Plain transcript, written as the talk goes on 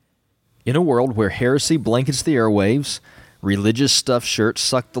In a world where heresy blankets the airwaves, religious stuffed shirts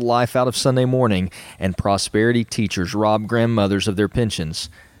suck the life out of Sunday morning, and prosperity teachers rob grandmothers of their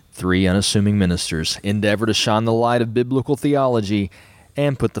pensions, three unassuming ministers endeavor to shine the light of biblical theology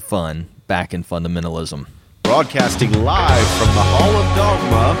and put the fun back in fundamentalism. Broadcasting live from the Hall of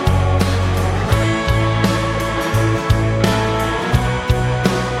Dogma.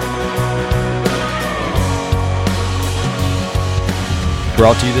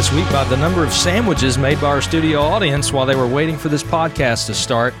 Brought to you this week by the number of sandwiches made by our studio audience while they were waiting for this podcast to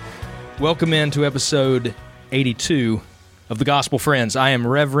start. Welcome into episode 82 of The Gospel Friends. I am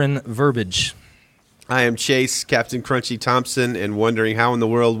Reverend Verbiage. I am Chase, Captain Crunchy Thompson, and wondering how in the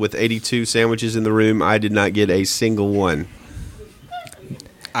world with 82 sandwiches in the room I did not get a single one.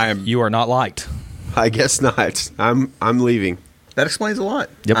 You are not liked. I guess not. I'm leaving. That explains a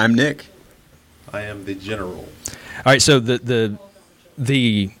lot. Yep. I'm Nick. I am the general. All right, so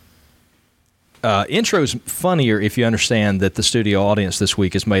the intro's funnier if you understand that the studio audience this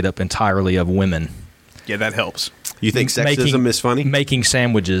week is made up entirely of women. Yeah, that helps. You think sexism is funny? Making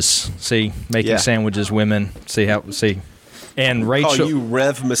sandwiches. See? Making sandwiches, women. See? And Rachel... Oh, you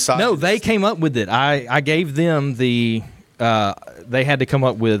Rev misogynist. No, they came up with it. I gave them the... they had to come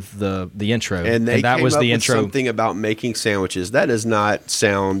up with the intro. And that was the intro. With something about making sandwiches. That does not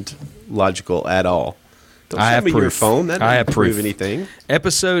sound logical at all. Don't send me your phone. That doesn't prove anything.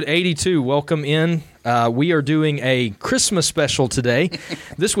 Episode 82. Welcome in. We are doing a Christmas special today.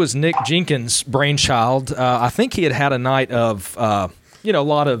 This was Nick Jenkins' brainchild. I think he had a night of, a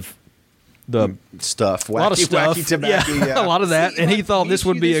lot of the stuff. Wacky tobacco. Yeah. A lot of that. And he thought this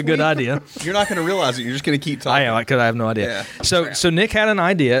would be a good idea. You're not going to realize it. You're just going to keep talking. I am, because I have no idea. Yeah. So Nick had an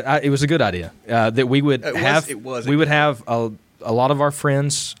idea. It was a good idea that we would have a lot of our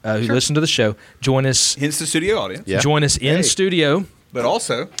friends who listen to the show join us. Hence the studio audience. Yeah. Join us in studio. But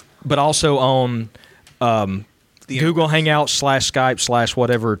also on Google Hangout / Skype /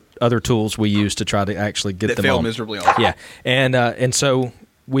 whatever other tools we use to try to actually get them on. That failed miserably on. Yeah. And so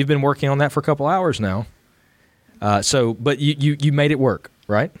we've been working on that for a couple hours now. But you made it work,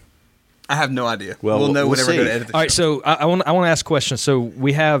 right? I have no idea. Well, we'll know we'll whenever see. I go to edit the show. All right, so I want to ask a question. So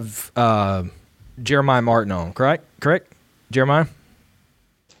we have Jeremiah Martin on, correct? Jeremiah?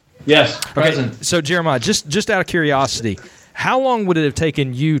 Yes, okay. present. So Jeremiah, just out of curiosity, how long would it have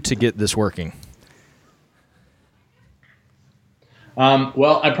taken you to get this working?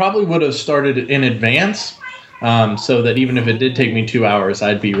 Well, I probably would have started in advance, so that even if it did take me 2 hours,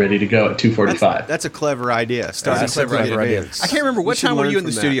 I'd be ready to go at 2:45. That's a clever idea. That's a clever idea. I can't remember what time were you in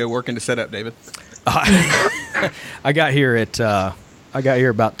the studio working to set up, David? I got here at about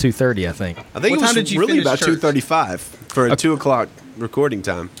 2:30, I think. I think what time it was did you really finish about church? 2:35 for a 2 o'clock recording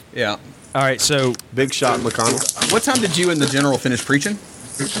time. Yeah. All right, so Big shot, McConnell. What time did you and the general finish preaching?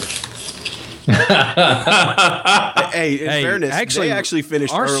 Hey, in fairness, they actually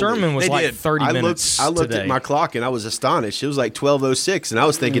finished our early. sermon was They like did. 30 minutes I looked today. at my clock and I was astonished. It was like 12:06, and I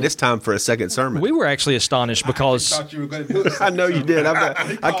was thinking it's time for a second sermon. We were actually astonished because thought you were going to do this. I know you did.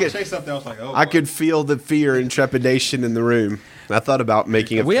 I I could feel the fear and trepidation in the room. I thought about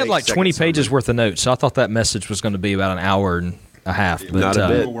making a we had fake like second 20 pages sermon. worth of notes, so I thought that message was going to be about an hour and a half, but Not a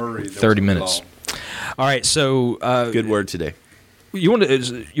bit. 30 minutes. All right, so Good word today. you want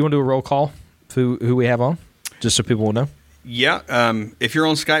to do a roll call for who we have on, just so people will know? Yeah. If you're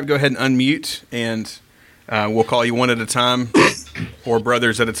on Skype, go ahead and unmute, and we'll call you one at a time or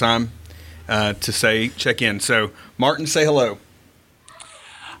brothers at a time to say check in. So, Martin, say hello.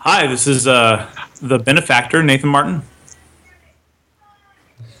 Hi, this is the benefactor, Nathan Martin.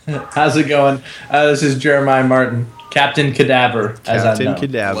 How's it going? This is Jeremiah Martin, Captain Cadaver, as I know. Captain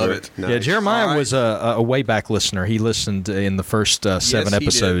Cadaver. Love it. Nice. Yeah, Jeremiah All right. was a way back listener. He listened in the first 7 he did.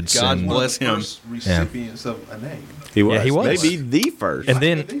 episodes. God and, bless him. First recipients of a name. He was. Yeah, he was. Maybe the first. and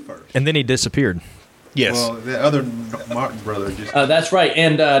then he disappeared. Yes. Well, the other Martin brother just. That's right,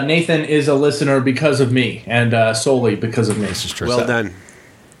 and Nathan is a listener because of me, and solely because of me. This is true. well done.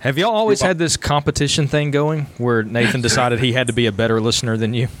 Have y'all always had this competition thing going where Nathan decided he had to be a better listener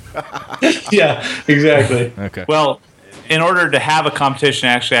than you? Yeah, exactly. Okay. Well, in order to have a competition,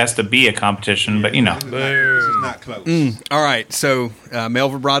 it actually has to be a competition, but you know. This is not close. All right. So, male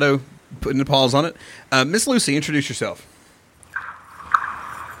vibrato, putting the pause on it. Miss Lucy, introduce yourself.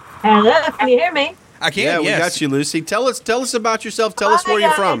 Hello, can you hear me? I can. Yeah, we yes. got you, Lucy. Tell us about yourself. Tell us Hi, where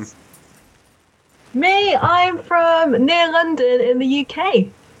you're from. guys. Me, I'm from near London in the UK.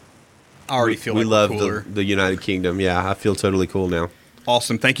 I already feel we like love we're cooler. the United Kingdom. Yeah, I feel totally cool now.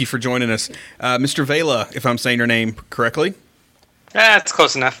 Awesome. Thank you for joining us. Mr. Vela, if I'm saying your name correctly. It's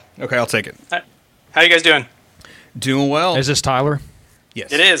close enough. Okay, I'll take it. How you guys doing? Doing well. Is this Tyler?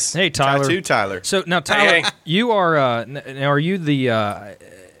 Yes. It is. Hey, Tyler. Tattoo Tyler. So now, Tyler, Hey. you are. Now, are you the?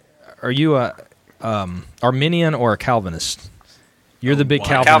 Are you a Arminian or a Calvinist? You're the big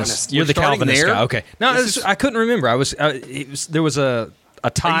Calvinist. Calvinist. You're We're the starting Calvinist there? guy. Okay. No, This is- I couldn't remember. There was a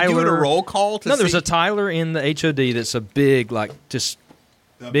Tyler. Are you doing a roll call to No, there was see- a Tyler in the HOD that's a big, like, just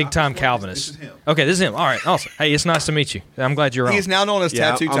big time Calvinist. This is him. Okay, this is him. All right, awesome. Hey, it's nice to meet you. I'm glad you're on. He is now known as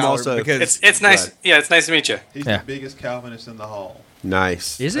Yeah, Tattoo I'm Tyler also- because It's nice. Yeah, it's nice to meet you. He's Yeah. the biggest Calvinist in the hall.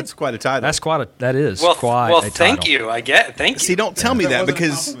 Nice. Is it? That's quite a title. That is Well, quite well, a title. thank you. I get. Thank you. see, don't tell me that wasn't a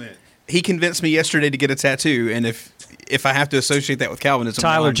because compliment. he convinced me yesterday to get a tattoo, and if I have to associate that with Calvinism,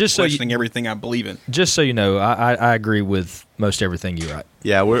 Tyler, I'm just so you- questioning everything I believe in. Just so you know, I agree with most everything you write.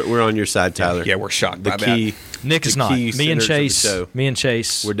 Yeah, we're on your side, Tyler. Yeah, we're shocked The by key. Nick is the not. key Me and sinners of the Chase. show. Me and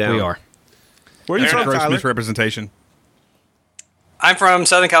Chase. We're down. We are. Where are you That's from, gross Tyler? misrepresentation. I'm from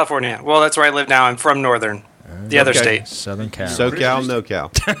Southern California. Well, that's where I live now. I'm from Northern, the other state. Southern Cal. SoCal,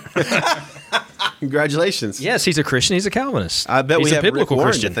 NoCal. Congratulations. Yes, he's a Christian. He's a Calvinist. I bet he's we a have Rick biblical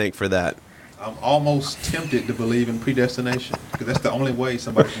Warren Christian. to thank for that. I'm almost tempted to believe in predestination because that's the only way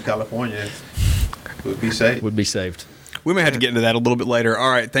somebody from California would be saved. Would be saved. We may have to get into that a little bit later.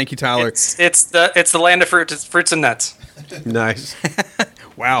 All right, thank you, Tyler. It's the land of fruits and nuts. Nice.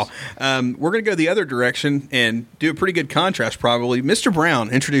 Wow. We're going to go the other direction and do a pretty good contrast, probably. Mr.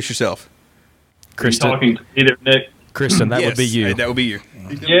 Brown, introduce yourself. Kristen, talking to either Nick. Kristen, that would be Yes, you. That would be you.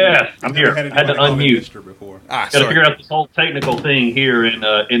 Yes, I'm He's never here. had Had to anybody call him unmute. Mr. before. Ah, Got to figure sorry. out this whole technical thing here in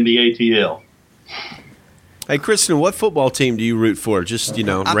the ATL. Hey, Kristen, what football team do you root for? Just, I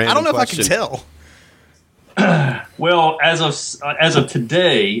random don't know question. if I can tell. Well, as of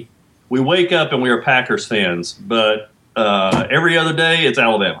today, we wake up and we are Packers fans, but every other day it's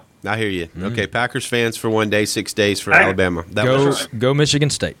Alabama. I hear you. Okay, Packers fans for 1 day, 6 days for Hey. Alabama. That was Go Michigan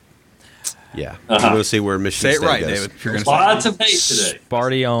State. yeah. We'll see where Michigan Say it State right, goes. David. If you're going to Lots of hate today.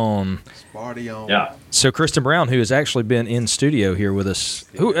 Party on. Party on. Yeah. So Kristen Brown, who has actually been in studio here with us,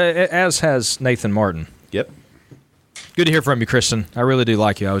 who as has Nathan Martin. Yep. Good to hear from you, Kristen. I really do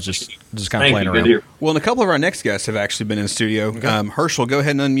like you. I was just kind of Thank playing you. around. Good to hear. Well, and a couple of our next guests have actually been in studio. Herschel, go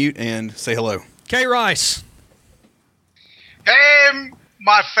ahead and unmute and say hello. Kay Rice. Hey,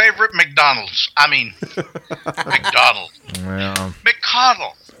 my favorite McDonald's. McDonald's. Well,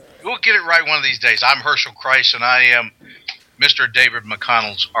 McConnell. We'll get it right one of these days. I'm Herschel Christ, and I am Mr. David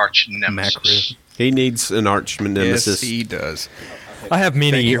McConnell's arch nemesis. He needs an arch nemesis. Yes, he does. I have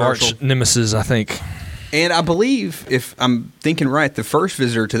Thank many you, arch Herschel. nemesis, I think. And I believe, if I'm thinking right, the first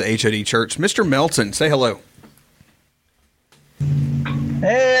visitor to the HOD Church, Mr. Melton. Say hello.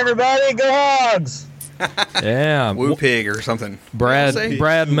 Hey, everybody, go Hogs! Yeah. Woo pig or something.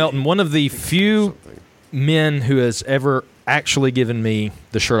 Brad Melton, one of the few men who has ever actually given me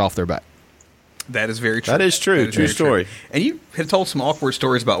the shirt off their back. That is very true. That is true. True very story. And you have told some awkward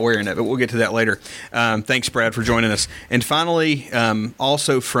stories about wearing it, but we'll get to that later. Thanks, Brad, for joining us. And finally,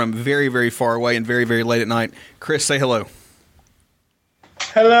 also from very, very far away and very, very late at night, Chris, say hello.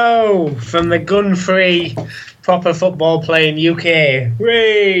 Hello from the gun-free, proper football-playing UK.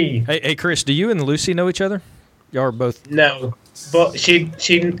 Hooray! Hey, Chris, do you and Lucy know each other? Y'all are both. No, but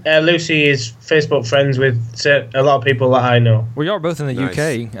Lucy is Facebook friends with a lot of people that I know. Well, y'all are both in the Nice.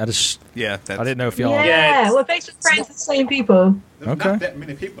 UK. I didn't know if y'all. Yeah, we're Facebook friends with the same people. There's Okay. not that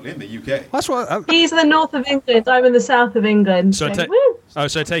many people in the UK. That's what. He's in the north of England. I'm in the south of England. So So, ta- woo.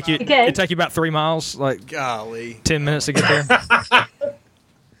 So it take you. Okay. It take you about 3 miles, like Golly. 10 minutes to get there.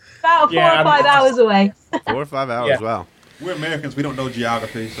 About 4 or 5 hours away. 4 or 5 hours. Yeah. Wow. We're Americans. We don't know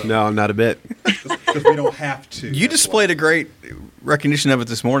geography. So No, not a bit. because we don't have to. You That's displayed a great recognition of it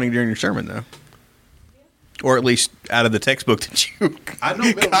this morning during your sermon, though. Or at least out of the textbook that you why. I know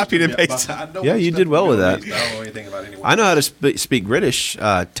Middle copied and Eastern, pasted. but I know Yeah, what you stuff did well in with Middle that. East. I don't know anything about anyone. I know how to speak British.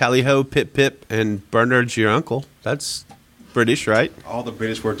 Tally ho, pip pip, and Bernard's your uncle. That's British, right? All the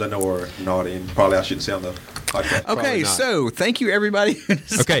British words I know are naughty, and probably I shouldn't say on the podcast. Okay, not. so thank you everybody who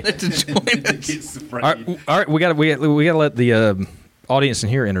decided to join us. It's afraid. All right, we got to let the audience in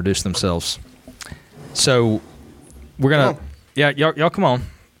here introduce themselves. So we're gonna, y'all come on.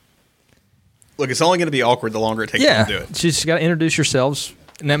 Look, it's only going to be awkward the longer it takes Yeah, to do it. just got to introduce yourselves.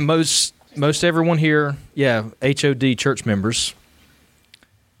 And then most everyone here, HOD church members.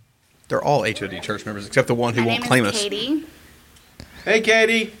 They're all HOD church members except the one who won't claim us. Katie. Hey,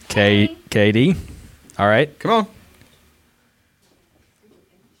 Katie. Katie. All right. Come on.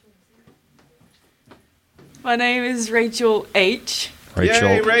 My name is Rachel H. Rachel,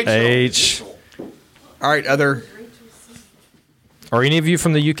 Yay, Rachel. H. All right, other. Are any of you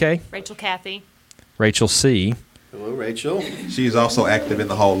from the UK? Rachel Kathy. Rachel C. Hello, Rachel. She's also active in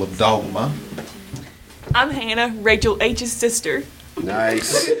the Hall of Dogma. I'm Hannah, Rachel H's sister.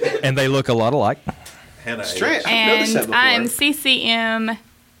 Nice. And they look a lot alike. Hannah Strange. H. I've noticed that And before. I'm CCM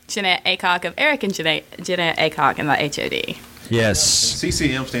Jeanette Acock of Eric and Jeanette Acock in the HOD. Yes.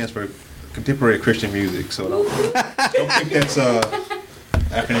 CCM stands for Contemporary Christian Music, so don't think that's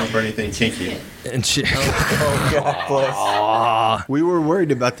acronym for anything kinky. And she, We were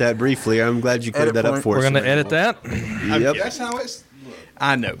worried about that briefly. I'm glad you cleared that up for us. we're going to edit that. Yep. That's how it's.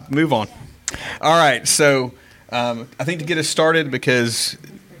 I know. Move on. All right. So I think to get us started, because,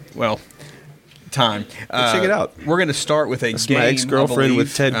 well, time. Let's check it out. We're going to start with a That's game. my ex-girlfriend I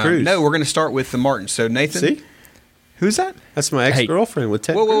with believe. Ted Cruz. No, we're going to start with the Martins. So Nathan, See? who's that? That's my ex-girlfriend with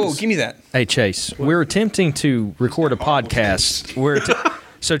Ted Whoa, Cruz. give me that. Hey, Chase, we're attempting to record a podcast.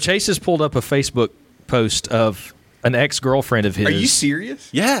 So Chase has pulled up a Facebook post of an ex-girlfriend of his. Are you serious?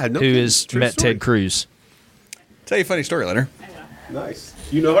 Yeah. No who kidding. has True met story. Ted Cruz. Tell you a funny story later. Nice.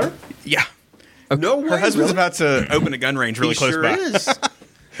 You know her? Yeah. No way. Her husband's really? about to open a gun range really He close sure by. is.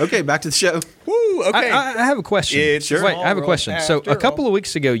 Okay, back to the show. Woo, okay. I have a question. It's Wait, I have a question. So a couple of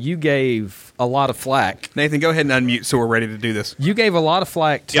weeks ago, you gave a lot of flack. Nathan, go ahead and unmute so we're ready to do this. You gave a lot of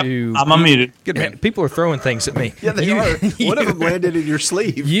flack to. Yep, I'm unmuted. Good man. People are throwing things at me. Yeah, they are. One of them landed in your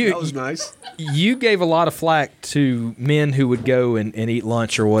sleeve. That was nice. You gave a lot of flack to men who would go and eat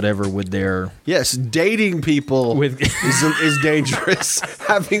lunch or whatever with their. Yes, dating people is dangerous.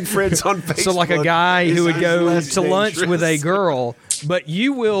 Having friends on Facebook. So like a guy who would go less to lunch dangerous. with a girl, but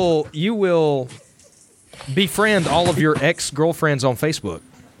you will befriend all of your ex-girlfriends on Facebook.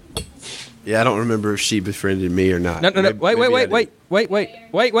 Yeah, I don't remember if she befriended me or not. No. Wait,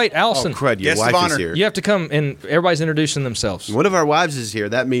 Allison. Oh, crud, your Guest of wife honor. is here. You have to come, and everybody's introducing themselves. One of our wives is here.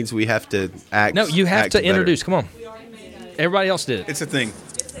 That means we have to act. No, you have act to better. introduce. Come on. Everybody else did it. It's a thing.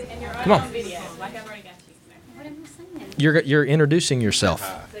 Come on. You're introducing yourself.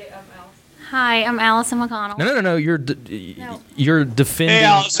 Hi, I'm Allison McConnell. No. You're defending. Hey,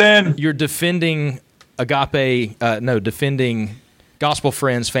 Allison. You're defending Agape. Defending Gospel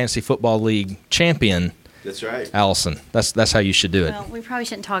Friends Fantasy Football League champion. That's right. Allison. That's how you should do it. Well, we probably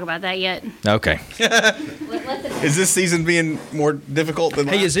shouldn't talk about that yet. Okay. Is this season being more difficult than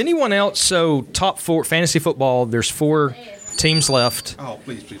Hey, last? is anyone else? So top 4 fantasy football. There's 4 teams left. Oh,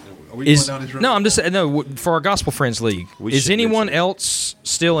 please. Are we Is going down this road? no, I'm just for our Gospel Friends League. Is should anyone mention it. else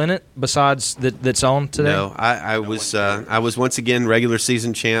still in it besides that's on today? No, I was once again regular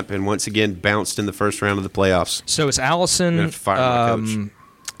season champ and once again bounced in the first round of the playoffs. So it's I'm gonna Allison. have to fire my coach.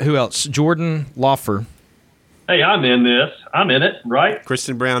 Who else? Jordan Lawfer. Hey, I'm in this. I'm in it, right?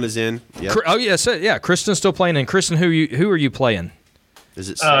 Kristen Brown is in. Yep. Oh yeah, Kristen's still playing. And Kristen, who are you playing? Is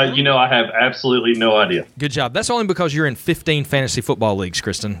it? I have absolutely no idea. Good job. That's only because you're in 15 fantasy football leagues,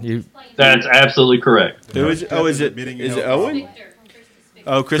 Kristen. That's absolutely correct. Who is? Oh, is it? Is it Owen?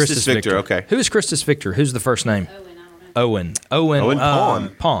 Oh, Christus Victor. Okay. Who is Christus Victor? Who's the first name? Owen. Owen Pawn.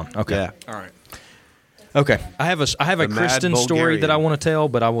 Pawn. Okay. Yeah. All right. Okay. I have a The mad Kristen story Bulgarian. that I want to tell,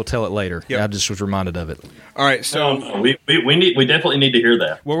 but I will tell it later. Yep. I just was reminded of it. All right. So We definitely need to hear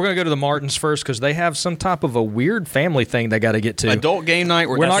that. Well, we're going to go to the Martins first because they have some type of a weird family thing they got to get to. adult game night.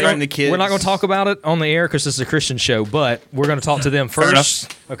 We're not gonna, the kids. We're not going to talk about it on the air because this is a Christian show, but we're going to talk to them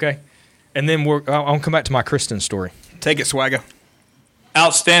first. Okay. And then I'll come back to my Kristen story. Take it, Swagga.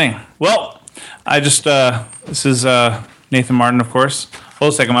 Outstanding. Well, I just this is Nathan Martin, of course.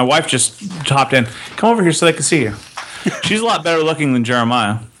 Hold a second. My wife just hopped in. Come over here so they can see you. She's a lot better looking than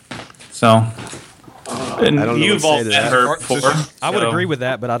Jeremiah. So, and I don't know you've what to all say to met that. her before. I would so- agree with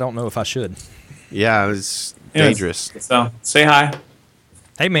that, but I don't know if I should. Yeah, it was Anyways, dangerous. So, say hi.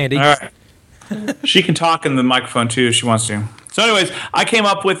 Hey, Mandy. All right. She can talk in the microphone too if she wants to. So, anyways, I came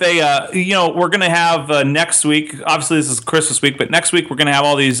up with a. We're going to have next week. Obviously, this is Christmas week, but next week we're going to have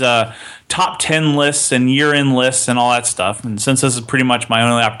all these top 10 lists and year-end lists and all that stuff. And since this is pretty much my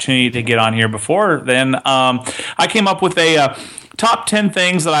only opportunity to get on here before then, I came up with a top 10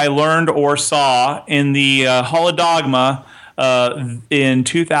 things that I learned or saw in the Holodogma in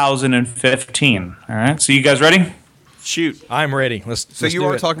 2015. All right, so you guys ready? Shoot. I'm ready. Let's You do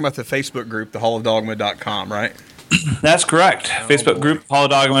are it. talking about the Facebook group, theholodogma.com, right? That's correct. Facebook group,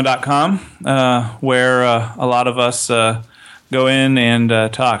 holodogma.com, where a lot of us go in and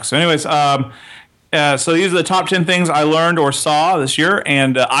talk. So anyways, so these are the top 10 things I learned or saw this year,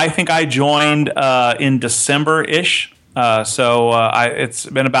 and I think I joined in December-ish. It's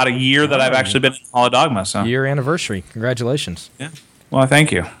been about a year that I've actually been in Holodogma. So Year anniversary. Congratulations. Yeah. Well,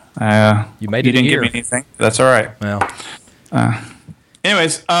 thank you. You made it You didn't a year. give me anything. That's all right. Well.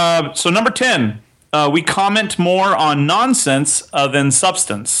 Anyways, so number 10, we comment more on nonsense than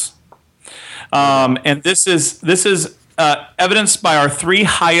substance. And this is evidenced by our 3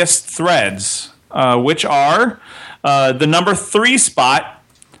 highest threads, which are The number 3 spot,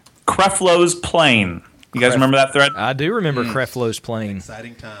 Creflo's Plane. You guys remember that thread? I do remember Creflo's Plane.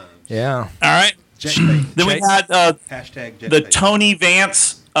 Exciting times. Yeah. All right. Then we had Hashtag the Tony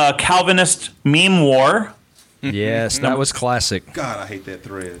Vance Calvinist meme war. Yes, that was classic. God, I hate that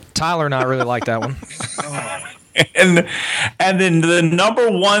thread. Tyler and I really like that one. And then the number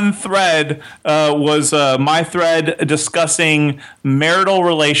 1 thread was my thread discussing marital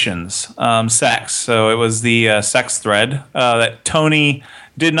relations, sex. So it was the sex thread that Tony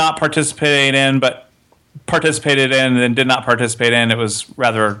did not participate in, but participated in and then did not participate in. It was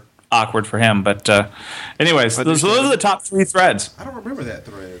rather awkward for him. But anyways, those are the top 3 threads. I don't remember that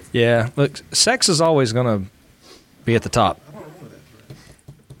thread. Yeah, look, sex is always going to be at the top.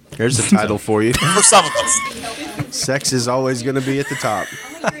 Here's the title for you. For some of us. Sex is always going to be at the top.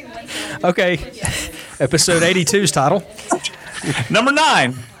 Okay, episode 82's title. Number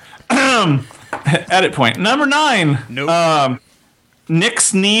 9. Edit point. Number 9. Nope.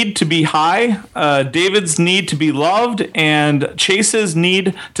 Nick's need to be high, David's need to be loved, and Chase's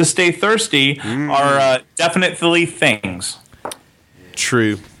need to stay thirsty are definitely things.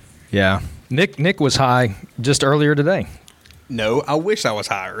 True. Yeah. Nick was high just earlier today. No, I wish I was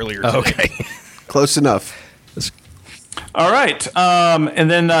high earlier today. Okay. Close enough. All right.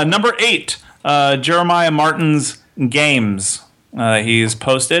 And then number 8, Jeremiah Martin's games. He's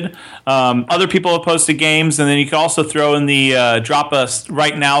posted. Other people have posted games, and then you can also throw in the drop a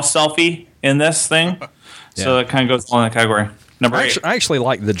right now selfie in this thing. Yeah. So it kind of goes along that category. Number 8. I actually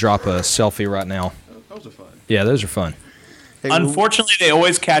like the drop a selfie right now. Those are fun. Yeah, those are fun. Hey, Unfortunately, they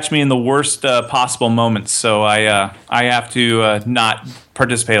always catch me in the worst possible moments, so I have to not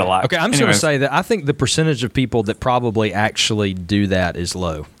participate a lot. Okay, I'm just going to say that I think the percentage of people that probably actually do that is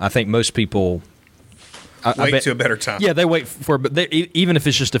low. I think most people wait to a better time. Yeah, they wait for, but even if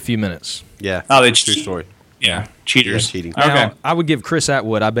it's just a few minutes. Yeah. Oh, they True cheat. story. Yeah, cheaters. Yeah, cheating. Now, Okay. I would give Chris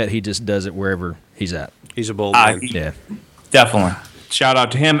Atwood. I bet he just does it wherever he's at. He's a bold man. Yeah. Definitely. Shout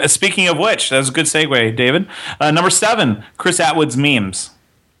out to him. Speaking of which, that was a good segue, David. Number 7, Chris Atwood's memes.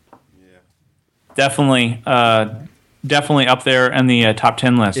 Yeah. Definitely up there in the top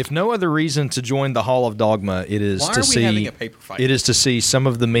 10 list. If no other reason to join the Hall of Dogma, it is Why to are we see having a paper fight? it is to see some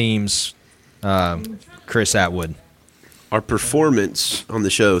of the memes. Chris Atwood. Our performance on the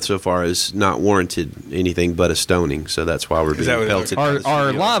show so far has not warranted anything but a stoning, so that's why we're being that what it pelted.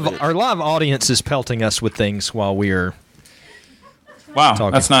 Our live audience is pelting us with things while we are. Wow,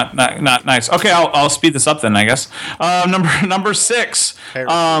 talking. that's not nice. Okay, I'll speed this up then, I guess. Number 6,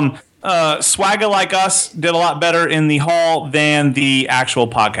 Swagga Like Us did a lot better in the hall than the actual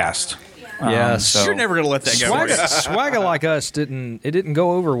podcast. Yes, You're never going to let that go. Swagga Like Us didn't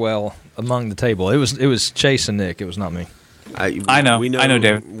go over well among the table. It was Chase and Nick. It was not me. I know,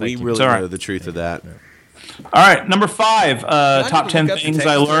 David. We really It's all right. know the truth of that. All right, number 5, top 10 look up the things text?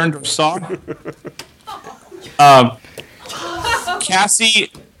 I learned or saw.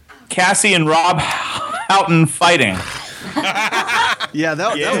 Cassie and Rob Houghton fighting. Yeah,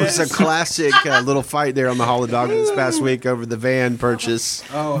 that was a classic little fight there on the Hall of Dogma this past week over the van purchase.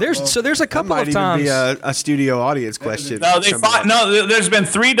 There's a couple Might of times. even be a studio audience question. No, they fought. No, there's been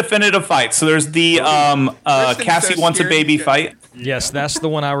 3 definitive fights. So there's the Cassie so wants a scared baby he's fight. Yes, that's the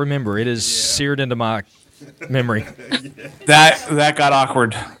one I remember. It is seared into my memory. That got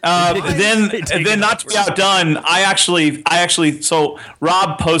awkward. Then not to be outdone, I actually so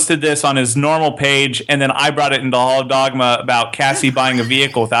Rob posted this on his normal page, and then I brought it into Hall of Dogma about Cassie buying a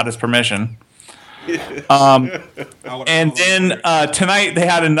vehicle without his permission. And then tonight they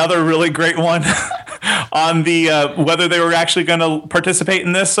had another really great one on the whether they were actually going to participate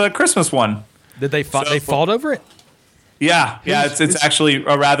in this Christmas one. Did they fight? They fought over it. Yeah, it's actually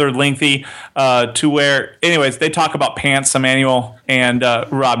a rather lengthy to where. Anyways, they talk about pants, Emmanuel, and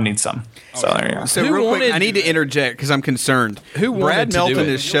Rob needs some. So there you go. So Who real quick, wanted- I need to interject because I'm concerned. Who wanted Brad to do Melton it?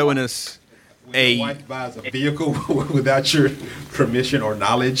 is showing us When your wife buys a vehicle without your permission or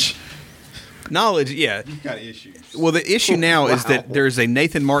knowledge, knowledge. Yeah. you've got issues. Well, the issue now is that there's a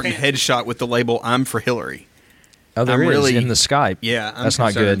Nathan Martin headshot with the label "I'm for Hillary." Oh, there I'm is really- in the Skype. Yeah, I'm that's not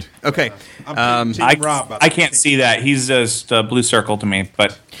concerned. good. Okay. I'm Team Rob, by the I way. can't see that. He's just a blue circle to me.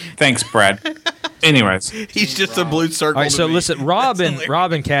 But thanks, Brad. Anyways, He's just a blue circle. All right, to so me. listen, Rob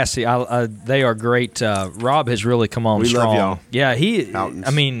and Cassie, they are great. Rob has really come on We love strong. y'all. Yeah, he. Mountains.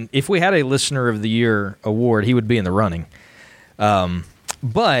 I mean, if we had a Listener of the Year award, he would be in the running.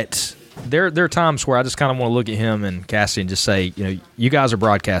 But there are times where I just kind of want to look at him and Cassie and just say, you guys are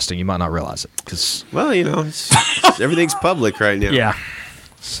broadcasting. You might not realize it because Well, everything's public right now. yeah.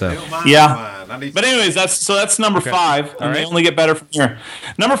 So yeah. But anyways, that's number 5, and they only get better from here.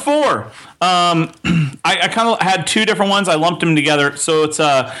 Number 4, I kind of had 2 different ones. I lumped them together. So it's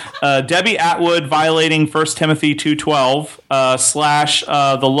Debbie Atwood violating 1 Timothy 2:12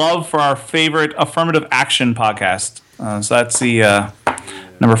 / the love for our favorite affirmative action podcast. So that's the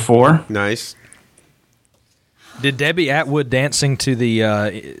number 4. Nice. Did Debbie Atwood dancing to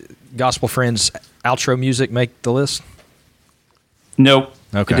the Gospel Friends outro music make the list? Nope.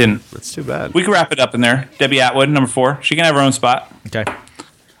 Okay. It didn't. That's too bad. We can wrap it up in there. Debbie Atwood, number 4. She can have her own spot. Okay.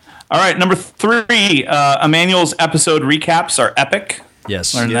 All right, number 3. Emmanuel's episode recaps are epic.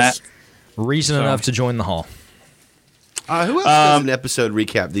 Yes. Learned that. Reason enough to join the hall. Who else does an episode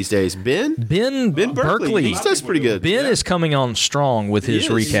recap these days? Ben Berkeley. He does pretty good. Ben is coming on strong with his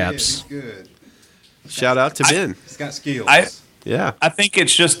recaps. Good. Shout out to Ben. He's got skills. I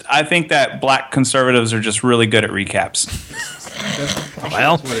think that black conservatives are just really good at recaps.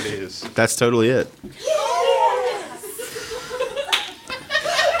 Well, that's what it is. That's totally it.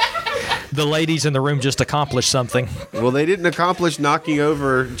 The ladies in the room just accomplished something. Well, they didn't accomplish knocking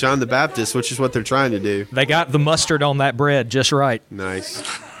over John the Baptist, which is what they're trying to do. They got the mustard on that bread just right. Nice.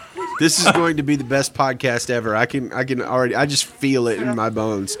 This is going to be the best podcast ever. I can already. I just feel it in my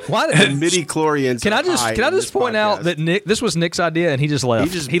bones. Why? The midi-chlorians. Can I just point out that this was Nick's idea and he just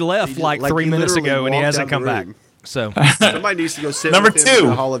left. He left like 3 minutes ago and he hasn't come back. So somebody needs to go sit Number with him 2. in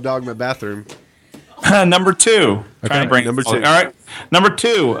the Hall of Dogma bathroom. Number 2. Trying to bring number 2. All right. Number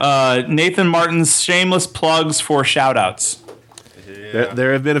 2. Nathan Martin's shameless plugs for shout-outs. Yeah.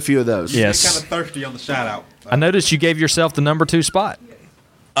 There have been a few of those. Yes. Kind of thirsty on the shout out. I noticed you gave yourself the number 2 spot.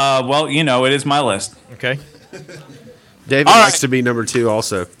 Well, it is my list. Okay. David likes to be number 2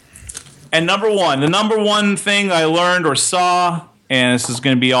 also. And number 1, the number 1 thing I learned or saw, and this is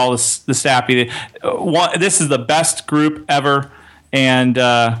going to be all the sappy. This is the best group ever, and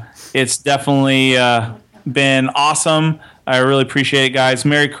it's definitely been awesome. I really appreciate it, guys.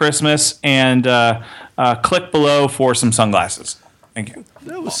 Merry Christmas, and click below for some sunglasses. Thank you.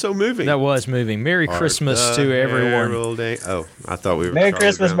 That was so moving. That was moving. Merry Christmas to everyone. Oh, I thought we were. Merry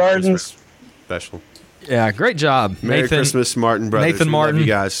Christmas, Martins. Special. Yeah, great job. Merry Nathan, Christmas, Martin brothers. Nathan We Martin. love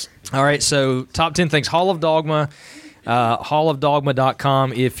you guys. All right, so top 10 things. Hall of Dogma,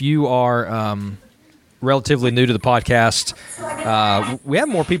 hallofdogma.com. If you are relatively new to the podcast, we have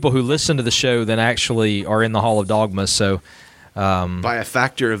more people who listen to the show than actually are in the Hall of Dogma, so... by a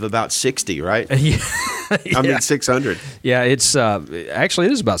factor of about 60, right? Yeah. I mean 600. Yeah, it's actually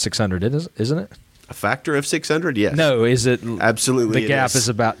it is about 600, isn't it? A factor of 600? Yes. No, is it? Absolutely. The gap is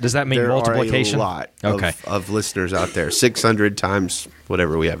about. Does that mean there multiplication? Are a lot okay. of listeners out there. 600 times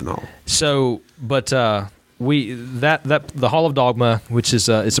whatever we have in the hall. So, but the Hall of Dogma, which is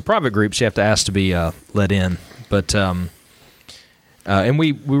it's a private group, so you have to ask to be let in. But and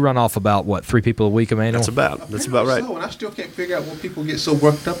we run off about what 3 people a week, Emmanuel? That's about right. So, and I still can't figure out what people get so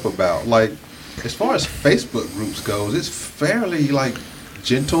worked up about. Like, as far as Facebook groups goes, it's fairly like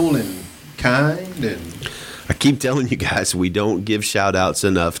gentle and kind, and I keep telling you guys we don't give shout outs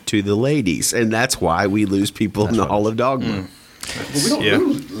enough to the ladies, and that's why we lose people in the Hall of Dogma. Well, we don't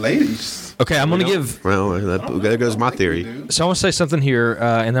lose ladies. Okay, I'm going to give. Well, there goes my theory. So I want to say something here,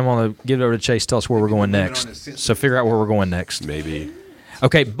 and then I want to give it over to Chase. Tell us where we're going next. So figure out where we're going next. Maybe.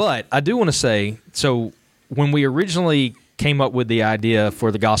 Okay, but I do want to say, so when we originally came up with the idea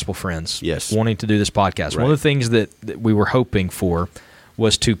for the Gospel Friends, wanting to do this podcast, one of the things that we were hoping for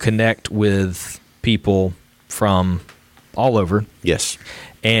was to connect with people from all over. Yes.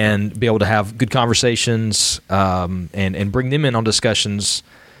 And be able to have good conversations and bring them in on discussions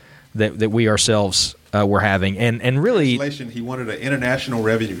that we ourselves were having. And really... He wanted an international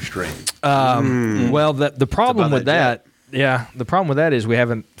revenue stream. Well, the problem with that... Yeah, the problem with that is we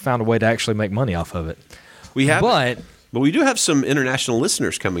haven't found a way to actually make money off of it. We have, but we do have some international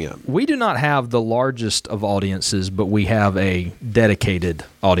listeners coming up. We do not have the largest of audiences, but we have a dedicated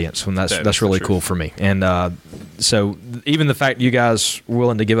audience, and that's really cool for me. And so even the fact you guys were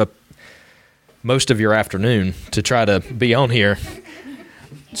willing to give up most of your afternoon to try to be on here,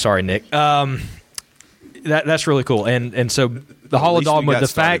 sorry, Nick, that's really cool. And so the Hall of Dogma, the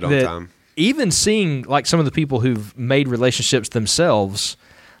fact that even seeing like some of the people who've made relationships themselves,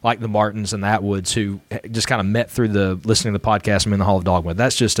 like the Martins and the Atwoods, who just kind of met through the listening to the podcast and in the Hall of Dogma,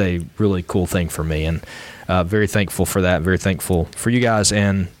 that's just a really cool thing for me, and very thankful for that. Very thankful for you guys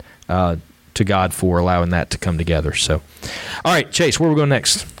and to God for allowing that to come together. So, all right, Chase, where are we going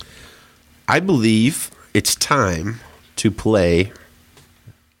next? I believe it's time to play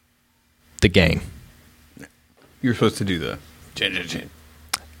the game. You're supposed to do the chin.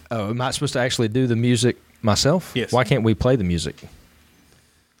 Oh, am I supposed to actually do the music myself? Yes. Why can't we play the music?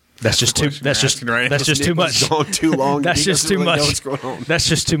 That's just too. That's just. That's just too much. Gone too long. That's just too much. What's going on? That's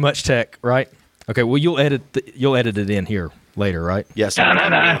just too much tech, right? Okay. Well, you'll edit it in here later, right? Yes.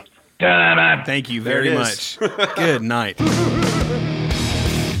 Thank you very much. Good night.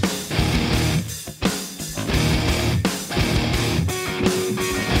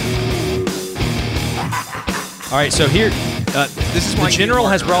 All right. So here, This is the why general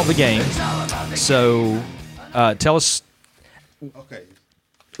has brought the game. So, tell us. Okay.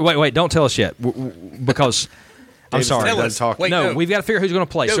 Wait! Don't tell us yet, because I'm David's sorry. not done talking. Wait, No, no. we've got to figure out who's going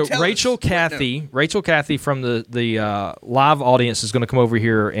to play. No, So tell Rachel us. Cathy, Rachel Cathy from the live audience is going to come over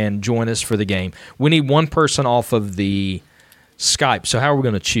here and join us for the game. We need one person off of the Skype. So how are we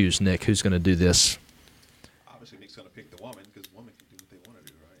going to choose, Nick? Who's going to do this? Obviously, Nick's going to pick the woman because women can do what they want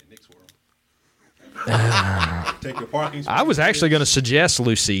to do, right? In Nick's world. Take your parking space. I was actually going to suggest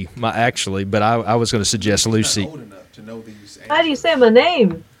Lucy, but I was going to suggest Lucy. Old enough to know these How do you say my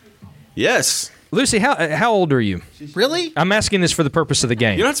name? Yes. Lucy, how old are you? Really? I'm asking this for the purpose of the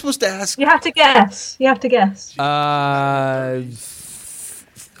game. You're not supposed to ask. You have to guess. You have to guess.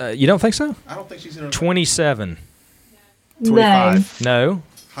 You don't think so? I don't think she's in her 27. 25. No.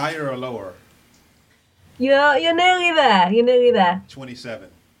 higher or lower. You're nearly there. You're nearly there. 27.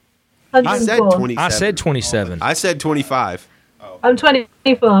 I said 104. 27. I said 27. I said 25. I'm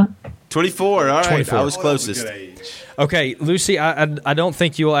 24. 24. All right. 24. I was closest. Okay, Lucy, I don't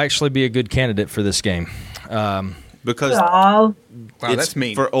think you'll actually be a good candidate for this game. Because Oh. Wow, it's that's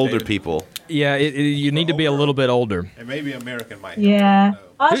mean. for older David. people. Yeah, you need to be a little bit older. And maybe American might. Yeah.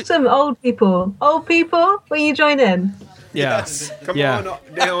 Ask some old people. Old people, will you join in? Yeah. Come Yeah.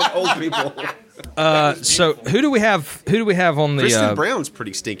 on down, old people. So who do we have? Who do we have on the? Kristen Brown's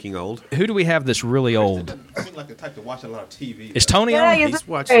pretty stinking old. Who do we have that's really old? I seem like the type to watch a lot of TV. Is Tony Yeah, on? you're He's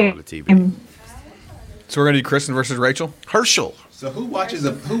watched a lot of TV. So we're gonna do Kristen versus Rachel. Herschel. So who watched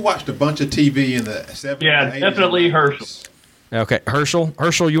a bunch of TV in the 70s? Yeah, and 80s? definitely Herschel. Okay, Herschel.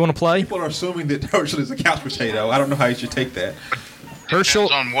 Herschel, you want to play? People are assuming that Herschel is a couch potato. I don't know how you should take that. Herschel.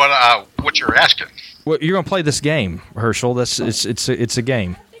 Depends on what you're asking. Well, you're gonna play this game, Herschel. It's a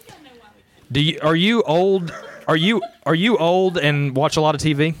game. Are you old? Are you old and watch a lot of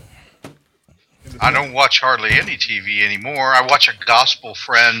TV? I don't watch hardly any TV anymore. I watch a Gospel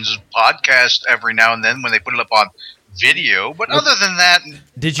Friends podcast every now and then when they put it up on video. But other than that,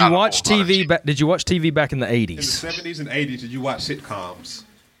 Did you not a watch whole lot of TV? Did you watch TV back in the In the 80s? 70s and 80s, did you watch sitcoms?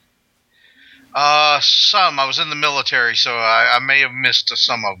 Some. I was in the military, so I may have missed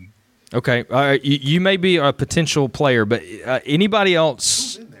some of them. Okay, you may be a potential player, but anybody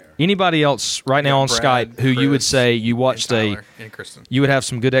else right now on Brad, Skype who you would Chris, say you watched and Tyler, and Kristen. you would have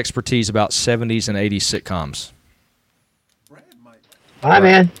some good expertise about 70s and 80s sitcoms. Hi,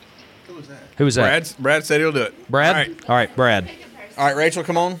 man. Who is that? Brad said he'll do it. Brad? All right, Brad. All right, Rachel,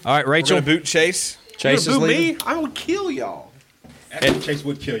 come on. All right, Rachel. We're gonna boot Chase. Chase is Boo leaving. me? I will kill y'all. Actually, Chase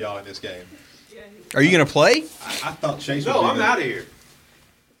would kill y'all in this game. Are you gonna play? I thought Chase would No, be I'm the- out of here.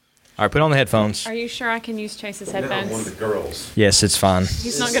 All right, put on the headphones. Are you sure I can use Chase's One of headphones? the girls. Yes, it's fine.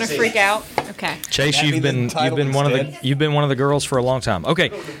 He's not going to freak out. Okay. Chase, Having you've the been title instead. you've been one of the girls for a long time. Okay.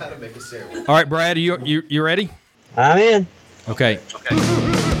 All right, Brad, you ready? I'm in. Okay.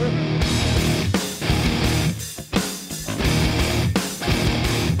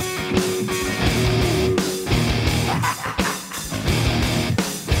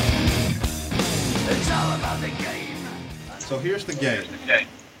 So here's the game.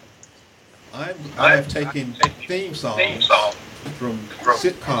 I have taken theme songs from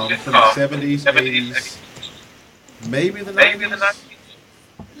sitcoms from the 70s, 80s, maybe the 90s,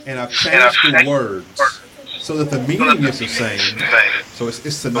 and I've changed the words so that the meaning is the same. So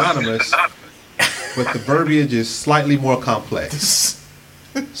it's synonymous, but the verbiage is slightly more complex.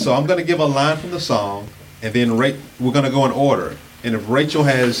 So I'm going to give a line from the song, and then we're going to go in order. And if Rachel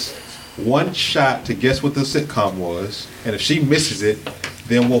has one shot to guess what the sitcom was, and if she misses it,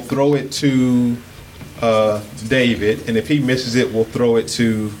 then we'll throw it to David, and if he misses it, we'll throw it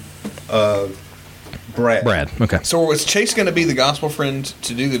to Brad. Brad. Okay. So was Chase gonna be the gospel friend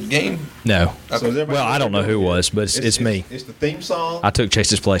to do the game? No. So is everybody- Well, I don't know who it was, but it's me. It's the theme song I took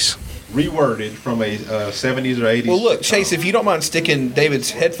Chase's place. reworded from a 70s or 80s. Well, look, sitcom. Chase, if you don't mind sticking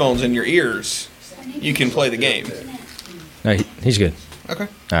David's headphones in your ears, you can play the game. No, he's good. Okay.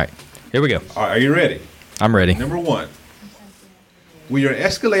 All right. Here we go. All right, are you ready? I'm ready. Number 1. We are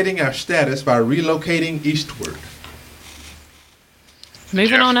escalating our status by relocating eastward.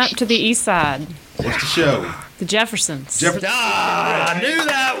 Moving on up to the east side. What's the show? The Jeffersons. I knew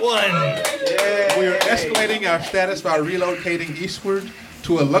that one. We are escalating our status by relocating eastward.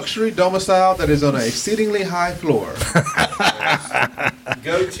 to a luxury domicile that is on an exceedingly high floor.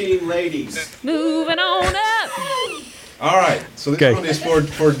 Go team ladies. Moving on up. All right, so this one is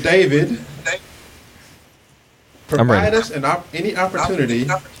for David. Provide us any opportunity,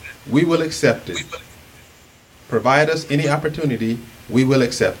 we will accept it. Provide us any opportunity, we will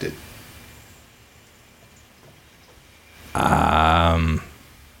accept it.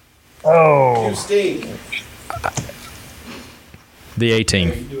 Oh. Stink. The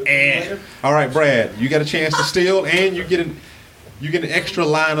 18. All right, Brad, you got a chance to steal, and you get an extra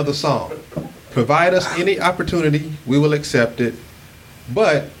line of the song. Provide us any opportunity, we will accept it,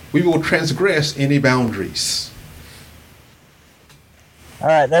 but we will transgress any boundaries. All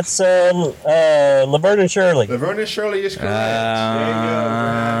right, that's Laverne and Shirley. Laverne and Shirley is correct. There you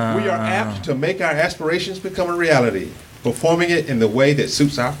go. We are apt to make our aspirations become a reality, performing it in the way that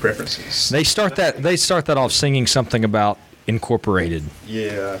suits our preferences. They start that off singing something about incorporated.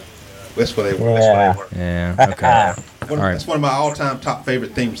 Yeah, that's what they were. Yeah. Yeah. Okay. All right. That's one of my all-time top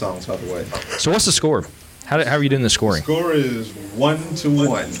favorite theme songs, by the way. So what's the score? How are you doing the scoring? Score is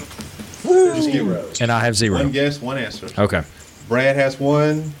 1-1. Zero. And I have 0. One guess, one answer. Okay. Brad has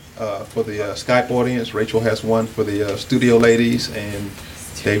 1 for the Skype audience. Rachel has 1 for the studio ladies, and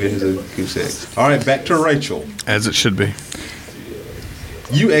David has a goose egg. All right, back to Rachel. As it should be.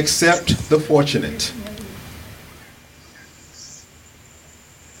 You accept the fortunate.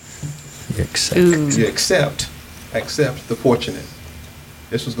 You accept the fortunate.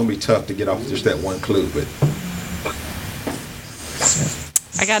 This was going to be tough to get off just that one clue, but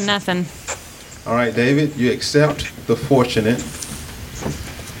I got nothing. all right, David, you accept the fortunate.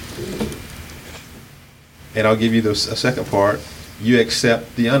 And I'll give you a second part. You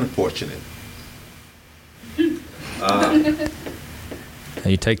accept the unfortunate.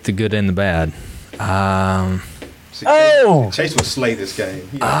 You take the good and the bad. Chase would slay this game.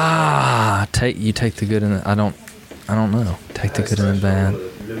 You take the good and the, I don't know. Take the good and the bad.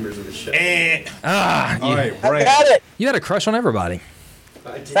 All right, Brad. Got it. You had a crush on everybody.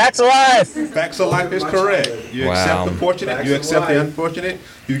 Facts of life. Facts of life is correct. You accept the fortunate, you accept the unfortunate.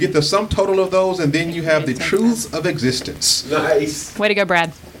 You get the sum total of those, and then you have the truths of existence. Nice. Way to go,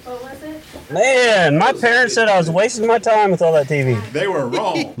 Brad. Man, my parents said I was wasting my time with all that TV. They were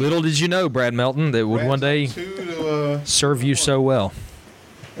wrong. Little did you know, Brad Melton, that would one day serve you so well.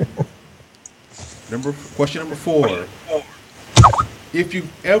 Question number 4. If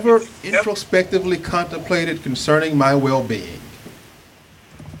you've ever introspectively contemplated concerning my well-being.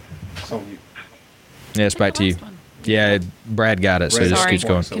 Yeah, it's back to you. Yeah, Brad got it, so it just keeps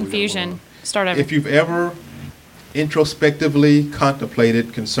going. Confusion. Start over. If you've ever introspectively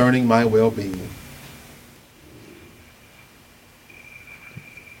contemplated concerning my well-being.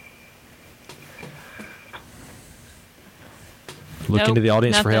 Looking to the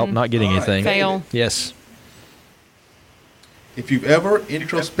audience for help, nothing. not getting anything. Fail. Yes. If you've ever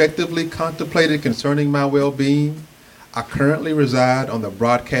introspectively contemplated concerning my well-being, I currently reside on the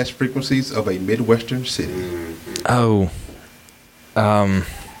broadcast frequencies of a Midwestern city.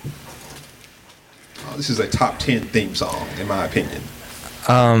 This is a top 10 theme song, in my opinion.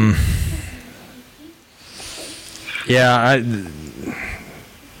 Yeah,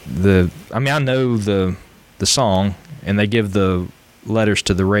 I know the song, and they give the letters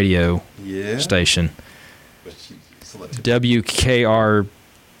to the radio station. WKR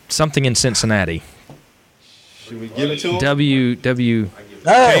something in Cincinnati. Should we give it to him?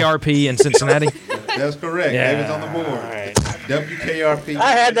 WKRP in Cincinnati. That's correct. Yeah. David's on the board. WKRP.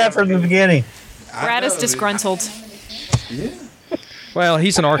 I had that from the beginning. Brad is disgruntled. Yeah. Well,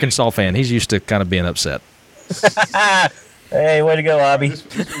 he's an Arkansas fan. He's used to kind of being upset. Hey, way to go, Abby.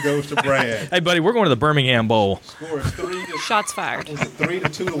 This one goes to Brad. Hey, buddy, we're going to the Birmingham Bowl. Score is 3 to... Shots fired. Was it 3 to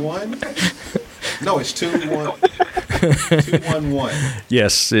 2 to 1? No, it's 2-1. 2-1-1.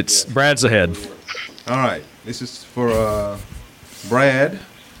 Yes, it's Brad's ahead. All right. This is for Brad.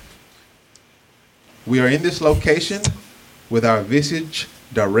 We are in this location with our visage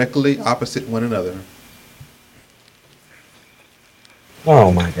directly opposite one another.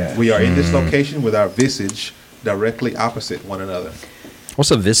 Oh, my God. We are in this location with our visage directly opposite one another.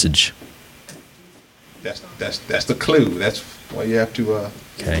 What's a visage? That's the clue. That's why you have to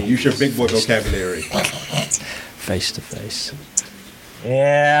use your big boy vocabulary. Face to face.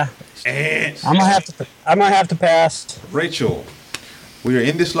 Yeah. I'm gonna have to pass. Rachel, we are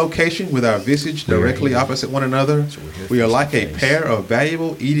in this location with our visage directly opposite one another. We are like a pair of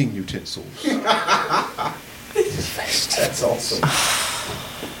valuable eating utensils. That's awesome.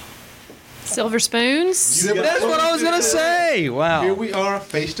 Silver spoons. That's what I was going to say. Wow. Here we are,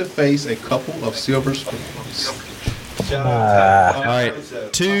 face to face, a couple of silver spoons. All right,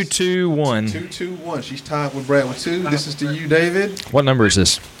 2-2-1. 2-2-1. She's tied with Brad with 2. This is to you, David. What number is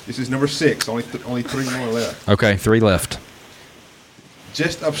this? This is number 6. Only 3 more left. Okay, 3 left.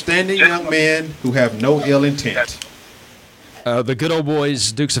 Just upstanding young men who have no ill intent. The good old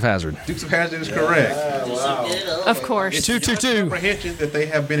boys, Dukes of Hazzard. Dukes of Hazzard is correct. Of course. It's 2-2-2. Apprehension that they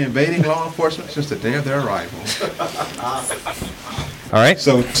have been invading law enforcement since the day of their arrival. All right.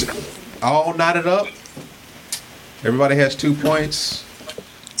 So, all knotted up. Everybody has 2 points.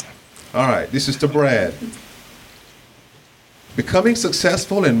 All right, this is to Brad. Becoming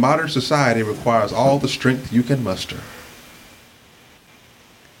successful in modern society requires all the strength you can muster.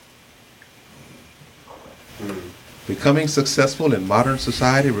 Becoming successful in modern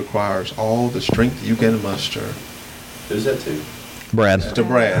society requires all the strength you can muster. Who's that to? Brad. This is to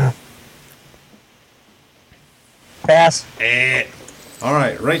Brad. Pass. All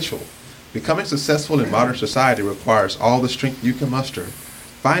right, Rachel. Becoming successful in modern society requires all the strength you can muster.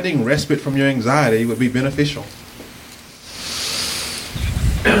 Finding respite from your anxiety would be beneficial.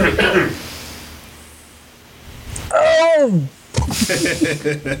 Oh!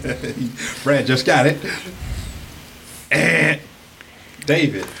 Brad just got it.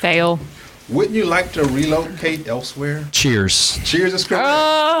 David. Fail. Wouldn't you like to relocate elsewhere? Cheers. Cheers is correct.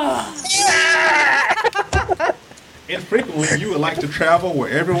 Oh. Infrequently, you would like to travel where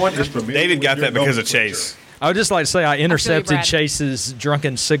everyone is familiar. David got with that your because of nomenclature. Chase. I would just like to say I intercepted Brad. Chase's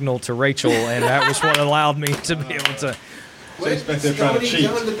drunken signal to Rachel, and that was what allowed me to be able to. Chase back there trying to cheat.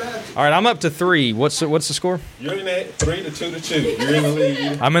 All right, I'm up to 3. What's the score? You're in that 3-2-2. You're in the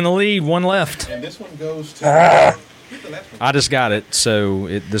lead. I'm in the lead. 1 left. And this one goes to. I just got it, so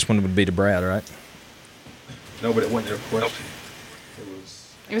this one would be to Brad, right? No, but it wasn't your question.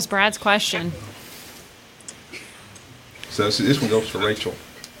 It was Brad's question. So this one goes to Rachel.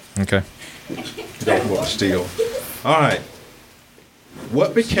 Okay. Don't want to steal. All right.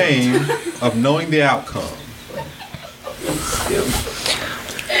 What became of knowing the outcome?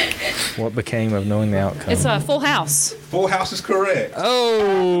 What became of knowing the outcome? It's a Full House. Full House is correct.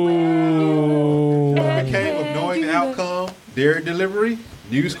 Oh. What became of knowing the outcome? Dairy delivery,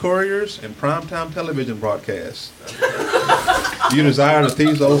 news couriers, and primetime television broadcasts. Do you desire to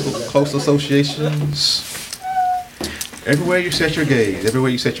these close associations? Everywhere you set your gaze,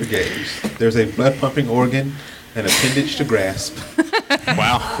 there's a blood pumping organ, an appendage to grasp.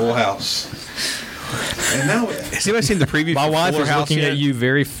 Wow. Full House. And now, has anybody seen the preview? My for wife Fuller is House looking yet? at you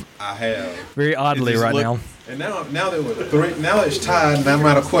very I have. very oddly right now. And now there were 3. Now it's tied. Now I'm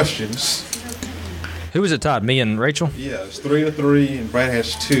out of questions. Who was it, Todd? Me and Rachel? Yeah, it's 3-3, and Brad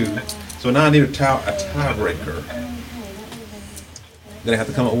has 2. So now I need a tiebreaker. Then I have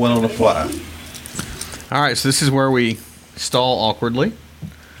to come up with one on the fly. All right, so this is where we stall awkwardly.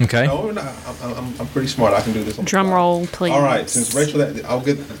 Okay. No, no, I'm pretty smart. I can do this on the Drum fly. roll, please. All right, since Rachel, I'll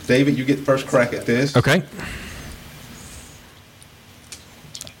get David. You get first crack at this. Okay.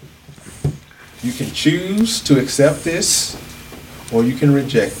 You can choose to accept this, or you can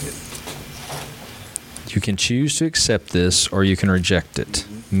reject it. You can choose to accept this, or you can reject it.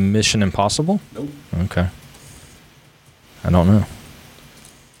 Mission Impossible? Nope. Okay. I don't know.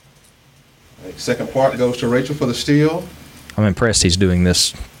 Right, second part goes to Rachel for the steal. I'm impressed he's doing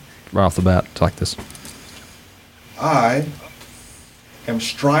this right off the bat like this. I am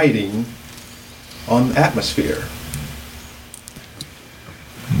striding on atmosphere.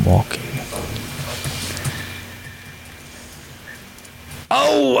 Walking.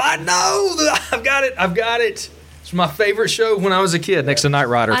 Oh, I know! I've got it! It's my favorite show when I was a kid, next to Knight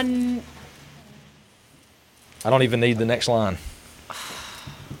Rider. I don't even need the next line.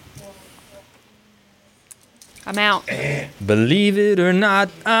 I'm out. Believe it or not,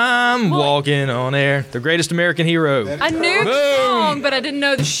 I'm walking on air. The greatest American hero. I knew the song, but I didn't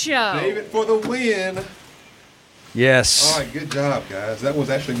know the show. David for the win. Yes. All right, good job, guys. That was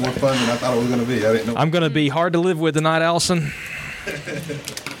actually more fun than I thought it was going to be. I didn't know. I'm going to be hard to live with tonight, Allison.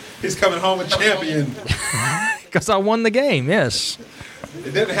 He's coming home a champion. Because I won the game, yes.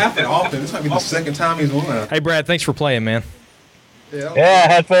 It didn't happen often. This might be the second time he's won. Hey, Brad, thanks for playing, man. Yeah, I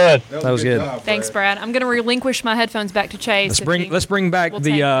had fun. That was good. Job, Thanks, Brad. I'm going to relinquish my headphones back to Chase. Let's bring back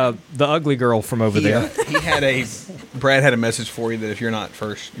the ugly girl from over there. Brad had a message for you that if you're not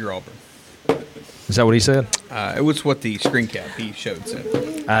first, you're Auburn. Is that what he said? It was what the screen cap he showed said.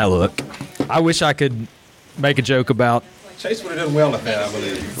 Look, I wish I could make a joke about. Chase would have done well at that, I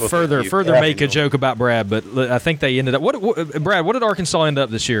believe. Further make a joke about Brad, but I think they ended up. Brad, what did Arkansas end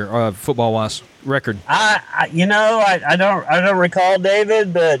up this year, football wise, record? I don't recall,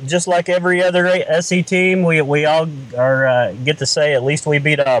 David, but just like every other SC team, we all are get to say at least we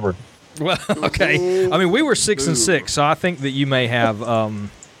beat Auburn. Well, okay. I mean, we were 6-6, so I think that you may have.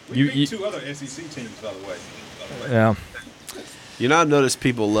 We beat two other SEC teams, by the way. Yeah. You know, I noticed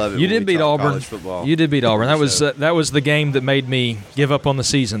people love it. You when did we beat talk Auburn. college football. You did beat Auburn. That was the game that made me give up on the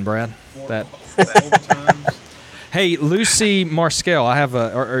season, Brad. That. Hey, Lucy Marskell, I have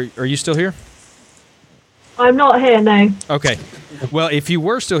a. Are you still here? I'm not here, no. Okay. Well, if you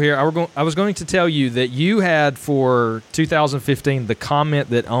were still here, I was going to tell you that you had for 2015 the comment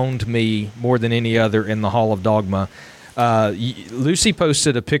that owned me more than any other in the Hall of Dogma. Lucy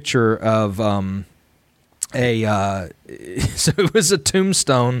posted a picture of so it was a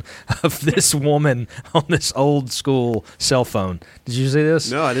tombstone of this woman on this old school cell phone. Did you see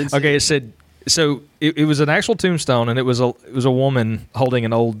this? No, I didn't see Okay, it said so it was an actual tombstone, and it was a woman holding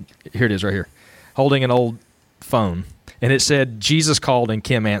an old, here it is right here, holding an old phone, and it said Jesus called and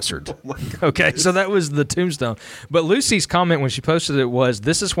Kim answered. Okay, so that was the tombstone. But Lucy's comment when she posted it was,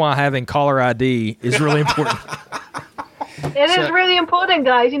 "This is why having caller ID is really important." It is really important,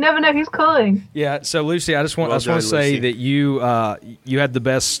 guys. You never know who's calling. Yeah. So Lucy, I just want to say that you had the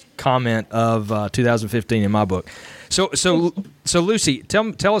best comment of 2015 in my book. So Lucy,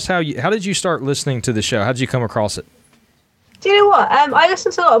 tell us how did you start listening to the show? How did you come across it? Do you know what? I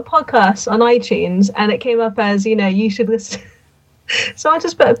listen to a lot of podcasts on iTunes, and it came up as, you should listen. So I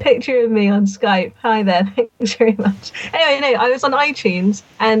just put a picture of me on Skype. Hi there, thanks very much. Anyway, I was on iTunes,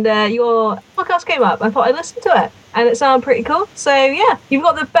 and your podcast came up. I thought I'd listen to it, and it sounded pretty cool. So yeah, you've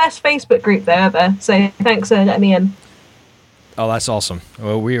got the best Facebook group there ever. So thanks for letting me in. Oh, that's awesome.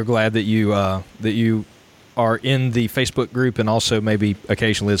 Well, we are glad that you are in the Facebook group and also maybe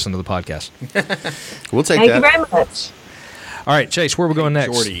occasionally listen to the podcast. We'll take that. Thank you very much. All right, Chase, where are we going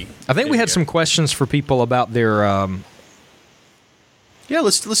next? Jordy. I think we had some questions for people about their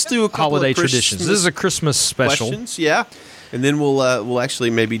let's do a couple holiday of traditions. This is a Christmas special. Questions, yeah, and then we'll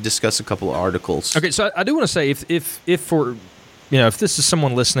actually maybe discuss a couple of articles. Okay, so I do want to say if for if this is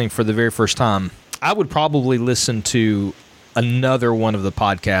someone listening for the very first time, I would probably listen to another one of the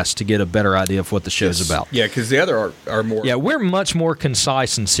podcasts to get a better idea of what the show's about. Yeah, because the other are more. Yeah, we're much more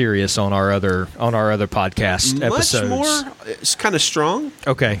concise and serious on our other podcast episodes. Much more. It's kind of strong.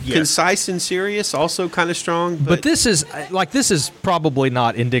 Okay, concise and serious, also kind of strong. But this is probably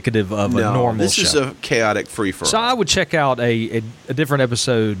not indicative of a normal this show. This is a chaotic free-for-all. So I would check out a different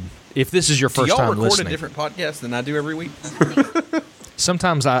episode if this is your first time listening. Do y'all record a different podcast than I do every week?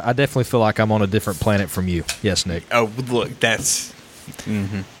 Sometimes I definitely feel like I'm on a different planet from you. Yes, Nick. Oh, look, that's...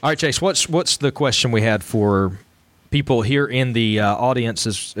 Mm-hmm. All right, Chase, what's the question we had for people here in the audience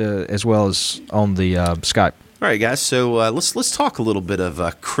as well as on the Skype? All right, guys, so let's talk a little bit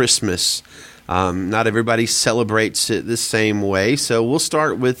of Christmas. Not everybody celebrates it the same way, so we'll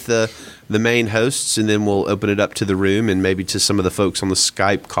start with the main hosts, and then we'll open it up to the room and maybe to some of the folks on the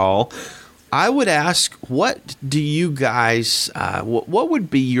Skype call. I would ask, what do you guys, what would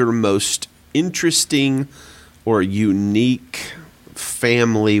be your most interesting or unique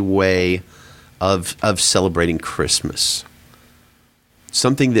family way of celebrating Christmas?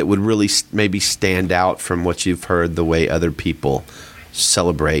 Something that would really maybe stand out from what you've heard the way other people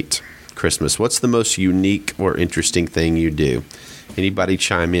celebrate Christmas. What's the most unique or interesting thing you do? Anybody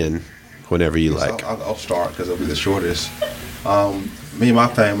chime in whenever you like. I'll start because it'll be the shortest. Me and my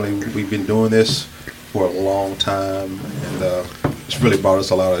family, we've been doing this for a long time, and it's really brought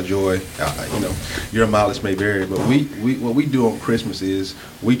us a lot of joy. Your mileage may vary, but what we do on Christmas is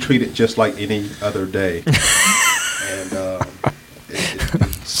we treat it just like any other day. And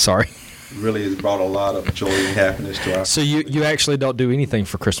sorry. Really has brought a lot of joy and happiness to our. So you actually don't do anything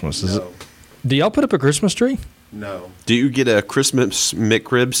for Christmas, is it? Do y'all put up a Christmas tree? No. Do you get a Christmas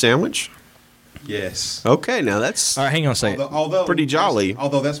McRib sandwich? Yes. Okay, now that's all right. Hang on a second. Although pretty jolly.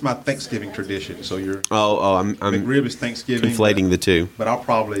 Although that's my Thanksgiving tradition, so you're. I'm McRib is Thanksgiving. Conflating the two. But I'll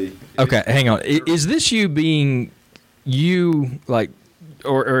probably. Okay, hang on. Is this you being you like,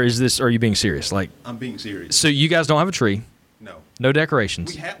 or is this? Are you being serious? Like I'm being serious. So you guys don't have a tree? No. No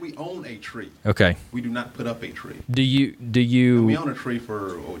decorations. We own a tree. Okay. We do not put up a tree. Do you? And we own a tree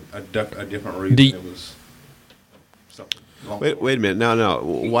for a different reason. It was something. Wait a minute. No.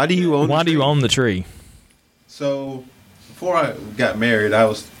 Why do you own? Why do you own the tree? So, before I got married,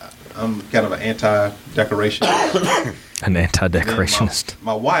 I'm kind of an anti-decoration. An anti-decorationist.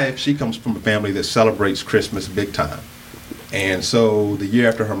 My wife, she comes from a family that celebrates Christmas big time, and so the year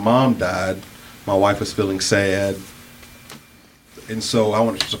after her mom died, my wife was feeling sad, and so I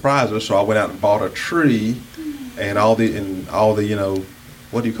wanted to surprise her. So I went out and bought a tree, and all the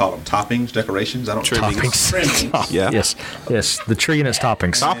what do you call them? Toppings, decorations? I don't know. Toppings. Yeah. Yes. The tree and its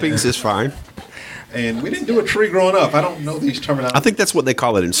toppings. Toppings is fine. And we didn't do a tree growing up. I don't know these terminologies. I think that's what they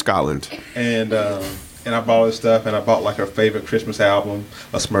call it in Scotland. And I bought all this stuff, and I bought like her favorite Christmas album,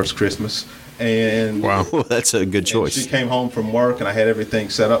 A Smurf's Christmas. And wow, that's a good choice. She came home from work, and I had everything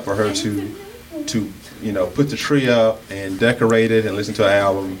set up for her to put the tree up and decorate it and listen to an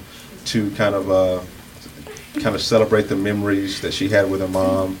album to kind of celebrate the memories that she had with her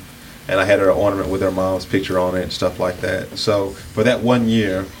mom. And I had her ornament with her mom's picture on it and stuff like that. So for that 1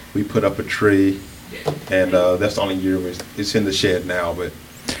 year, we put up a tree, and that's the only year it's in the shed now. But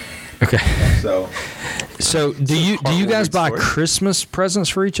okay. So do you guys buy Christmas presents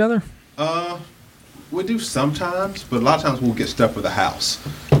for each other? We do sometimes, but a lot of times we'll get stuff for the house.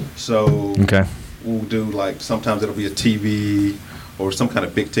 So okay, we'll do like sometimes it'll be a TV or some kind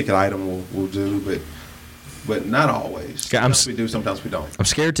of big ticket item we'll do, but not always. Sometimes we do, sometimes we don't. I'm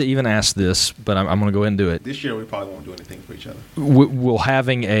scared to even ask this, but I'm going to go ahead and do it. This year we probably won't do anything for each other. Will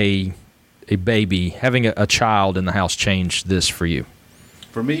having a baby, having a child in the house change this for you?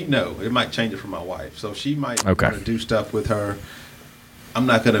 For me, no. It might change it for my wife. So she might want to do stuff with her. I'm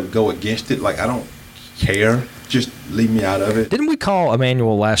not going to go against it. Like, I don't care. Just leave me out of it. Didn't we call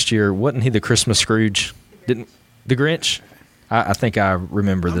Emmanuel last year? Wasn't he the Christmas Scrooge? Didn't the Grinch? I think I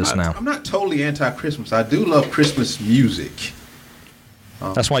remember this now. I'm not totally anti-Christmas. I do love Christmas music.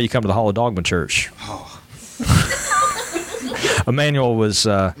 That's why you come to the Hall of Dogma Church. Oh. Emmanuel was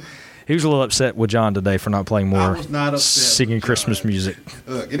he was a little upset with John today for not playing more I was not upset singing Christmas music.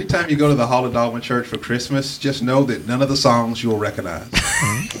 Look, anytime you go to the Hall of Dogma Church for Christmas, just know that none of the songs you'll recognize.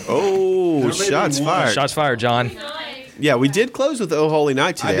 Oh, shots fired. Shots fired, John. Yeah, we did close with Oh Holy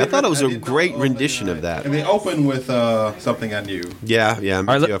Night today. I thought it was a great rendition of that. And they opened with something I knew. Yeah, me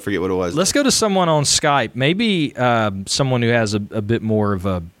too. I forget what it was. Let's go to someone on Skype. Maybe someone who has a bit more of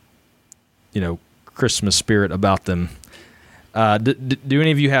a, Christmas spirit about them. Do any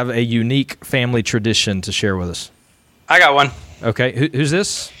of you have a unique family tradition to share with us? I got one. Okay, who's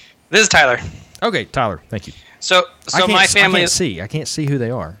this? This is Tyler. Okay, Tyler. Thank you. So my family I can't see who they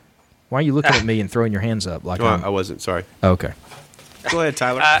are. Why are you looking at me and throwing your hands up? I wasn't. Sorry. Okay. Go ahead,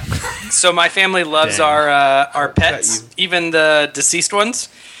 Tyler. So my family loves our pets, even the deceased ones.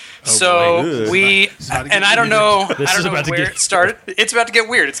 So and I don't know where it started. It's about to get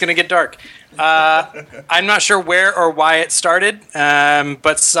weird. It's going to get dark. I'm not sure where or why it started,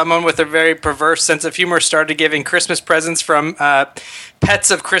 but someone with a very perverse sense of humor started giving Christmas presents from pets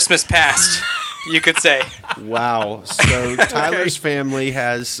of Christmas past. You could say. Wow. So Tyler's family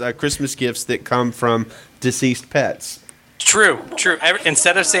has Christmas gifts that come from deceased pets. True.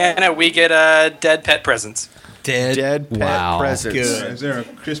 Instead of Santa, we get dead pet presents. Dead pet presents. Good. Is there a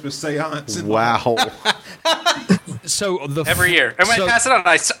Christmas seance? Wow. So every year. And when I pass it on,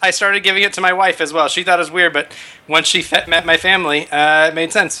 I started giving it to my wife as well. She thought it was weird, but once she met my family, it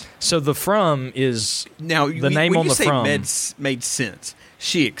made sense. So the from is now the name on the from. Made sense.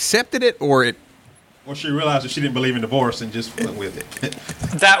 She accepted it, or it. Well, she realized that she didn't believe in divorce and just went with it.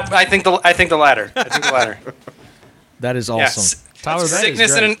 I think the latter. That is awesome. Yes. Tyler,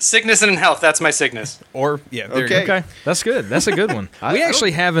 sickness and health. That's my sickness. Okay. That's good. That's a good one. We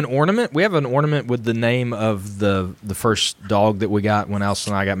actually have an ornament. We have an ornament with the name of the first dog that we got when Alice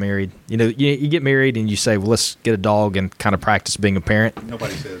and I got married. You get married and you say, well, let's get a dog and kind of practice being a parent.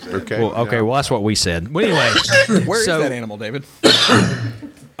 Nobody says that. Okay. Well, that's what we said. Well, anyway. Where is that animal, David?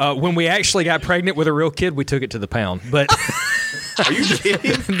 When we actually got pregnant with a real kid, we took it to the pound. But are you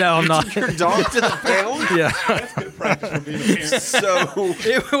kidding? No, I'm not. Took your dog to the pound? Yeah. That's good practice for being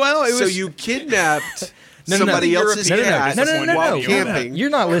a parent. So you kidnapped somebody else's cat while camping.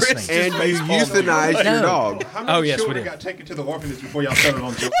 You're not listening. And you euthanized your dog. How many children got taken to the orphanage before y'all settled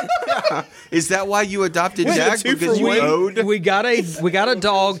on children? Is that why you adopted Jack? Because you owed? We got a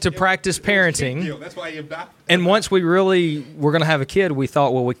dog to practice parenting. That's why you adopted. And once we really were going to have a kid, we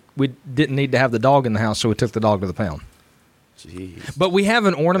thought, well, we didn't need to have the dog in the house, so we took the dog to the pound. Jeez. But we have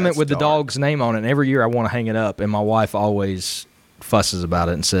an ornament with the dog's name on it, and every year I want to hang it up, and my wife always fusses about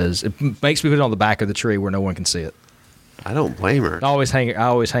it and says it makes me put it on the back of the tree where no one can see it. I don't blame her. I always hang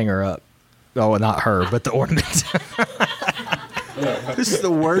her up. Oh, not her, but the ornament. This is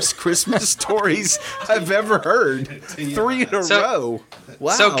the worst Christmas stories I've ever heard. 3 in a row.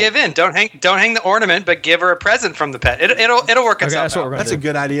 Wow. So give in. Don't hang the ornament, but give her a present from the pet. It'll work itself out. That's a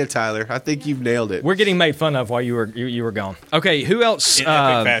good idea, Tyler. I think you've nailed it. We're getting made fun of while you were gone. Okay, who else? In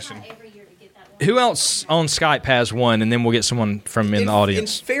epic fashion. Who else on Skype has one, and then we'll get someone from in the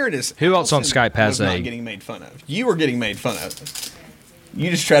audience. In fairness, who else on Skype has was not getting made fun of? You were getting made fun of. You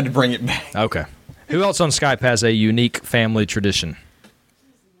just tried to bring it back. Okay. Who else on Skype has a unique family tradition?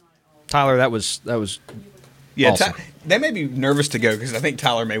 Tyler, that was. Yeah, Yeah, Awesome. they may be nervous to go because I think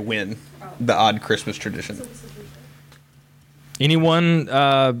Tyler may win the odd Christmas tradition. Anyone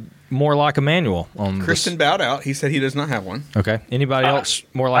more like Emmanuel on Kristen bowed out. He said he does not have one. Okay. Anybody else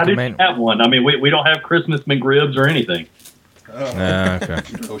more like I didn't Emmanuel? have one. I mean, we don't have Christmas McRibs or anything. Okay.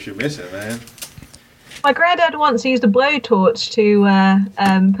 Of course, you're missing, man. My granddad once used a blowtorch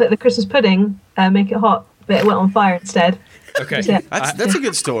to put the Christmas pudding, make it hot, but it went on fire instead. Okay. Yeah. That's a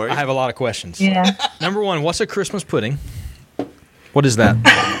good story. I have a lot of questions. Yeah. Number one, what's a Christmas pudding? What is that?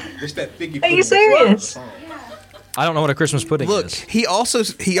 It's that figgy Are you serious? I don't know what a Christmas pudding Look, is. he also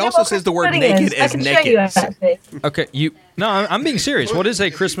what says the word pudding naked is. I as can show you, naked. actually. Okay, I'm being serious. What is a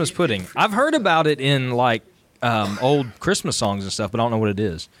Christmas pudding? I've heard about it in like old Christmas songs and stuff, but I don't know what it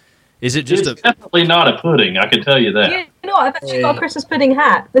is. Is it just It's definitely not a pudding. I can tell you that. You know what? I've actually got a Christmas pudding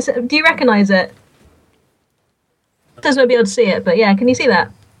hat. Do you recognise it? Doesn't be able to see it, but yeah, can you see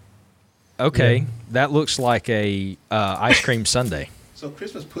that? Okay, that looks like a ice cream sundae. So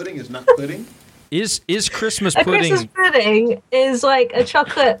Christmas pudding is not pudding? Is Christmas A pudding? Christmas pudding is like a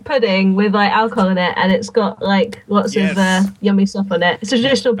chocolate pudding with like alcohol in it, and it's got like lots of yummy stuff on it. It's a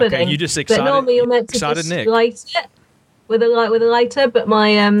traditional pudding. you just But excited- normally you're meant to excited just Nick. light it with a lighter. But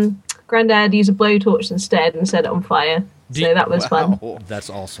my granddad used a blowtorch instead and set it on fire. So that was fun. That's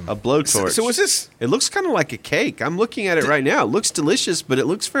awesome. A blowtorch. So was this? It looks kind of like a cake. I'm looking at it right now. It looks delicious, but it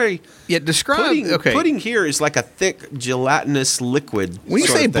looks very. Yeah, describe. Pudding, okay. pudding here is like a thick gelatinous liquid. When you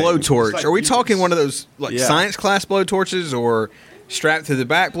sort say of thing. blowtorch, are we talking one of those like Yeah. science class blowtorches or strapped to the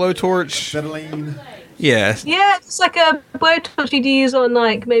back blowtorch? Acetylene. Yes. Yeah, it's like a blowtorch you'd use on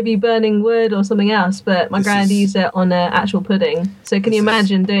like maybe burning wood or something else. But my granddad used it on actual pudding. So can you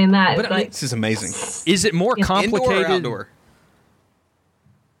imagine doing that? But It's like, this is amazing. Is it more complicated? Indoor or outdoor?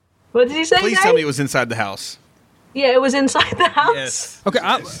 what did you say? Please Gary? tell me it was inside the house. Yeah, it was inside the house. Yes. Okay,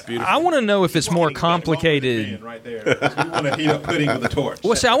 I want to know if it's more complicated. Right there. 'Cause we want to heat up pudding with a torch.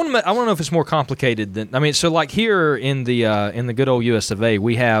 Well, see, I want to know if it's more complicated than. I mean, so like here in the good old U.S. of A.,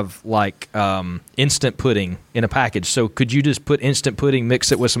 we have like instant pudding in a package. So could you just put instant pudding,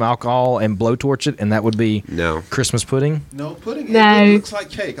 mix it with some alcohol, and blowtorch it, and that would be Christmas pudding? No, pudding No. it looks like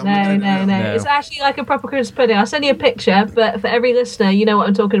cake. I'm looking at it now. No. It's actually like a proper Christmas pudding. I'll send you a picture, but for every listener, you know what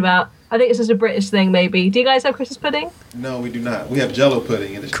I'm talking about. I think it's just a British thing, maybe. Do you guys have Christmas pudding? No, we do not. We have Jello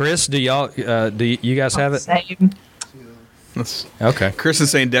pudding. And it's Chris, do y'all do you guys have it? Same. Okay. Chris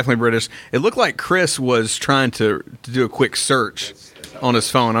is saying definitely British. It looked like Chris was trying to do a quick search on his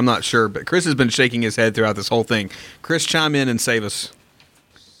phone. I'm not sure, but Chris has been shaking his head throughout this whole thing. Chris, chime in and save us.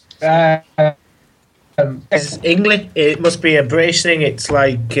 It's English. It must be a British thing. It's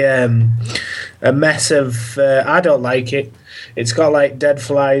like a mess of. I don't like it. It's got like dead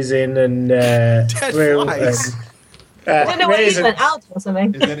flies in and flies? I don't know what you raisins. meant, out or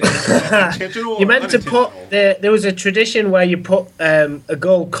something. intentional You or meant to put there was a tradition where you put a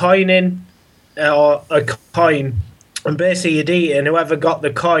gold coin in or a coin, and basically you'd eat it, and whoever got the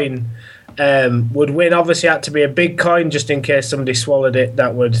coin would win. Obviously, it had to be a big coin just in case somebody swallowed it.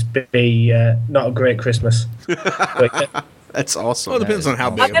 That would be not a great Christmas. But, That's awesome. Well, it depends on how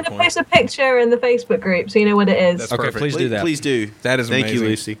big I'm going to post a picture in the Facebook group so you know what it is. That's Okay, perfect. please do that. Please do. That is Thank amazing. you,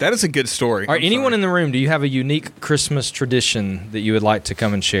 Lucy. That is a good story. All right, anyone in the room, do you have a unique Christmas tradition that you would like to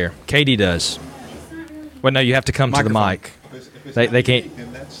come and share? Katie does. Well, no, you have to come to the mic. They can't.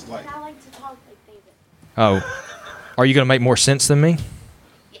 And that's like Oh, are you going to make more sense than me?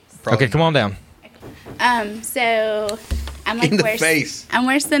 Okay, come on down. So I'm like In the worse. face. I'm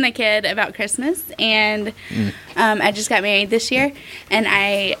worse than a kid about Christmas, and I just got married this year, and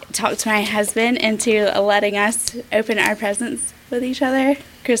I talked my husband into letting us open our presents with each other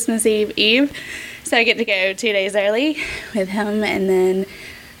Christmas Eve. So I get to go 2 days early with him, and then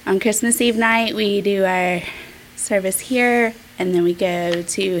on Christmas Eve night we do our service here, and then we go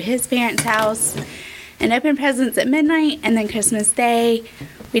to his parents' house and open presents at midnight, and then Christmas Day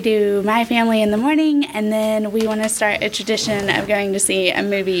we do my family in the morning, and then we want to start a tradition of going to see a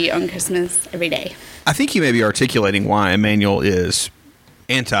movie on Christmas every day. I think you may be articulating why Emmanuel is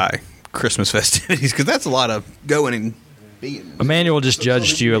anti-Christmas festivities, because that's a lot of going and being. Emmanuel just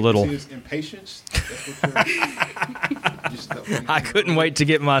judged you a little. His impatience. I couldn't wait to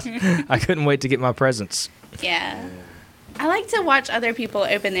get my presents. Yeah. I like to watch other people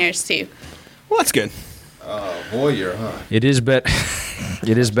open theirs too. Well, that's good. Oh, voyeur, huh? It is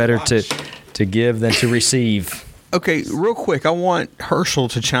better to give than to receive. Okay, real quick, I want Herschel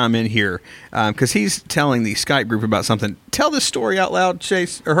to chime in here because he's telling the Skype group about something. Tell this story out loud,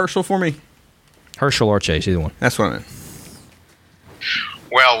 Chase, or Herschel, for me. Herschel or Chase, either one. That's what I meant.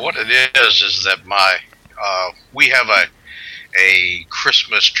 Well, what it is that we have a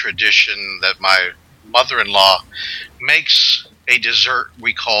Christmas tradition that my mother-in-law makes a dessert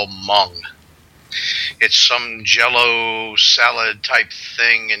we call mung. It's some Jell-O salad type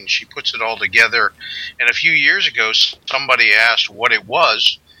thing, and she puts it all together. And a few years ago, somebody asked what it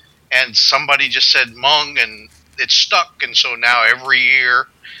was, and somebody just said mung, and it stuck. And so now every year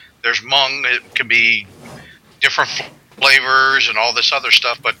there's mung. It could be different flavors and all this other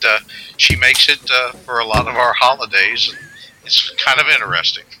stuff, but she makes it for a lot of our holidays. It's kind of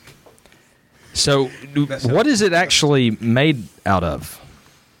interesting. So, what is it actually made out of?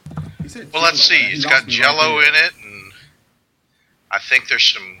 Well, let's see. It's got Jell-O in it, and I think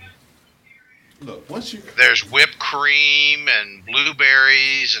there's some. There's whipped cream and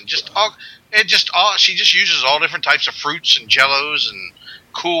blueberries and just all. She just uses all different types of fruits and Jell-Os and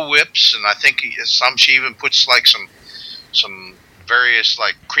Cool Whips, and I think she even puts like some various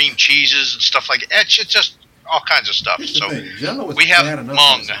like cream cheeses and stuff like that. It's just all kinds of stuff. So we have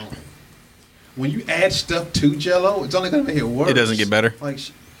mung. When you add stuff to Jell-O, it's only going to make it worse. It doesn't get better. Like,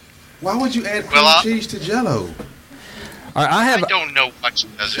 why would you add cream cheese to Jell-O? I don't know much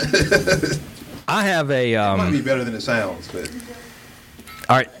does it. I have a. It might be better than it sounds, but.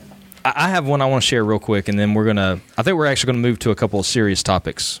 All right, I have one I want to share real quick, and then I think we're actually going to move to a couple of serious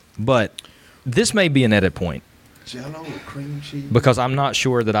topics. But this may be an edit point. Jell-O with cream cheese. Because I'm not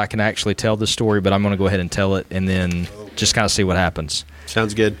sure that I can actually tell the story, but I'm going to go ahead and tell it, and then just kind of see what happens.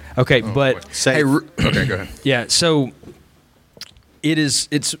 Sounds good. Okay, but okay, go ahead. Yeah, so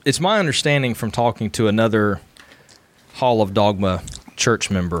it's my understanding from talking to another Hall of Dogma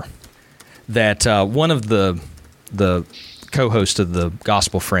church member that one of the co-hosts of the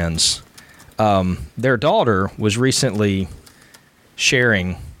Gospel Friends, their daughter was recently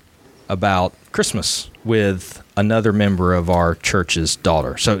sharing about Christmas with another member of our church's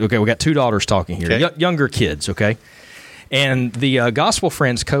daughter. So, okay, we got two daughters talking here, okay. Younger kids, okay? And the Gospel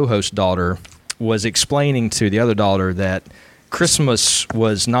Friends co-host daughter was explaining to the other daughter that Christmas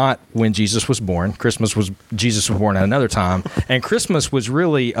was not when Jesus was born. Jesus was born at another time, and Christmas was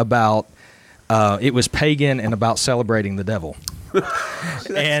really about it was pagan and about celebrating the devil.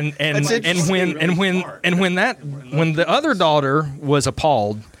 and when the other daughter was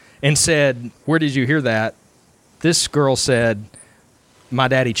appalled and said, "Where did you hear that?" This girl said, my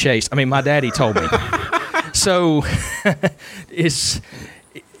daddy told me. So,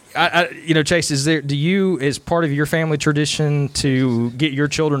 Chase, do you, as part of your family tradition, to get your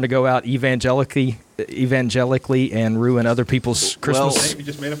children to go out evangelically and ruin other people's Christmas? Well, you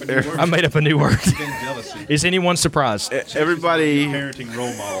just made up a new word. I made up a new word. Is anyone surprised? Everybody, parenting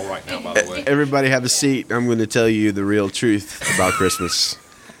role model right now, by the way. Everybody have a seat. I'm going to tell you the real truth about Christmas.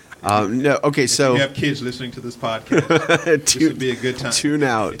 No, okay, so if you have kids listening to this podcast, this would be a good time. Tune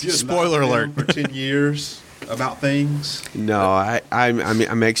out. If you Spoiler alert. For 10 years about things. No,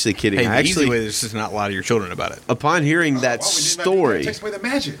 I'm actually kidding. Hey, the easy way is just not lie to your children about it. Upon hearing that story, it takes away the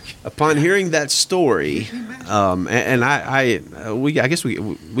magic. Upon hearing that story, I guess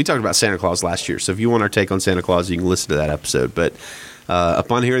we talked about Santa Claus last year. So if you want our take on Santa Claus, you can listen to that episode. But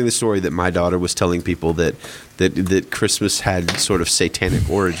upon hearing the story that my daughter was telling people that Christmas had sort of satanic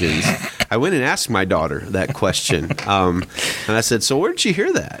origins, I went and asked my daughter that question. And I said, "So where did you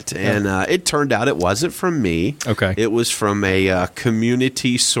hear that?" And it turned out it wasn't from me. Okay. It was from a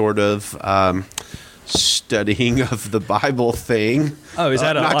community sort of studying of the Bible thing. Oh, is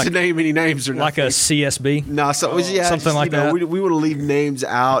that not to name any names or like nothing. a CSB? No, something like that. We want to leave names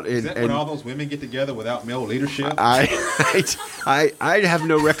out. Is that when all those women get together without male leadership? I have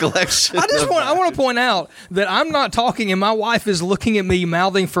no recollection. I want to point out that I'm not talking, and my wife is looking at me,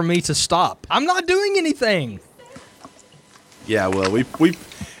 mouthing for me to stop. I'm not doing anything. Yeah, well, we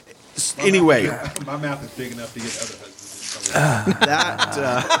anyway. My mouth is big enough to get other husbands.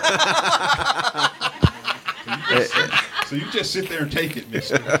 So you just sit there and take it,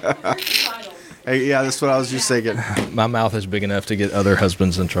 mister. Hey, yeah, that's what I was just thinking. My mouth is big enough to get other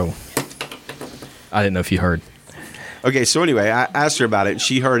husbands in trouble. I didn't know if you heard. Okay, so anyway, I asked her about it.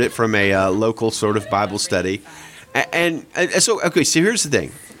 She heard it from a local sort of Bible study. And so here's the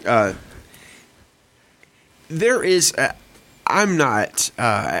thing. There is, I've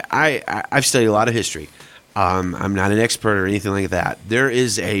studied a lot of history. I'm not an expert or anything like that. There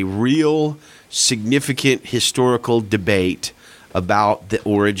is a real significant historical debate about the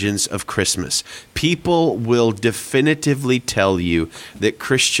origins of Christmas. People will definitively tell you that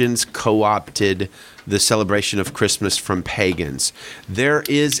Christians co-opted the celebration of Christmas from pagans. There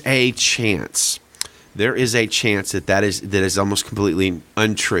is a chance that is almost completely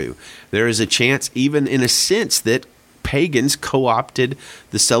untrue. There is a chance, even in a sense, that pagans co-opted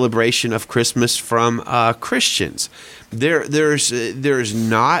the celebration of Christmas from Christians. There's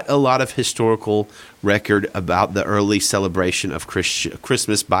not a lot of historical record about the early celebration of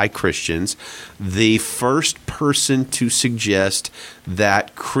Christmas by Christians. The first person to suggest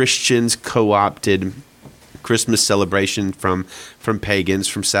that Christians co-opted Christmas celebration from pagans,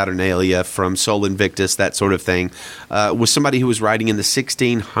 from Saturnalia, from Sol Invictus, that sort of thing, was somebody who was writing in the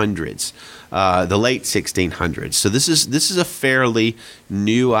 1600s, the late 1600s. So this is a fairly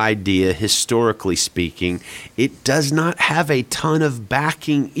new idea, historically speaking. It does not have a ton of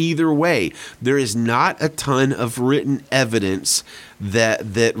backing either way. There is not a ton of written evidence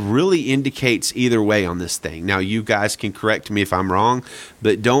that really indicates either way on this thing. Now, you guys can correct me if I'm wrong,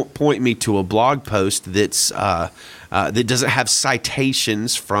 but don't point me to a blog post that's that doesn't have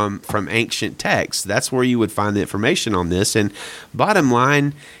citations from ancient texts. That's where you would find the information on this. And bottom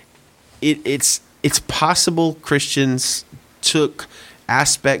line, it's possible Christians took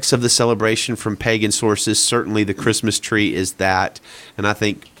aspects of the celebration from pagan sources. Certainly the Christmas tree is that, and I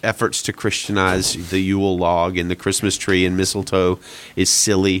think efforts to Christianize the Yule log and the Christmas tree and mistletoe is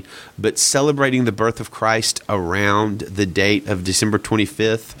silly, but celebrating the birth of Christ around the date of December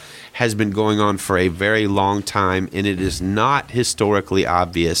 25th has been going on for a very long time, and it is not historically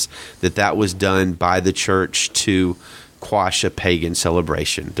obvious that was done by the church to quash a pagan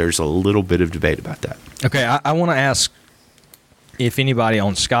celebration. There's a little bit of debate about that. Okay, I want to ask if anybody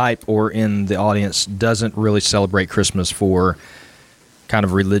on Skype or in the audience doesn't really celebrate Christmas for kind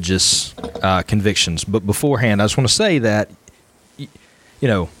of religious convictions. But beforehand, I just want to say that,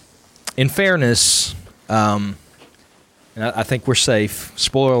 in fairness, and I think we're safe.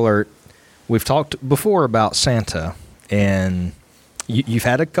 Spoiler alert, we've talked before about Santa, and you've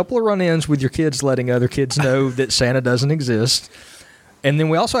had a couple of run-ins with your kids letting other kids know that Santa doesn't exist. And then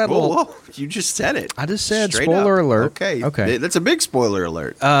we also had a little... Whoa, you just said it. I just said Straight spoiler up. alert. Okay. That's a big spoiler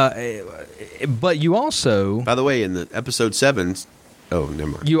alert. But you also... By the way, in the episode 7... Oh,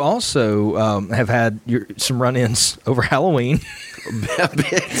 never mind. You also have had some run-ins over Halloween. A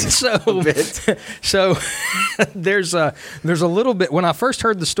bit. So there's a little bit... When I first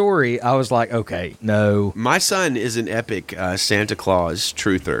heard the story, I was like, okay, no. My son is an epic Santa Claus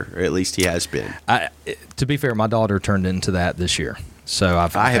truther, or at least he has been. To be fair, my daughter turned into that this year. So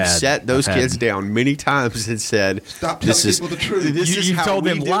I have set those kids down many times and said, "Stop telling people the truth." You told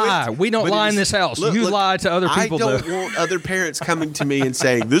them lie. We don't lie in this house. You lie to other people. I don't want other parents coming to me and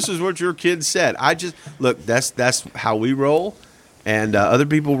saying, "This is what your kid said." I just look. That's how we roll, and other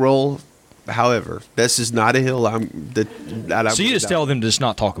people roll. However, this is not a hill. So you just tell them to just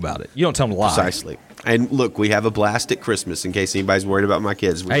not talk about it. You don't tell them to lie. Precisely. And look, we have a blast at Christmas. In case anybody's worried about my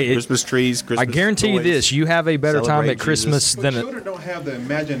kids, we have Christmas trees. Christmas I guarantee toys, you this: you have a better time at Christmas than children don't have the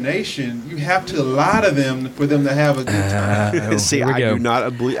imagination. You have to lie to them for them to have a good time. See, I do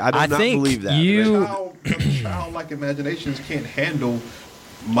not believe that. Childlike imaginations can't handle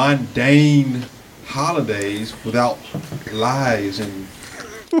mundane holidays without lies and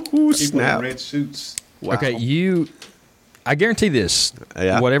people in red suits. Wow. Okay, I guarantee this.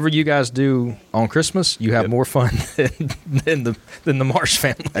 Yeah. Whatever you guys do on Christmas, you have more fun than the Marsh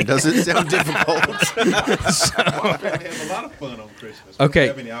family. It doesn't sound difficult. Our family has a lot of fun on Christmas. We don't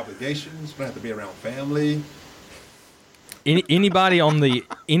have any obligations. We don't have to be around family. Anybody on the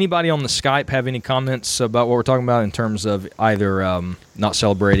Skype have any comments about what we're talking about in terms of either not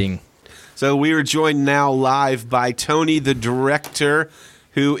celebrating? So we are joined now live by Tony, the director,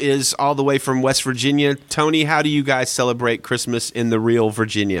 who is all the way from West Virginia. Tony, how do you guys celebrate Christmas in the real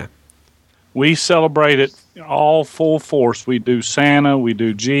Virginia? We celebrate it all full force. We do Santa, we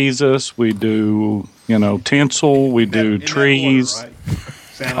do Jesus, we do, tinsel, we do trees. Order, right?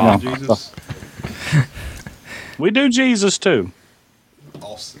 Santa and Jesus. We do Jesus too.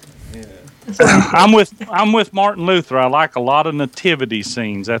 Awesome. Yeah. I'm with Martin Luther. I like a lot of nativity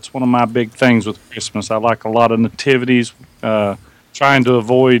scenes. That's one of my big things with Christmas. I like a lot of nativities. Trying to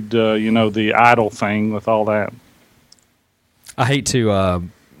avoid, the idol thing with all that. I hate to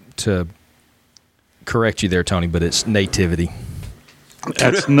correct you there, Tony, but it's nativity.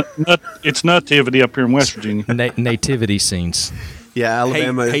 It's nativity up here in West Virginia. Nativity scenes. Yeah,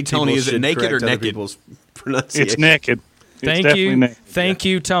 Alabama. Hey Tony, is it naked or naked? It's naked. Thank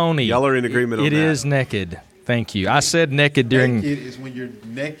you, Tony. Y'all are in agreement on that. It is naked. Thank you. I said naked during... Naked is when you're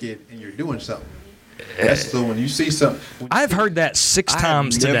naked and you're doing something. That's so when you see something. I've heard that 6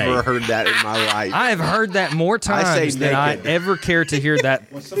 times today. I've never heard that in my life. I've heard that more times than I ever care to hear that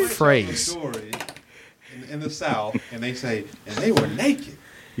phrase. Story in the South, and they say, and they were naked.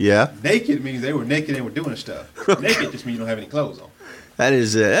 Yeah. Naked means they were naked and were doing stuff. Naked just means you don't have any clothes on. That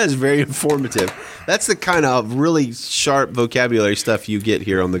is very informative. That's the kind of really sharp vocabulary stuff you get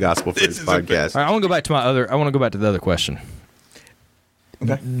here on the Gospel Friends podcast. All right, I want to go back to the other question.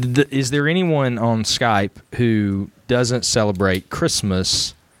 Okay. Is there anyone on Skype who doesn't celebrate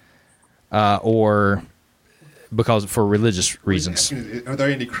Christmas, or because for religious reasons? Are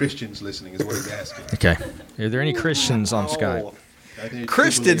there any Christians listening? Is what he's asking. Okay. Are there any Christians on Skype?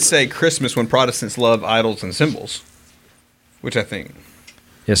 Chris did say Christmas when Protestants love idols and symbols, which I think.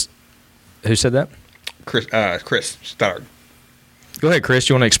 Yes. Who said that? Chris Stoddard. Go ahead, Chris.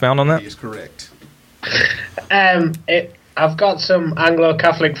 You want to expound on that? He is correct. I've got some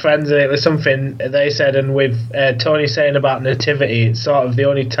Anglo-Catholic friends, and it was something they said, and with Tony saying about nativity, it's sort of the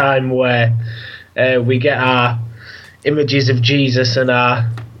only time where we get our images of Jesus and our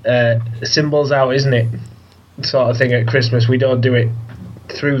symbols out, isn't it? Sort of thing at Christmas. We don't do it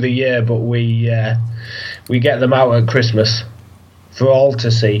through the year, but we get them out at Christmas for all to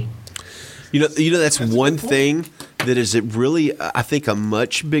see. You know that's one thing that is really, I think, a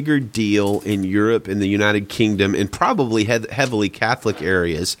much bigger deal in Europe and the United Kingdom and probably heavily Catholic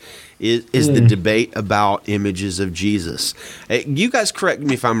areas is the debate about images of Jesus. You guys correct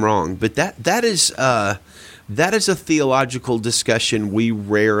me if I'm wrong, but that is a theological discussion we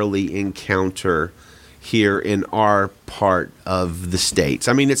rarely encounter here in our part of the States.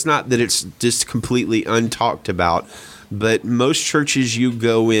 I mean, it's not that it's just completely untalked about, but most churches you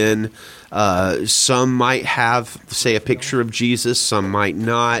go in, some might have, say, a picture of Jesus, some might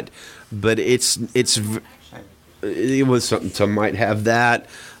not, but some might have that,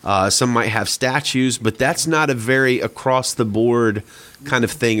 some might have statues, but that's not a very across the board kind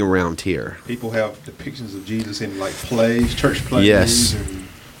of thing around here. People have depictions of Jesus in like plays, church plays, yes, and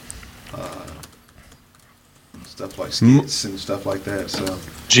stuff like skits and stuff like that. So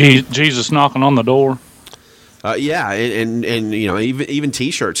Jesus knocking on the door. Yeah, and you know, even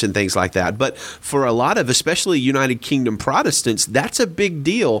T-shirts and things like that. But for a lot of, especially United Kingdom Protestants, that's a big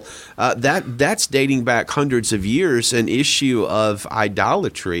deal. That's dating back hundreds of years, an issue of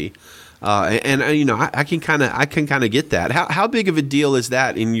idolatry. And you know, I can kind of get that. How big of a deal is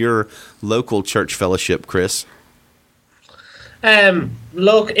that in your local church fellowship, Chris?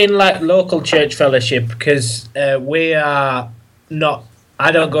 Local church fellowship, because we are not.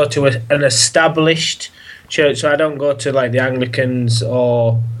 I don't go to an established church, so I don't go to like the Anglicans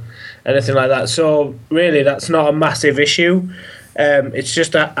or anything like that. So really, that's not a massive issue. It's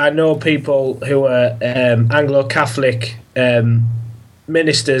just that I know people who are Anglo-Catholic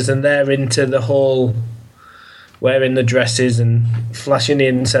ministers, and they're into the whole wearing the dresses and flashing the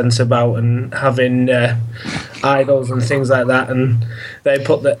incense about and having idols and things like that. And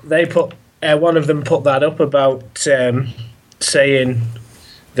one of them put that up about saying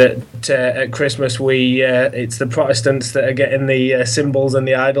that at Christmas it's the Protestants that are getting the symbols and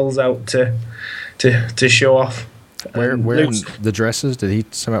the idols out to show off. Wearing the dresses? Did he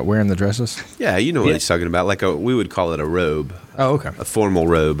talk about wearing the dresses? Yeah, you know what he's talking about. Like we would call it a robe. Oh, okay. A formal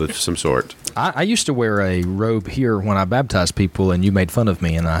robe of some sort. I used to wear a robe here when I baptized people, and you made fun of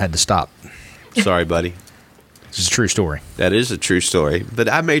me, and I had to stop. Sorry, buddy. This is a true story. That is a true story. But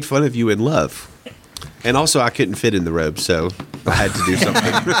I made fun of you in love. And also, I couldn't fit in the robe, so I had to do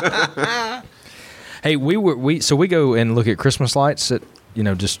something. Hey, we go and look at Christmas lights.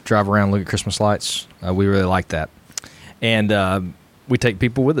 Just drive around and look at Christmas lights. We really like that, and we take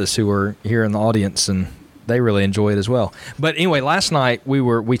people with us who are here in the audience, and they really enjoy it as well. But anyway, last night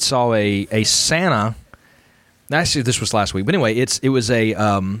we saw a Santa. Actually, this was last week. But anyway, it was a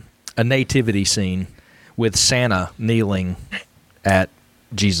nativity scene with Santa kneeling at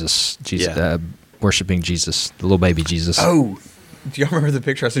Jesus. Worshiping Jesus, the little baby Jesus. Oh, do y'all remember the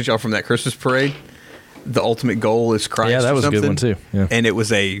picture I sent y'all from that Christmas parade? The ultimate goal is Christ. Yeah, that was a good one too. Yeah. And it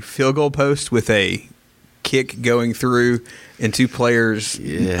was a field goal post with a kick going through and two players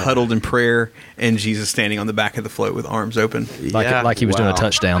huddled in prayer, and Jesus standing on the back of the float with arms open, like he was doing a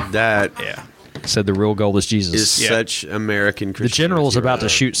touchdown. That said the real goal is Jesus. Is such American Christianity. The general's about to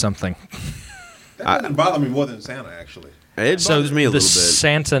shoot something. That didn't bother me more than Santa, actually. It bothers me a little bit.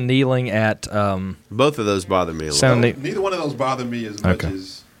 Santa kneeling at both of those bother me a little. Neither one of those bother me as much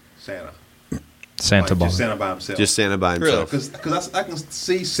as Santa. Santa just Santa by himself. Just Santa by himself. Because I can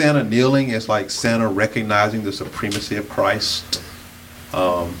see Santa kneeling as like Santa recognizing the supremacy of Christ.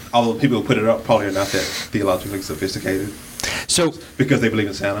 Although people who put it up probably are not that theologically sophisticated. So because they believe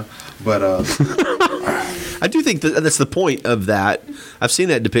in Santa, but I do think that's the point of that. I've seen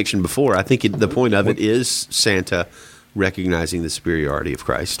that depiction before. I think the point of it is Santa recognizing the superiority of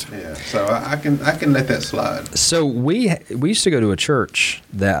Christ. Yeah, so I can let that slide. So we used to go to a church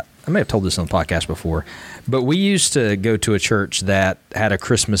that, I may have told this on the podcast before, but we used to go to a church that had a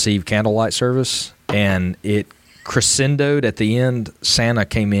Christmas Eve candlelight service, and it crescendoed at the end. Santa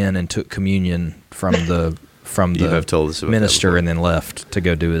came in and took communion from the You have told us about minister and then left to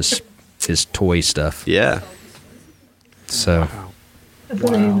go do his toy stuff. Yeah. So I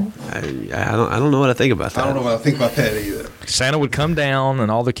don't know what I think about that. I don't know what I think about that either. Santa would come down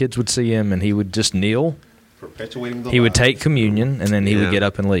and all the kids would see him, and he would just kneel. Perpetuating the He would lie. take communion, and then he would get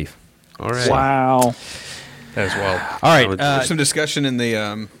up and leave. All right. Wow. That is wild. All right. There's some discussion in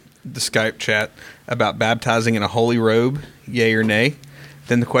the Skype chat about baptizing in a holy robe, yay or nay.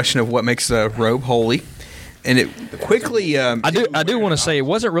 Then the question of what makes a robe holy. And it quickly. I do want to say it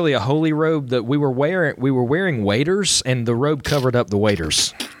wasn't really a holy robe that we were wearing. We were wearing waders, and the robe covered up the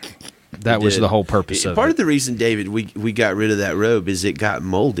waders. That was the whole purpose of it. Part of the reason, David, we got rid of that robe is it got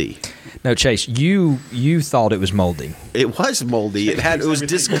moldy. No, Chase, you thought it was moldy. It was moldy. It was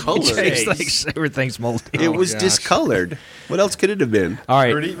discolored. Chase thinks everything's moldy. It was discolored. What else could it have been? All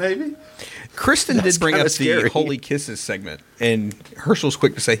right. Dirty, maybe? Kristen That's did bring kinda up scary. the Holy Kisses segment, and Herschel's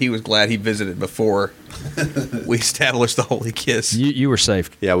quick to say he was glad he visited before we established the Holy Kiss. You were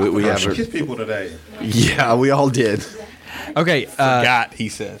safe. Yeah, we have. Kiss people today. Yeah, we all did. Okay. Forgot, he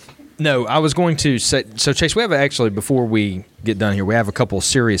said. No, I was going to say. So, Chase, we have actually, before we get done here, we have a couple of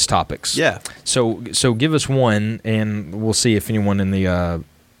serious topics. Yeah. So give us one, and we'll see if anyone in the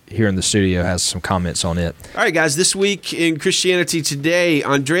here in the studio has some comments on it. All right, guys. This week in Christianity Today,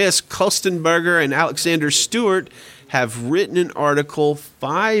 Andreas Kostenberger and Alexander Stewart have written an article,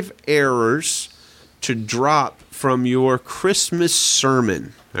 5 errors to drop from your Christmas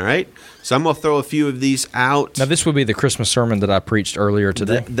sermon. All right? So I'm going to throw a few of these out. Now, this would be the Christmas sermon that I preached earlier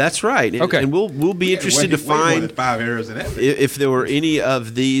today. That's right. Okay. And we'll be interested to find 5 errors in that. if there were any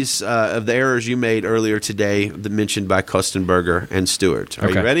of these of the errors you made earlier today that mentioned by Kostenberger and Stewart. Are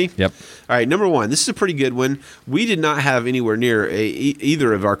you ready? Yep. All right, number 1. This is a pretty good one. We did not have anywhere near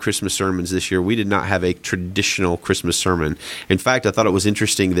either of our Christmas sermons this year. We did not have a traditional Christmas sermon. In fact, I thought it was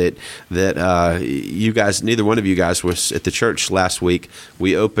interesting that you guys, neither one of you guys was at the church last week.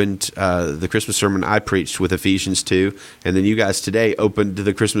 We opened the Christmas sermon I preached with Ephesians 2, and then you guys today opened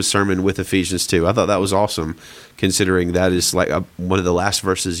the Christmas sermon with Ephesians 2. I thought that was awesome, considering that is like one of the last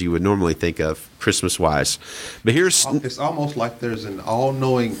verses you would normally think of Christmas-wise. But it's almost like there's an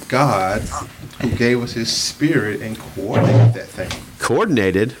all-knowing God who gave us His Spirit and coordinated that thing.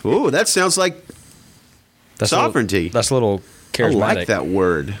 Coordinated? Ooh, that sounds like sovereignty. That's a little charismatic. I like that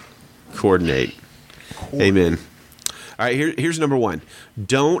word, coordinate. Amen. All right, here's number 1.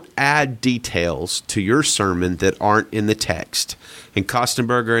 Don't add details to your sermon that aren't in the text. And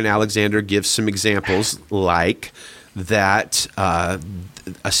Kostenberger and Alexander give some examples like that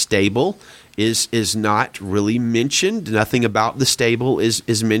a stable is not really mentioned. Nothing about the stable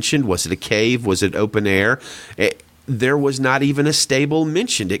is mentioned. Was it a cave? Was it open air? There was not even a stable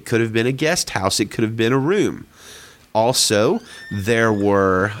mentioned. It could have been a guest house. It could have been a room. Also, there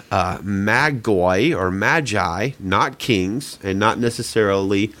were magoi or magi, not kings, and not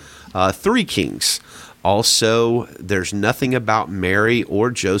necessarily 3 kings. Also, there's nothing about Mary or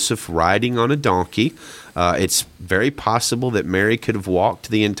Joseph riding on a donkey. It's very possible that Mary could have walked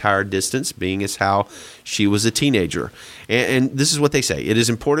the entire distance, being as how she was a teenager. And this is what they say. It is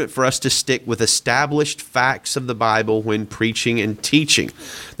important for us to stick with established facts of the Bible when preaching and teaching.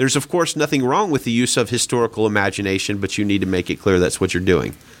 There's, of course, nothing wrong with the use of historical imagination, but you need to make it clear that's what you're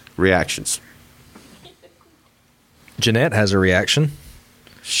doing. Reactions. Jeanette has a reaction.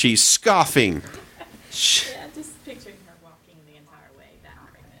 She's scoffing. Yeah, just picturing her walking the entire way that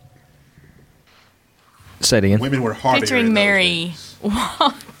pregnant. Say it again. Women were harder. Picturing Mary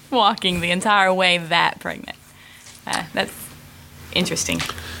walking the entire way that pregnant. That's interesting.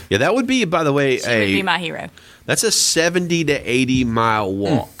 Yeah, that would be, by the way, She would be my hero. That's a 70 to 80 mile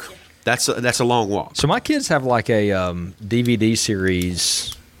walk. That's a long walk. So my kids have like a DVD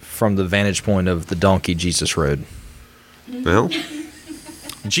series from the vantage point of the donkey Jesus rode. Well,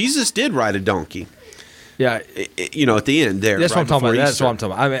 Jesus did ride a donkey. Yeah, at the end there. That's right what I'm talking about. before That's Easter. what I'm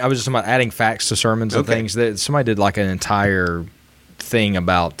talking about. I mean, I was just talking about adding facts to sermons and Okay. things. That somebody did like an entire thing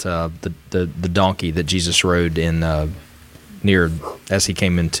about the donkey that Jesus rode in near as he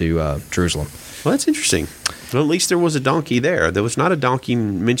came into Jerusalem. Well, that's interesting. Well, at least there was a donkey there. There was not a donkey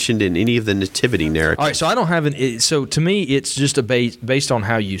mentioned in any of the nativity narratives. All right, so I don't have so to me, it's just based on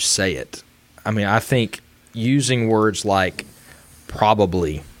how you say it. I mean, I think using words like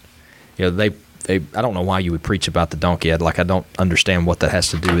probably, they I don't know why you would preach about the donkey. I don't understand what that has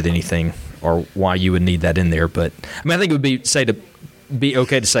to do with anything or why you would need that in there. But I mean, I think it would be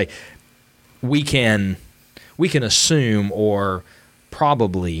okay to say we can assume, or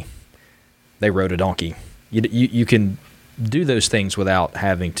probably they rode a donkey. You can do those things without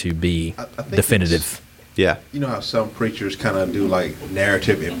having to be definitive. Yeah. You know how some preachers kind of do like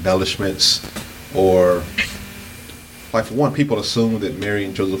narrative embellishments, or like for one, people assume that Mary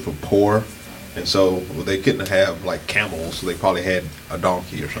and Joseph were poor, and so they couldn't have like camels, so they probably had a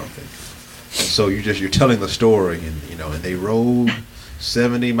donkey or something. And so you're telling the story, and and they rode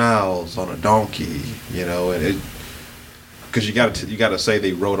 70 miles on a donkey, and it, because you got to say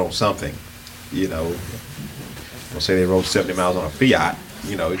they rode on something, Don't say they rode 70 miles on a Fiat,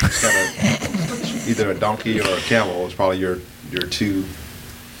 it's just kind of either a donkey or a camel is probably your two,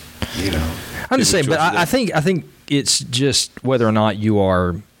 I'm just saying, but I think it's just whether or not you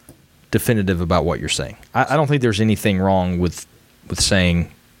are definitive about what you're saying. I don't think there's anything wrong with saying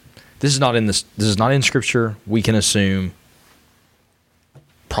this is not in Scripture. We can assume,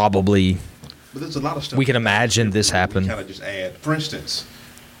 probably. But there's a lot of stuff we can imagine this happened. Kind of just add, for instance,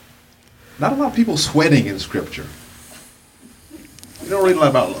 not a lot of people sweating in Scripture. You don't read a lot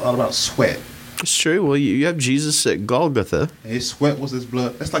about sweat. It's true. Well, you have Jesus at Golgotha. His sweat was his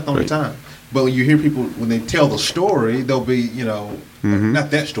blood. That's like the only time. But when you hear people, when they tell the story, they'll be, not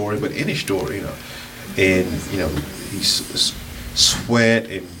that story, but any story, and he's sweat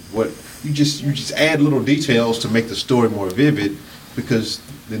and what you just add little details to make the story more vivid, because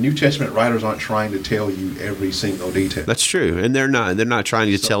the New Testament writers aren't trying to tell you every single detail. That's true, and they're not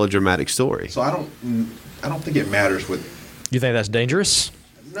trying to tell a dramatic story. So I don't think it matters what. You think that's dangerous?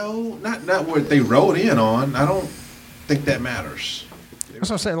 No, not what they wrote in on. I don't think that matters. That's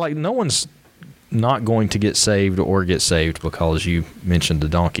what I'm saying. Like, no one's not going to get saved or get saved because you mentioned the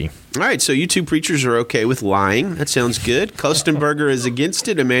donkey. All right, so you two preachers are okay with lying. That sounds good. Kostenberger is against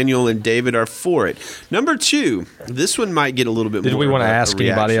it. Emmanuel and David are for it. Number 2, this one might get a little bit more. Did we want to ask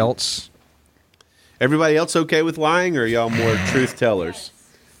reaction. anybody else? Everybody else okay with lying, or are y'all more truth tellers?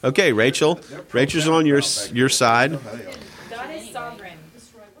 Okay, Rachel. Rachel's on your side.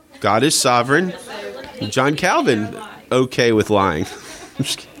 God is sovereign. John Calvin, okay with lying.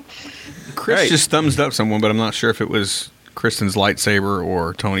 Chris just thumbs up someone, but I'm not sure if it was Kristen's lightsaber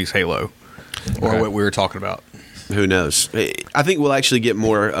or Tony's halo, or what we were talking about. Who knows? I think we'll actually get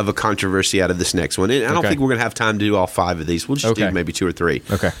more of a controversy out of this next one. And I don't think we're going to have time to do all 5 of these. We'll just do maybe 2 or 3.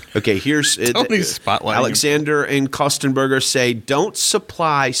 Okay, here's Tony's spotlight. Alexander and Kostenberger say, don't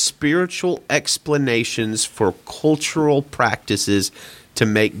supply spiritual explanations for cultural practices to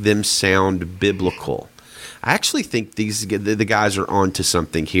make them sound biblical. I actually think the guys are onto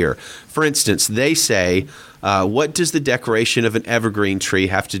something here. For instance, they say, what does the decoration of an evergreen tree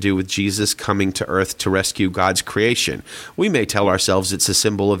have to do with Jesus coming to earth to rescue God's creation? We may tell ourselves it's a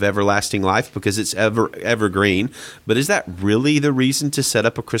symbol of everlasting life because it's evergreen, but is that really the reason to set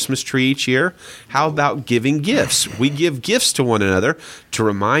up a Christmas tree each year? How about giving gifts? We give gifts to one another to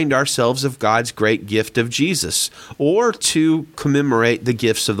remind ourselves of God's great gift of Jesus, or to commemorate the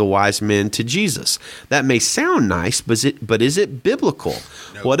gifts of the wise men to Jesus. That may sound nice, but is it biblical?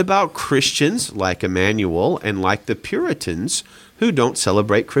 No. What about Christians like Emmanuel and like the Puritans who don't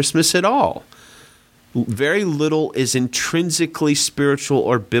celebrate Christmas at all? Very little is intrinsically spiritual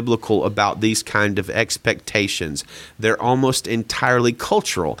or biblical about these kind of expectations. They're almost entirely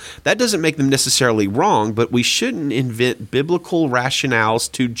cultural. That doesn't make them necessarily wrong, but we shouldn't invent biblical rationales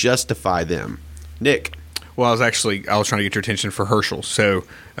to justify them. Nick? Well, I was trying to get your attention for Herschel. So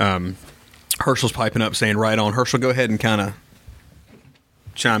Herschel's piping up saying, right on. Herschel, go ahead and kind of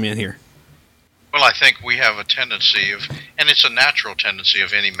chime in here. Well, I think we have a tendency and it's a natural tendency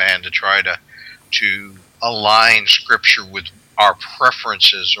of any man to try to align Scripture with our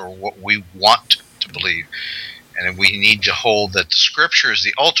preferences or what we want to believe. And we need to hold that the Scripture is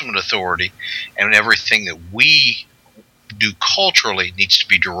the ultimate authority, and everything that we do culturally needs to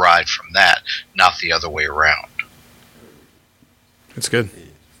be derived from that, not the other way around. That's good.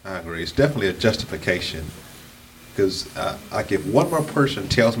 I agree. It's definitely a justification. Because like if one more person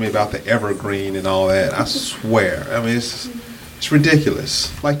tells me about the evergreen and all that, I swear, I mean, it's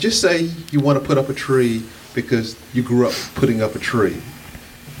ridiculous. Like, just say you want to put up a tree because you grew up putting up a tree.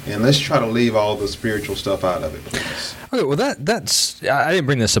 And let's try to leave all the spiritual stuff out of it, please. Okay, well, that's I didn't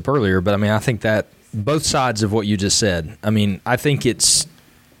bring this up earlier, but I mean, I think that both sides of what you just said, I mean, I think it's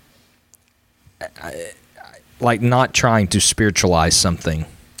like not trying to spiritualize something.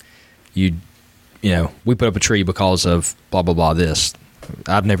 You know, we put up a tree because of blah, blah, blah, this.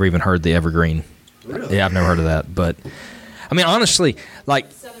 I've never even heard the evergreen. Really? Yeah, I've never heard of that. But, I mean, honestly,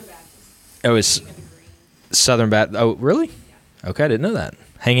 like... Southern Baptist. Oh, it's Southern Baptist. Oh, really? Okay, I didn't know that.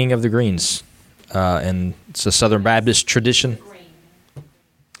 Hanging of the greens. And it's a Southern Baptist tradition.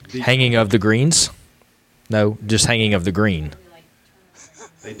 Hanging of the greens? No, just hanging of the green.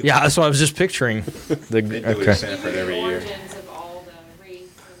 Yeah, that's what I was just picturing. They do it in Sanford every year.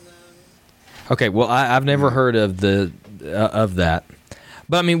 Okay, well, I've never heard of that.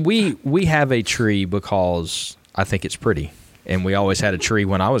 But, I mean, we have a tree because I think it's pretty. And we always had a tree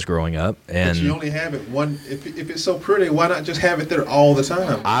when I was growing up. And but you only have it one. If it's so pretty, why not just have it there all the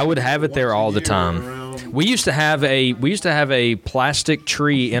time? I would have it there all the time. We used to have a plastic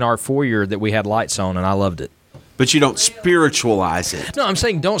tree in our foyer that we had lights on, and I loved it. But you don't spiritualize it. No, I'm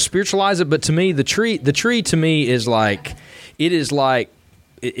saying don't spiritualize it. But to me, the tree to me is like it's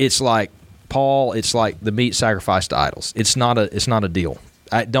like Paul. It's like the meat sacrificed to idols. It's not a deal.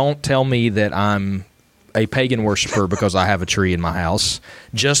 Don't tell me that I'm a pagan worshiper because I have a tree in my house.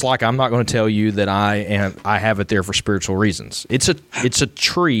 Just like I'm not going to tell you that I have it there for spiritual reasons. It's a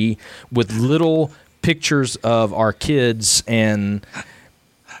tree with little pictures of our kids and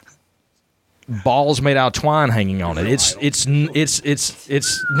balls made out of twine hanging on it. It's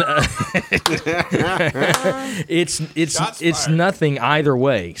nothing either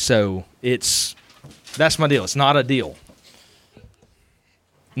way. So that's my deal. It's not a deal.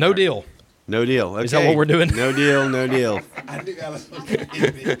 No deal. No deal. Okay. Is that what we're doing? No deal, no deal.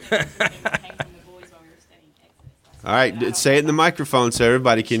 All right, say it in the microphone so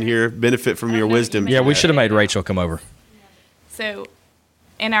everybody can hear, benefit from your wisdom. Yeah, we should have made Rachel come over. So,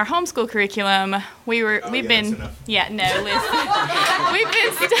 in our homeschool curriculum, we've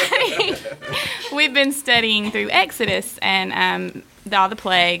been studying through Exodus and all the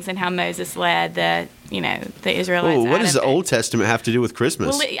plagues and how Moses led the Israelites. Oh, what does the Old Testament have to do with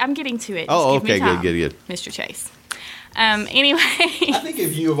Christmas? Well, I'm getting to it. Oh, Just give okay, me time, good. Mr. Chase. Anyway, I think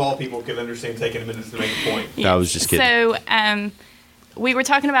if you of all people can understand taking a minute to make a point. I was just kidding. So, we were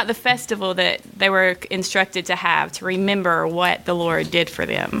talking about the festival that they were instructed to have to remember what the Lord did for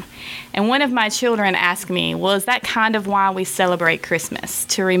them. And one of my children asked me, well, is that kind of why we celebrate Christmas?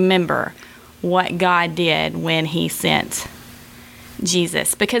 To remember what God did when he sent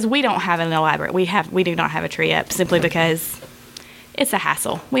Jesus? Because we don't have an elaborate, we do not have a tree up simply because it's a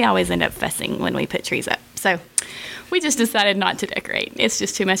hassle. We always end up fussing when we put trees up. So we just decided not to decorate. It's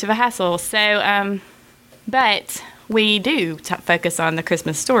just too much of a hassle. So, but we do focus on the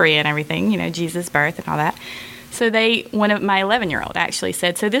Christmas story and everything, Jesus' birth and all that. So one of my 11-year-old actually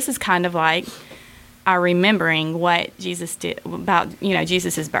said, so this is kind of like our remembering what Jesus did about,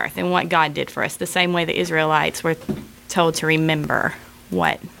 Jesus' birth and what God did for us, the same way the Israelites were told to remember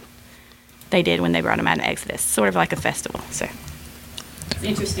what they did when they brought them out of Exodus, sort of like a festival. So it's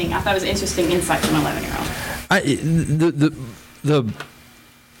interesting. I thought it was interesting insight from an 11-year-old.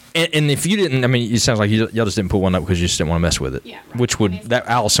 And if you didn't, I mean, it sounds like y'all just didn't put one up because you just didn't want to mess with it. Yeah, right. Which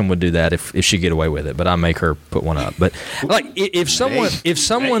Allison would do that if she get away with it, but I make her put one up. But like if someone,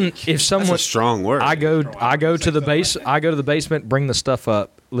 that's a strong word. I go to the basement, bring the stuff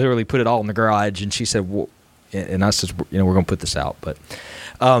up, literally put it all in the garage, and she said, well, and I said, we're going to put this out, but.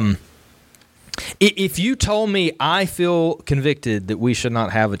 If you told me I feel convicted that we should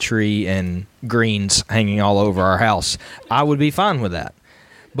not have a tree and greens hanging all over our house, I would be fine with that.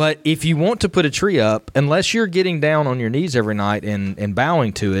 But if you want to put a tree up, unless you're getting down on your knees every night and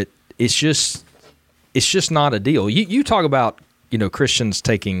bowing to it, it's just not a deal. You talk about Christians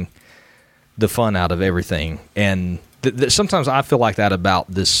taking the fun out of everything, and sometimes I feel like that about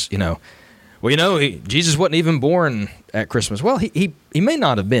this. Jesus wasn't even born at Christmas. Well, he may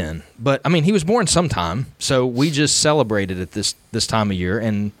not have been, but I mean he was born sometime. So we just celebrated it this time of year,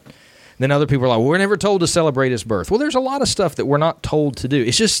 and then other people are like, well, we're never told to celebrate his birth. Well, there's a lot of stuff that we're not told to do.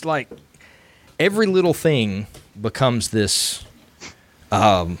 It's just like every little thing becomes this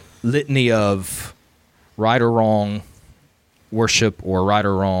litany of right or wrong worship or right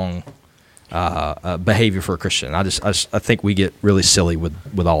or wrong behavior for a Christian. I think we get really silly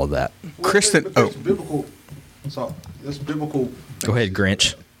with all of that. Well, Kristen, that's biblical. So that's biblical. Go ahead,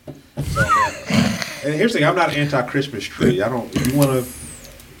 Grinch. So, and here's the thing: I'm not anti-Christmas tree. If you want to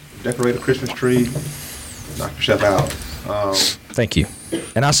decorate a Christmas tree, knock yourself out. Thank you,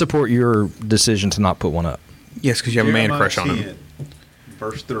 and I support your decision to not put one up. Yes, because you have a man crush on him.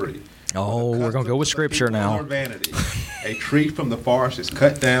 Verse 3. Oh, we're going to go with Scripture now. Vanity. A tree from the forest is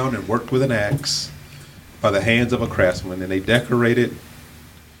cut down and worked with an axe by the hands of a craftsman, and they decorate it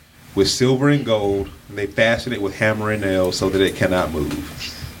with silver and gold, and they fasten it with hammer and nails so that it cannot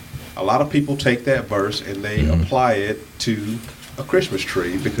move. A lot of people take that verse and they apply it to a Christmas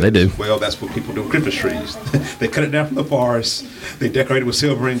tree because they do. Well, that's what people do with Christmas trees. They cut it down from the forest, they decorate it with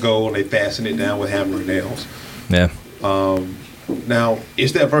silver and gold, and they fasten it down with hammer and nails. Yeah. Now,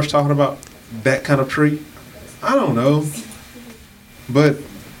 is that verse talking about that kind of tree? I don't know, but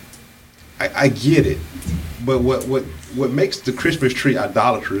I get it. But what makes the Christmas tree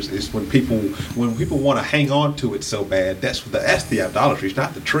idolatrous is when people want to hang on to it so bad. That's the idolatry. It's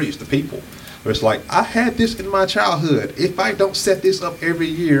not the tree. It's the people. Where it's like, I had this in my childhood. If I don't set this up every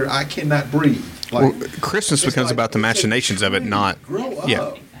year, I cannot breathe. Like, well, Christmas becomes like, about the machinations of it, not grow up.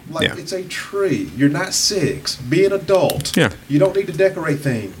 Yeah. Like it's a tree. You're not 6. Be an adult. Yeah. You don't need to decorate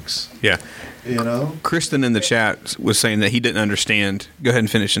things. Yeah. You know. Kristen in the chat was saying that he didn't understand. Go ahead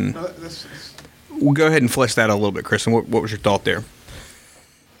and finish and. We'll go ahead and flesh that out a little bit, Kristen. What was your thought there?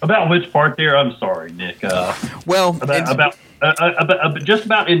 About which part there? I'm sorry, Nick. Well, about just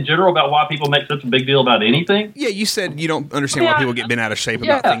about in general about why people make such a big deal about anything. Yeah, you said you don't understand why people get bent out of shape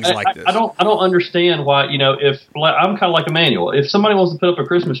about things like this. I don't understand why. If I'm kind of like Emmanuel, if somebody wants to put up a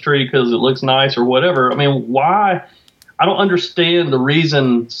Christmas tree because it looks nice or whatever, I mean, why? I don't understand the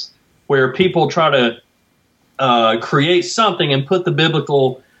reasons where people try to create something and put the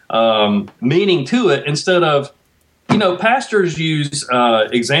biblical meaning to it instead of. Pastors use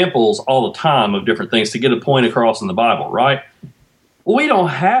examples all the time of different things to get a point across in the Bible, right? Well, we don't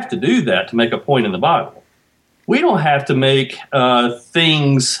have to do that to make a point in the Bible. We don't have to make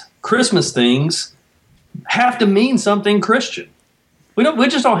Christmas things, have to mean something Christian. We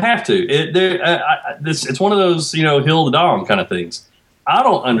just don't have to. It's one of those, hill to dawn kind of things. I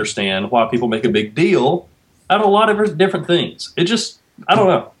don't understand why people make a big deal out of a lot of different things. I don't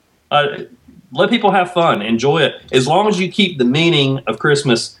know. Let people have fun, enjoy it. As long as you keep the meaning of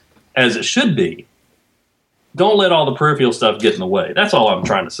Christmas as it should be, don't let all the peripheral stuff get in the way. That's all I'm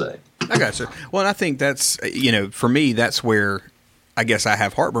trying to say. I got you. Well, and I think that's, for me, that's where I guess I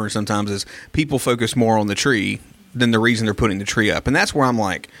have heartburn sometimes is people focus more on the tree than the reason they're putting the tree up. And that's where I'm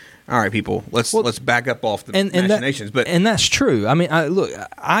like, all right, people, let's back up off the machinations. And that's true. I mean,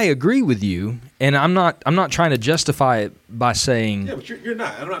 I agree with you, and I'm not trying to justify it by saying. Yeah, but you're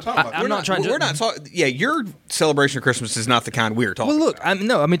not. I'm not talking about. We're not talking. Yeah, your celebration of Christmas is not the kind we're talking. Well, look,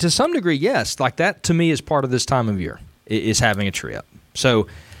 about. To some degree, yes. Like that to me is part of this time of year is having a tree up. So,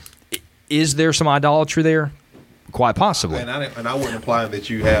 is there some idolatry there? Quite possibly. And I wasn't implying that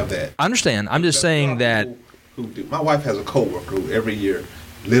you have that. I understand. I'm just saying that. My wife has a coworker who every year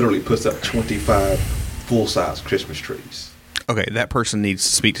literally puts up 25 full-size Christmas trees. Okay, that person needs to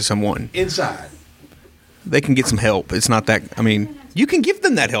speak to someone. Inside. They can get some help. It's not that, you can give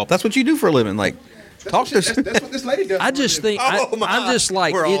them that help. That's what you do for a living. Like, talk to That's what this lady does. I just think, I'm just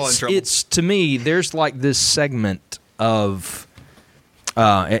like, it's to me, there's like this segment of,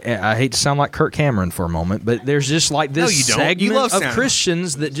 I hate to sound like Kirk Cameron for a moment, but there's just like this segment of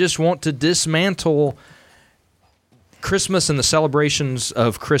Christians that just want to dismantle Christmas and the celebrations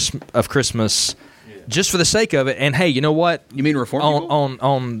of Christmas just for the sake of it. And hey, you know what? You mean Reform people?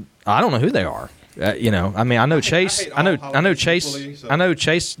 On I don't know who they are. I know Chase. I know Chase. I know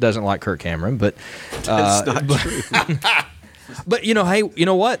Chase doesn't like Kirk Cameron, but that's not true. But hey, you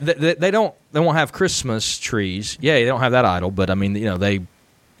know what? They won't have Christmas trees. Yeah, they don't have that idol. But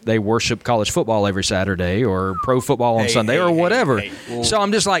they worship college football every Saturday or pro football on Sunday or whatever. Well, so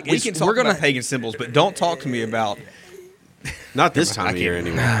I'm just like, we can talk about pagan symbols, but don't talk to me about. Not this time of year,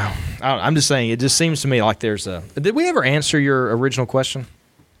 anyway. I'm just saying, it just seems to me like there's a. Did we ever answer your original question?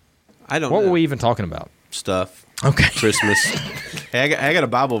 I don't know. What were we even talking about? Stuff. Okay. Christmas. Hey, I got a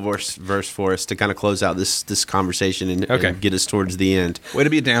Bible verse for us to kind of close out this conversation and get us towards the end. Way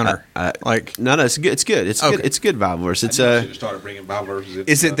to be a downer. No, it's good. It's good. It's good. It's good Bible verse. It's should have started bringing Bible verses.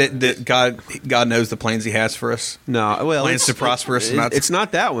 Is it that God knows the plans He has for us? No, well, plans to prosper us. It's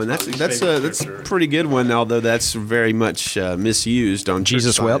not that one. That's a pretty good one. Although that's very much misused on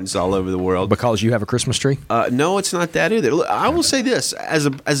Jesus signs all over the world. Because you have a Christmas tree? No, it's not that either. Look, I will say this as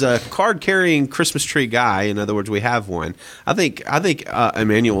a card carrying Christmas tree guy. In other words, we have one. I think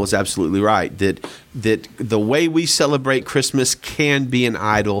Emmanuel is absolutely right that the way we celebrate Christmas can be an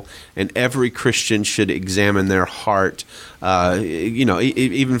idol, and every Christian should examine their heart.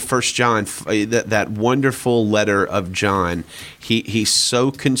 Even 1 John, that wonderful letter of John, he's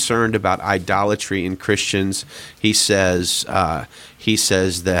so concerned about idolatry in Christians. He says that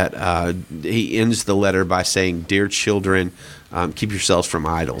he ends the letter by saying, "Dear children, keep yourselves from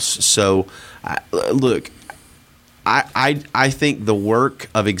idols." So, look. I think the work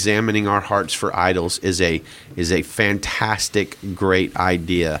of examining our hearts for idols is a fantastic, great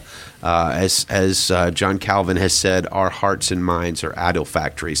idea. As John Calvin has said, our hearts and minds are idol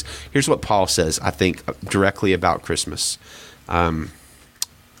factories. Here's what Paul says, I think, directly about Christmas.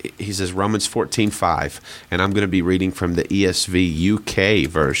 He says, Romans 14:5, and I'm going to be reading from the ESV UK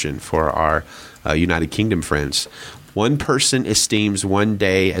version for our United Kingdom friends. One person esteems one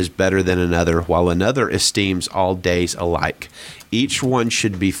day as better than another, while another esteems all days alike. Each one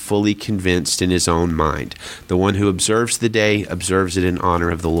should be fully convinced in his own mind. The one who observes the day observes it in honor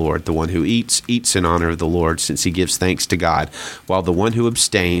of the Lord. The one who eats, eats in honor of the Lord, since he gives thanks to God, while the one who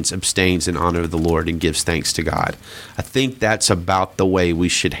abstains, abstains in honor of the Lord and gives thanks to God. I think that's about the way we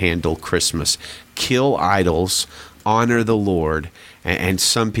should handle Christmas. Kill idols, honor the Lord, and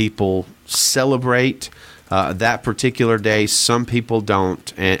some people celebrate that particular day. Some people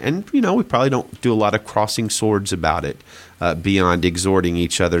don't, and we probably don't do a lot of crossing swords about it, beyond exhorting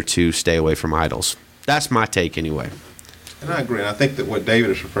each other to stay away from idols. That's my take anyway. And I agree. And I think that what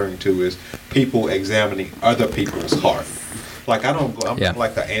David is referring to is people examining other people's heart. Like I'm not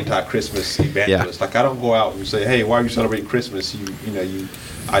like the anti-Christmas evangelist. Like I don't go out and say, "Hey, why are you celebrating Christmas? You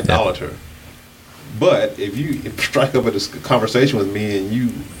idolater." Yeah. But if you strike up a conversation with me and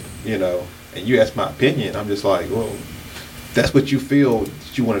you ask my opinion, I'm just like, well, that's what you feel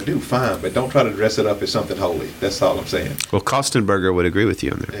that you want to do, fine, but don't try to dress it up as something holy. That's all I'm saying. Well, Kostenberger would agree with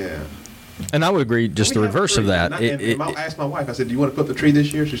you on there. Yeah. And I would agree just the reverse of that. I asked my wife, I said, do you want to put the tree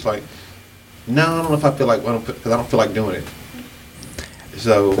this year? She's like, no, I don't know if I feel like, because I don't feel like doing it.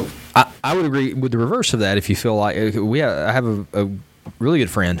 So I would agree with the reverse of that. If you feel like I have a really good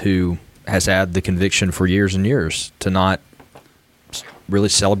friend who has had the conviction for years and years to not really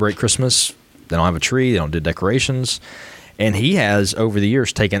celebrate Christmas. They don't have a tree. They don't do decorations. And he has, over the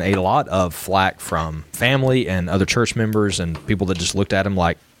years, taken a lot of flack from family and other church members and people that just looked at him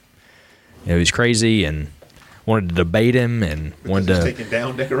like, he's crazy and wanted to debate him and wanted to taking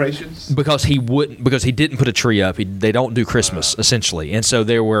down decorations because he didn't put a tree up. They don't do Christmas essentially, and so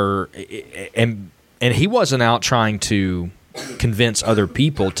there were, and he wasn't out trying to convince other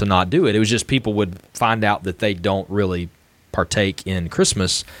people to not do it. It was just people would find out that they don't really partake in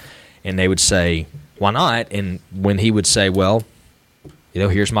Christmas, and they would say, "Why not?" And when he would say, "Well,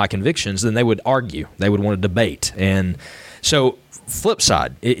 here's my convictions," then they would argue. They would want to debate, and so. Flip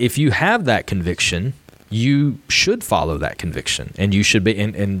side, if you have that conviction, you should follow that conviction, and you should be.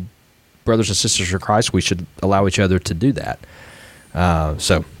 And brothers and sisters of Christ, we should allow each other to do that. Yeah,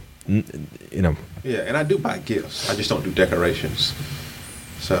 and I do buy gifts. I just don't do decorations.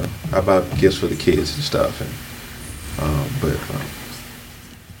 So I buy gifts for the kids and stuff.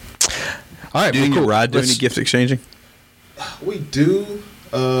 All right, do any gift exchanging? We do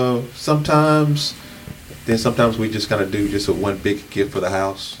sometimes. Then sometimes we just kind of do just one big gift for the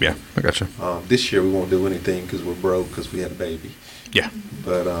house. Yeah, I gotcha. This year we won't do anything because we're broke because we had a baby. Yeah.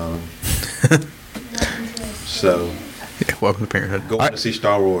 But so. Yeah, welcome to parenthood. Going to see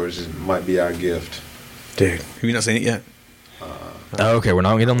Star Wars might be our gift. Dude, have you not seen it yet? Okay, we're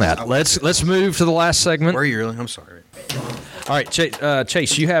not going to get on that. Let's move to the last segment. Where are you really? I'm sorry. All right,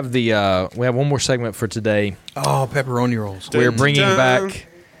 Chase, you have we have one more segment for today. Oh, pepperoni rolls. We're bringing back.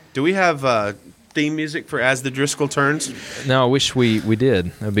 Do we have theme music for As the Driscoll Turns? No, I wish we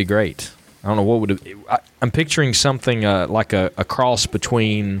did. That'd be great. I don't know what would. I'm picturing something like a cross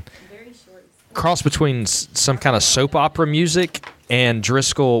between some kind of soap opera music and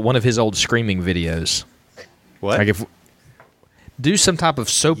Driscoll, one of his old screaming videos. What? Like do some type of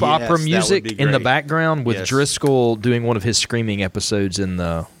soap opera music in the background with Driscoll doing one of his screaming episodes in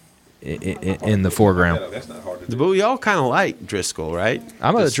the foreground. That's not hard to do. But we all kind of like Driscoll, right?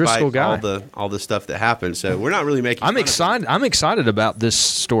 I'm a Driscoll guy. All the stuff that happened, so we're not really making. I'm excited about this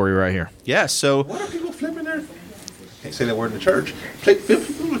story right here. Yeah. So. What are people flipping there? Can't say that word in the church.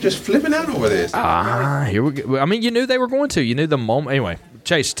 People are just flipping out over this. Here we go. I mean, you knew they were going to. You knew the moment. Anyway,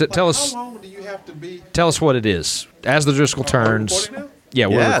 Chase, tell us. How long do you have to be? Tell us what it is. As the Driscoll turns. Yeah,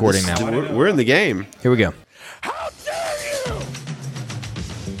 we're recording now. We're in the game. Here we go. How dare you!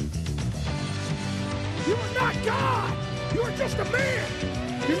 You are not God. You are just a man.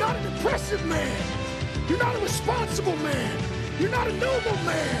 You're not an impressive man. You're not a responsible man. You're not a noble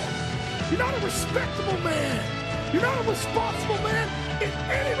man. You're not a respectable man. You're not a responsible man in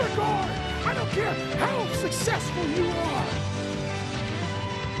any regard. I don't care how successful you are.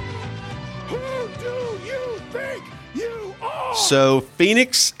 Who do you think you are? So,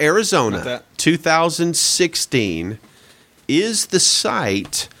 Phoenix, Arizona, 2016 is the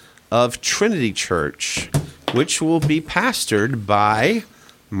site of Trinity Church, which will be pastored by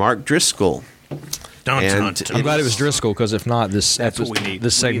Mark Driscoll. I'm glad it was Driscoll, because if not, this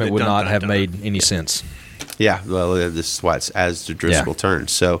segment would not have made any sense. Yeah, well, this is why it's As the Driscoll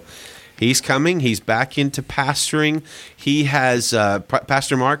turns. So He's coming. He's back into pastoring. He has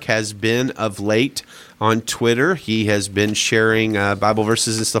Pastor Mark has been of late on Twitter. He has been sharing Bible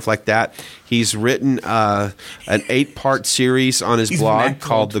verses and stuff like that. He's written an 8-part series on his blog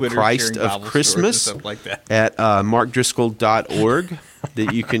called The Christ of Christmas at markdriscoll.org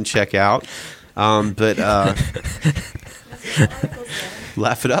that you can check out.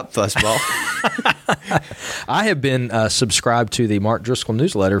 Laugh it up, Fuzzball. I have been subscribed to the Mark Driscoll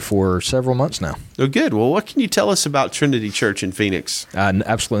newsletter for several months now. Oh, good. Well, what can you tell us about Trinity Church in Phoenix?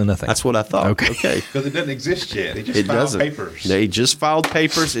 Absolutely nothing. That's what I thought. Okay. Because it doesn't exist yet. He just filed papers. They just filed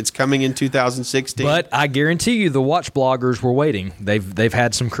papers. It's coming in 2016. But I guarantee you the watch bloggers were waiting. They've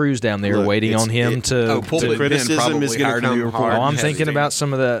had some crews down there waiting on him to criticism is going to come hard. I'm thinking about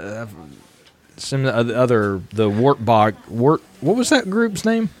some of the what was that group's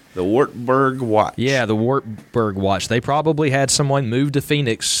name? The Wartburg Watch. Yeah, the Wartburg Watch. They probably had someone move to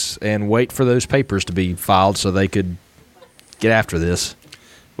Phoenix and wait for those papers to be filed so they could get after this.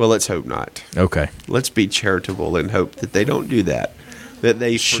 Well, let's hope not. Okay. Let's be charitable and hope that they don't do that. That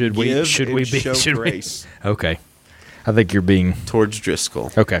they show grace. Okay. I think you're being towards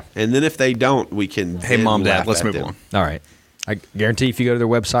Driscoll. Okay. And then if they don't, we can. Hey, Mom, Dad, let's move on. All right. I guarantee if you go to their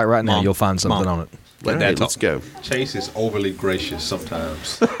website right now, you'll find something on it. Let's go. Chase is overly gracious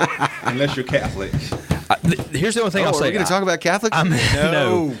sometimes, unless you're Catholic. Here's the only thing I'll say. Are we going to talk about Catholics?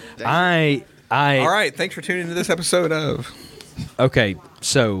 No. All right. Thanks for tuning into this episode of. Okay,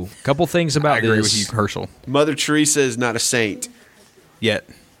 so a couple things about I agree this. with you, Herschel. Mother Teresa is not a saint yet.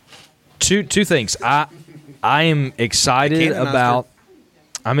 Two things. I am excited about.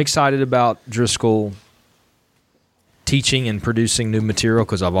 I'm excited about Driscoll teaching and producing new material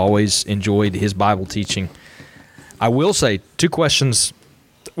because I've always enjoyed his Bible teaching. I will say two questions.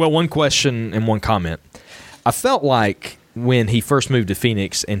 Well, one question and one comment. I felt like when he first moved to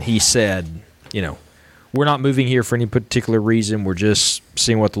Phoenix and he said, we're not moving here for any particular reason. We're just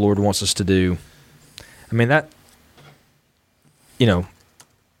seeing what the Lord wants us to do. I mean, that,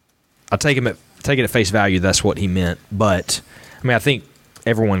 I take it at face value. That's what he meant. But I mean, I think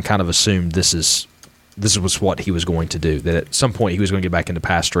everyone kind of assumed this was what he was going to do, that at some point he was going to get back into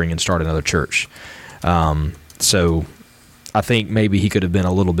pastoring and start another church. So I think maybe he could have been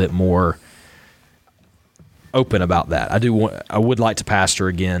a little bit more open about that. I would like to pastor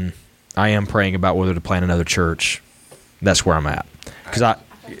again. I am praying about whether to plant another church. That's where I'm at. How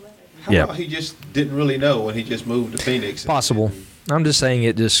about he just didn't really know when he just moved to Phoenix? Possible. I'm just saying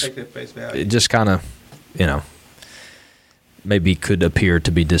it just kind of, maybe could appear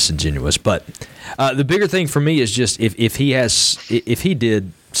to be disingenuous. But the bigger thing for me is just if he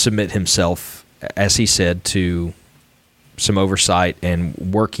did submit himself, as he said, to some oversight and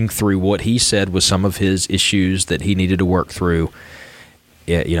working through what he said was some of his issues that he needed to work through.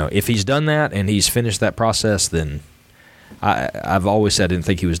 If he's done that and he's finished that process, then I've always said I didn't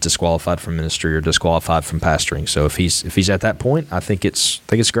think he was disqualified from ministry or disqualified from pastoring. So if he's at that point, I think it's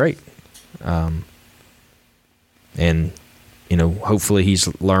great. And hopefully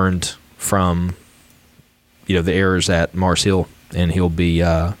he's learned from the errors at Mars Hill, and he'll be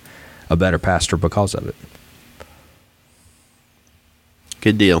a better pastor because of it.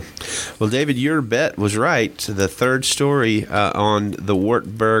 Good deal. Well, David, your bet was right. The third story on the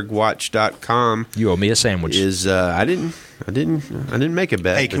WartburgWatch.com. You owe me a sandwich. Is I didn't make a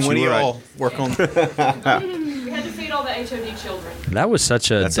bet. Hey, can one of y'all work on? We had to feed all the HOD children. That was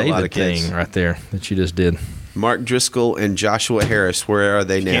such a David thing right there that you just did. Mark Driscoll and Joshua Harris. Where are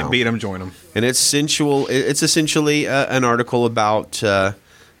they now? Can't beat them. Join them. And it's essentially an article about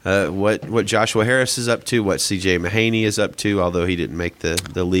what Joshua Harris is up to, what C.J. Mahaney is up to, although he didn't make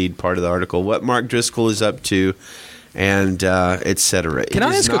the lead part of the article, what Mark Driscoll is up to, and etc. Can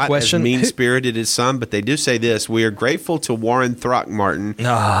I ask a question? As mean-spirited as some, but they do say this: we are grateful to Warren Throckmorton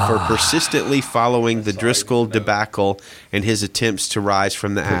for persistently following the Driscoll debacle and his attempts to rise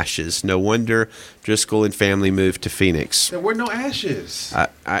from the ashes. No wonder Driscoll and family moved to Phoenix. There were no ashes.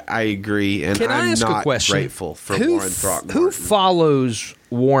 I agree, and Can I I'm ask not a question? grateful for Warren Throckmorton. Who follows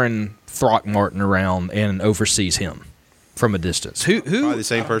Warren Throckmorton around and oversees him from a distance? Probably the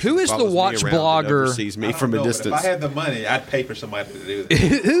same person who is the watch blogger? Oversees me from a distance. If I had the money, I'd pay for somebody to do that.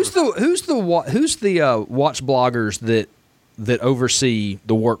 who's the watch bloggers that oversee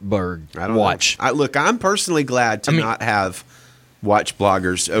the Wartburg Watch? Look, I'm personally glad to not have watch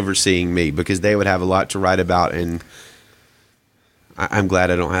bloggers overseeing me because they would have a lot to write about, and I'm glad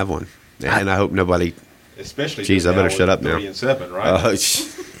I don't have one. And I hope nobody. Especially. Geez, I better shut up now. 3 and 7,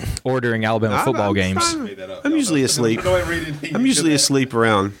 right? Or during Alabama football games. I'm usually asleep. I'm usually asleep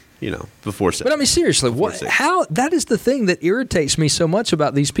around before. But I mean, seriously, how that is the thing that irritates me so much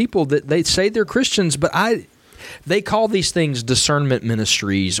about these people, that they say they're Christians, but they call these things discernment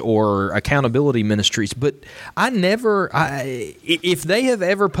ministries or accountability ministries. But if they have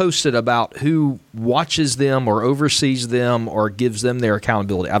ever posted about who watches them or oversees them or gives them their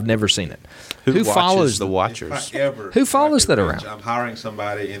accountability, I've never seen it. Who follows the watchers? Who follows that around? I'm hiring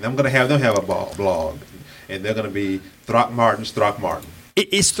somebody, and I'm going to have them have a blog, and they're going to be Throckmorton's Throckmorton.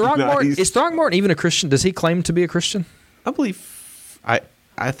 Is Throckmorton is Throckmorton even a Christian? Does he claim to be a Christian? I believe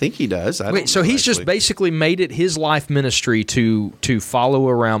I think he does. So he's just basically made it his life ministry to follow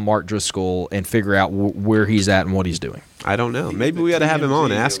around Mark Driscoll and figure out where he's at and what he's doing. I don't know. Maybe we ought to have him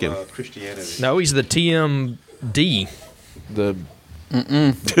on and ask him. No, he's the TMD. The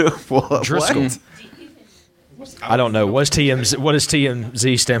Driscoll. What? I don't know. What does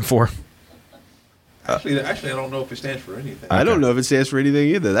TMZ stand for? Actually, I don't know if it stands for anything. I don't know if it stands for anything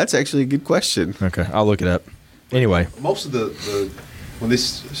either. That's actually a good question. Okay, I'll look it up. Anyway, most of the when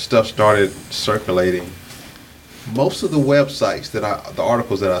this stuff started circulating, most of the websites the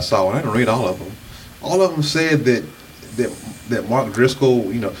articles that I saw, and I didn't read all of them said that Mark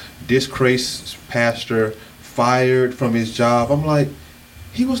Driscoll, disgraced pastor, fired from his job. I'm like,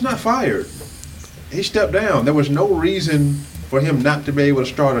 he was not fired. He stepped down. There was no reason for him not to be able to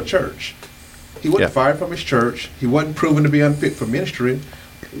start a church. He wasn't fired from his church. He wasn't proven to be unfit for ministry.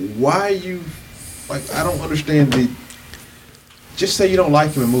 Why you, I don't understand just say you don't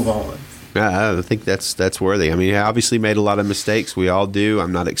like him and move on. I think that's worthy. I mean, he obviously made a lot of mistakes. We all do.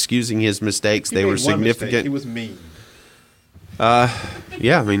 I'm not excusing his mistakes. They were significant. Mistake. He was mean.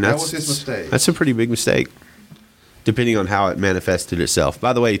 Yeah, I mean, that was his mistake. That's a pretty big mistake, depending on how it manifested itself.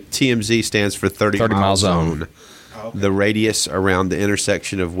 By the way, TMZ stands for 30 Mile Zone. Okay. The radius around the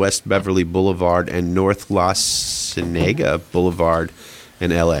intersection of West Beverly Boulevard and North La Cienega Boulevard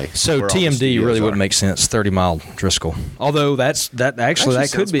in L.A. So TMD really wouldn't make sense. 30 Mile Driscoll. Although that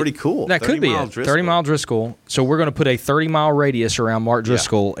could be pretty cool. That could be it. 30 Mile Driscoll. So we're going to put a 30-mile radius around Mark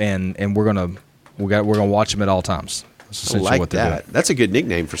Driscoll, and we're going to watch him at all times. I like that. That's a good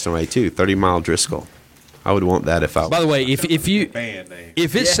nickname for somebody too. 30 Mile Driscoll. I would want that if I. By the way,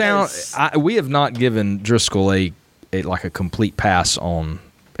 if it sounds, we have not given Driscoll a complete pass on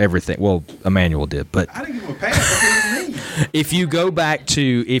everything. Well, Emmanuel did, but I didn't give him a pass. If you go back to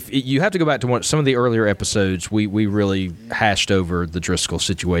you have to go back to some of the earlier episodes, we really hashed over the Driscoll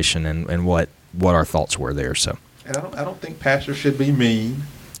situation and what our thoughts were there. So, and I don't think pastors should be mean.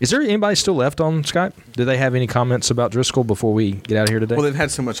 Is there anybody still left on Skype? Do they have any comments about Driscoll before we get out of here today? Well, they've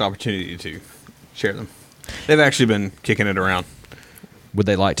had so much opportunity to share them. They've actually been kicking it around. Would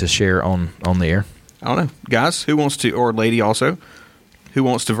they like to share on the air? I don't know. Guys, who wants to, or lady also, who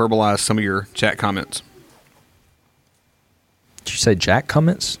wants to verbalize some of your chat comments? Did you say Jack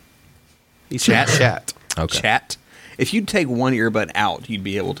comments? Chat. Okay. Chat. If you'd take one earbud out, you'd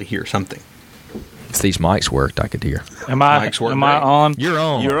be able to hear something. If these mics worked, I could hear. Am I on? You're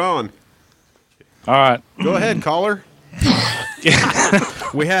on. You're on. All right. Go ahead, caller.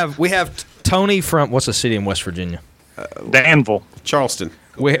 We have Tony from, what's the city in West Virginia? Danville. Charleston.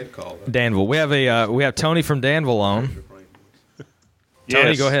 Danville. We have Tony from Danville on. Tony,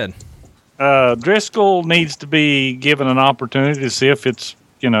 Yes. go ahead. Driscoll needs to be given an opportunity to see if it's,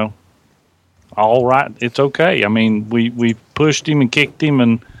 all right. It's okay. I mean, we pushed him and kicked him,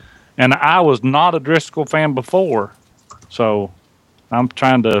 and I was not a Driscoll fan before, so I'm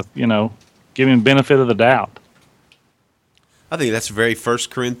trying to, give him benefit of the doubt. I think that's very 1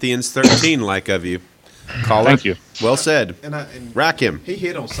 Corinthians 13 like of you. Caller. Thank you. Well said. And Rack him. He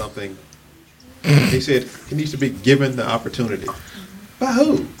hit on something. He said he needs to be given the opportunity. By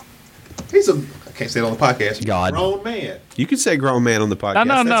who? I can't say it on the podcast. He's a grown man. You can say grown man on the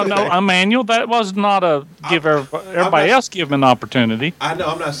podcast. No, Emmanuel. That was not everybody else give him an opportunity. I know.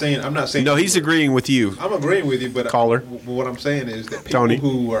 I'm not saying. No, he's agreeing with you. I'm agreeing with you, but caller. What I'm saying is that people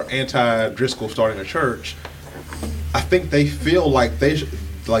who are anti-Driscoll starting a church, I think they feel like they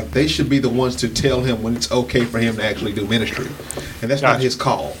should be the ones to tell him when it's okay for him to actually do ministry, and that's not his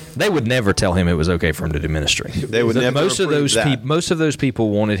call. They would never tell him it was okay for him to do ministry. They would never. Most of those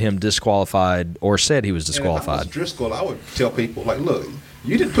people wanted him disqualified or said he was disqualified. And if I was Driscoll, I would tell people look,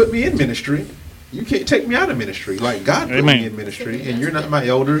 you didn't put me in ministry. You can't take me out of ministry. God put me in ministry, and you're not my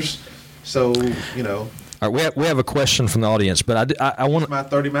elders. So All right, we have a question from the audience, but I want my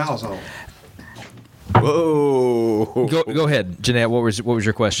 30 miles on. Whoa! Go ahead, Jeanette. What was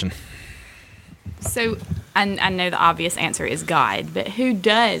your question? So I know the obvious answer is God, but who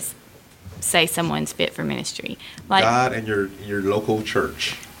does say someone's fit for ministry? God and your local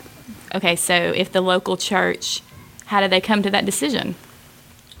church. Okay, so if the local church, how do they come to that decision?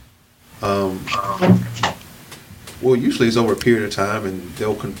 Well, usually it's over a period of time, and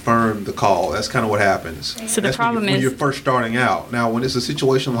they'll confirm the call. That's kind of what happens. So the problem when is you're first starting out. Now, when it's a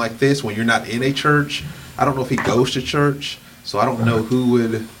situation like this, when you're not in a church, I don't know if he goes to church, so I don't know who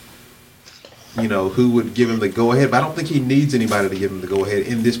would give him the go ahead. But I don't think he needs anybody to give him the go ahead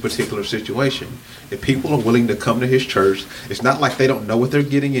in this particular situation. If people are willing to come to his church, it's not like they don't know what they're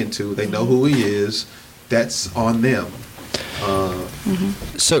getting into. They know who he is. That's on them.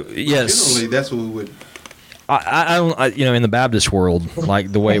 So yes, generally that's what we would. I in the Baptist world,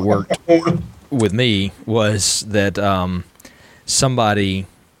 like the way it worked with me was that somebody,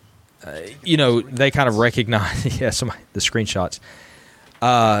 they kind of recognize, the screenshots.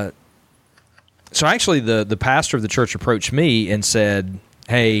 So actually, the pastor of the church approached me and said,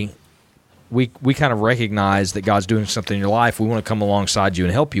 "Hey, we kind of recognize that God's doing something in your life. We want to come alongside you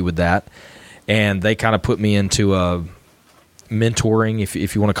and help you with that." And they kind of put me into a mentoring,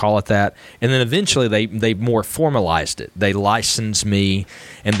 if you want to call it that. And then eventually they more formalized it. They licensed me,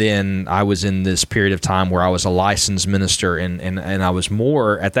 and then I was in this period of time where I was a licensed minister, and I was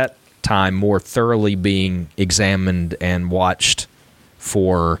more, at that time, more thoroughly being examined and watched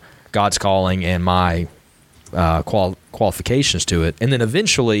for God's calling and my qualifications to it. And then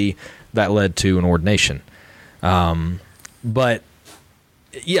eventually that led to an ordination. But,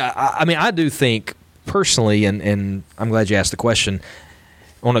 yeah, I do think personally, and I'm glad you asked the question,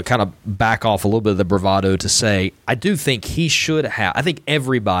 I want to kind of back off a little bit of the bravado to say I do think he should have. I think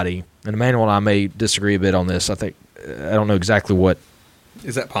everybody, and Emmanuel and I may disagree a bit on this. I don't know exactly what.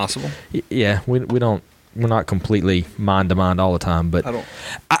 Is that possible? Yeah, we don't. We're not completely mind to mind all the time, but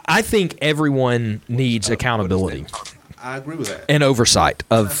I think everyone needs accountability. I agree with that. And oversight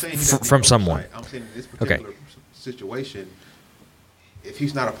from someone. I'm saying in this particular situation, if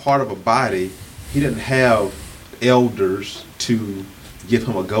he's not a part of a body, he doesn't have elders to give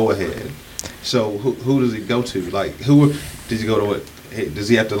him a go-ahead. So who does he go to? Like, who does he go to? Does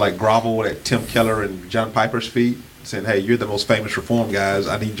he have to like grovel at Tim Keller and John Piper's feet, saying, "Hey, you're the most famous Reform guys.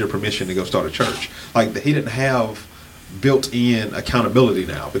 I need your permission to go start a church"? Like, he didn't have built-in accountability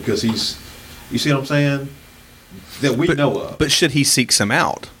now because he's. You see what I'm saying? That we know of. But should he seek some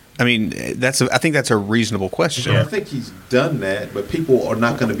out? I mean, I think that's a reasonable question. I think he's done that, but people are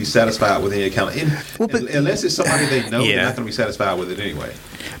not going to be satisfied with any account. Unless it's somebody they know, they're not going to be satisfied with it anyway.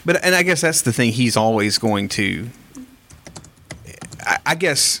 And I guess that's the thing. He's always going to. I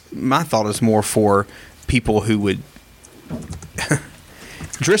guess my thought is more for people who would.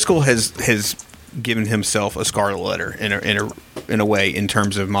 Driscoll has given himself a scarlet letter in a way in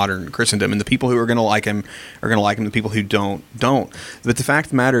terms of modern Christendom, and the people who are going to like him are going to like him. The people who don't. But the fact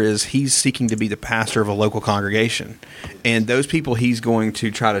of the matter is, he's seeking to be the pastor of a local congregation, and those people he's going to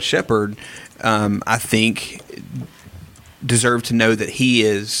try to shepherd, I think, deserve to know that he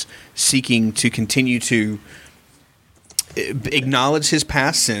is seeking to continue to acknowledge his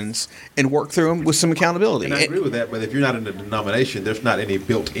past sins and work through them with some accountability. And I agree with that, but if you're not in a denomination, there's not any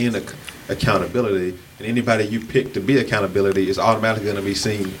built-in accountability, and anybody you pick to be accountability is automatically going to be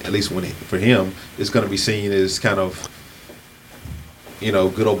seen, at least for him, is going to be seen as kind of,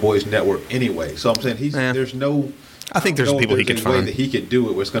 good old boys network anyway. So I'm saying there's no. I think there's people he could find. Way that he could do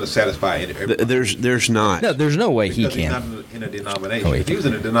it where it's going to satisfy everybody. There's not. No, there's no way because he can. He's not in a denomination. If he was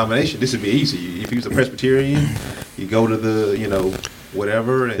in a denomination, this would be easy. If he was a Presbyterian, you go to the,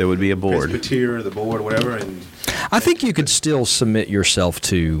 whatever. And there would be a board. Presbyterian, the board, whatever. And I think you could still submit yourself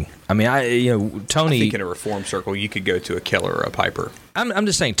to. Tony. I think in a Reform circle, you could go to a Keller or a Piper. I'm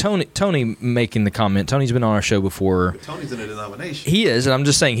just saying, Tony making the comment. Tony's been on our show before. But Tony's in a denomination. He is, and I'm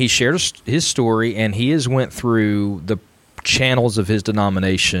just saying he shared his story, and he has went through the channels of his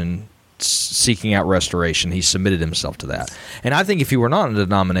denomination seeking out restoration. He submitted himself to that. And I think if you were not in a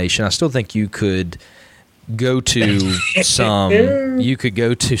denomination, I still think you could go to some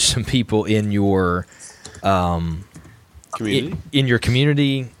people in your community. In your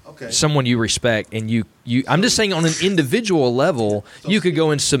community. Someone you respect, and you I'm just saying on an individual level, you could go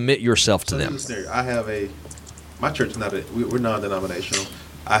and submit yourself to them. I have my church is we're non-denominational.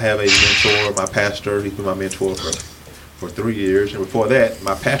 I have a mentor, my pastor. He's been my mentor for 3 years, and before that,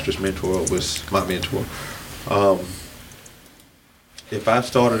 my pastor's mentor was my mentor. If I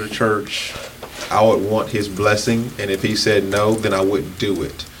started a church, I would want his blessing, and if he said no, then I wouldn't do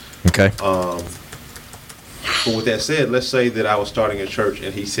it. Okay. But with that said, let's say that I was starting a church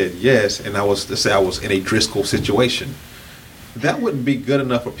and he said yes, and let's say I was in a Driscoll situation. That wouldn't be good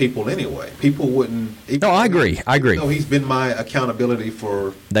enough for people anyway. People wouldn't. No, I agree. No, he's been my accountability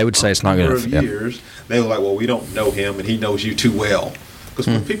for. They would say it's not good enough. Years. They were like, well, we don't know him, and he knows you too well. Because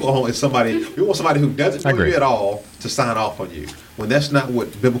when people want somebody, you want somebody who doesn't know you at all to sign off on you. When that's not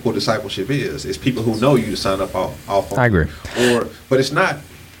what biblical discipleship is. It's people who know you to sign off on you. I agree. But it's not.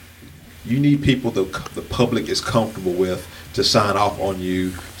 You need people the public is comfortable with to sign off on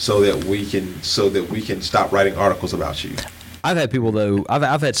you, so that we can stop writing articles about you. I've had people though.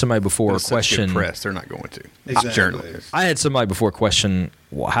 I've had somebody before question press. They're not going to. Exactly. Journalists. I had somebody before question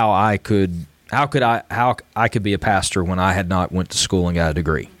how I could be a pastor when I had not went to school and got a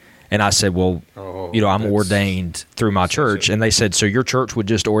degree. And I said, well, I'm ordained through my church. And they said, so your church would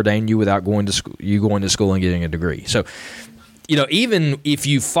just ordain you without going to school and getting a degree. So, even if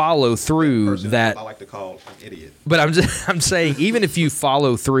you follow through that, I like to call an idiot. But I'm saying, even if you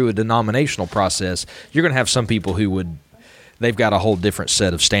follow through a denominational process, you're going to have some people who they've got a whole different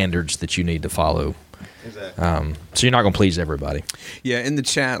set of standards that you need to follow. Exactly. So you're not going to please everybody. Yeah, in the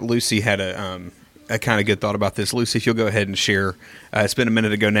chat, Lucy had a kind of good thought about this. Lucy, if you'll go ahead and share. It's been a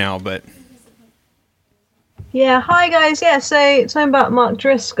minute ago now, but... Yeah, hi guys. Yeah, so talking about Mark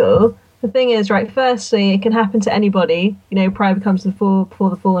Driscoll, the thing is, right, firstly, it can happen to anybody. Pride becomes the fall before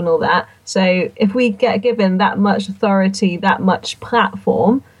the fall and all that. So if we get given that much authority, that much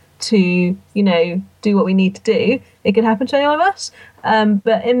platform to, do what we need to do, it can happen to any of us.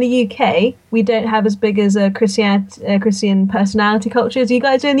 But in the UK, we don't have as big as a Christian personality culture as you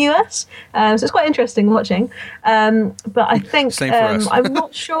guys do in the US. So it's quite interesting watching. But I think Same for us. I'm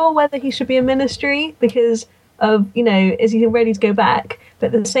not sure whether he should be in ministry because of, is he ready to go back?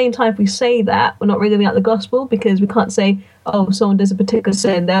 But at the same time, if we say that, we're not really living out the gospel, because we can't say, oh, someone does a particular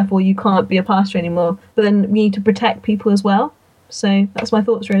sin, therefore you can't be a pastor anymore. But then we need to protect people as well. So that's my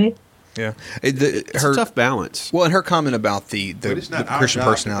thoughts, really. Yeah, it's a tough balance. Well, and her comment about the But it's not the our Christian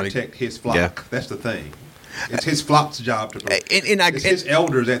job personality. to protect his flock. Yeah. That's the thing. It's his flock's job to protect. It's his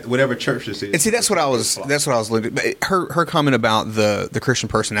elders at whatever church this is. And see, that's what I was looking at. Her comment about the Christian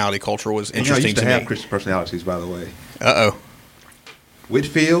personality culture was interesting I used to me. have Christian personalities, by the way. Uh-oh.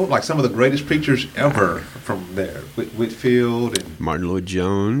 Whitfield, like some of the greatest preachers ever from there. Whitfield and Martin Lloyd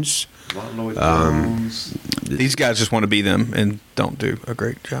Jones. These guys just want to be them and don't do a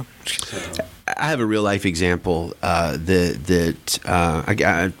great job. I have a real life example I'm not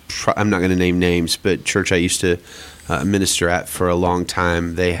going to name names, but church I used to minister at for a long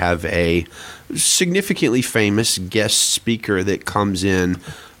time, they have a significantly famous guest speaker that comes in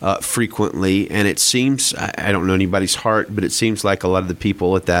frequently, and it seems, I don't know anybody's heart, but it seems like a lot of the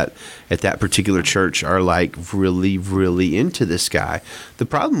people at that particular church are like really, really into this guy. The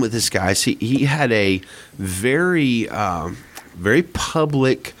problem with this guy is he had a very, very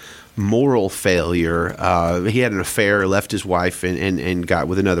public moral failure. He had an affair, left his wife, and got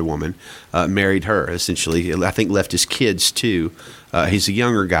with another woman, married her, essentially. I think left his kids, too. He's a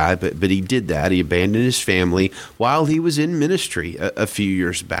younger guy, but he did that. He abandoned his family while he was in ministry a few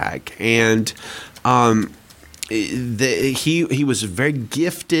years back. And he was very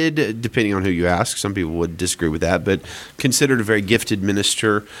gifted, depending on who you ask. Some people would disagree with that, but considered a very gifted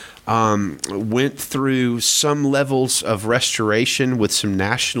minister. Went through some levels of restoration with some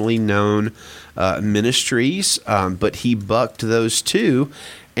nationally known ministries, but he bucked those too.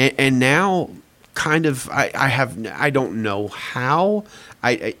 And now kind of, I don't know how,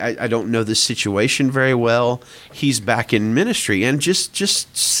 I don't know the situation very well. He's back in ministry, and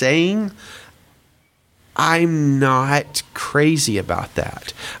just saying, I'm not crazy about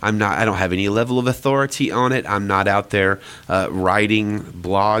that. I don't have any level of authority on it. I'm not out there writing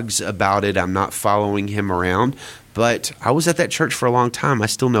blogs about it. I'm not following him around. But I was at that church for a long time. I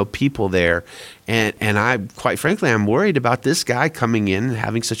still know people there. And I, quite frankly, I'm worried about this guy coming in and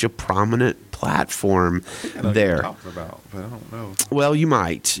having such a prominent platform there. Talking about, but I don't know. Well, you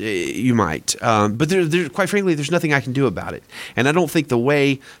might, but there, quite frankly, there's nothing I can do about it. And I don't think the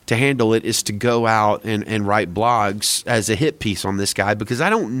way to handle it is to go out and write blogs as a hit piece on this guy, because I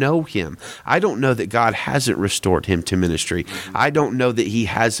don't know him. I don't know that God hasn't restored him to ministry. I don't know that he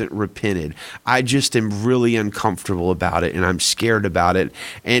hasn't repented. I just am really uncomfortable about it, and I'm scared about it.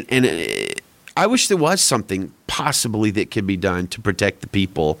 And I wish there was something possibly that could be done to protect the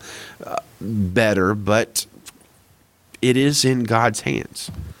people better, but it is in God's hands,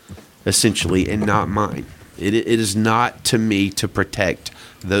 essentially, and not mine. It is not to me to protect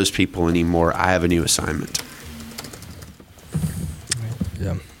those people anymore. I have a new assignment.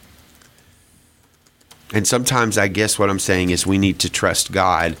 Yeah. And sometimes I guess what I'm saying is we need to trust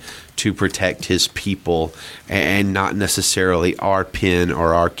God to protect his people, and not necessarily our pen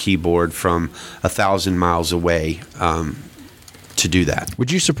or our keyboard from 1,000 miles away to do that.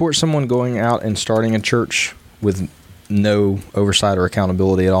 Would you support someone going out and starting a church with no oversight or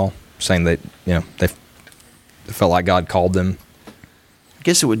accountability at all, saying that they felt like God called them? I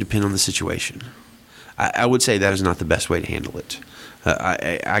guess it would depend on the situation. I would say that is not the best way to handle it.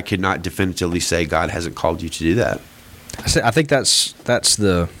 I could not definitively say God hasn't called you to do that. I think that's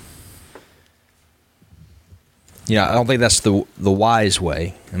the. I don't think that's the wise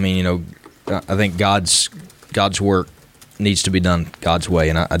way. I mean, I think God's work needs to be done God's way,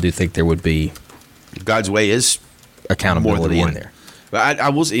 and I do think there would be God's way is accountability in there. But I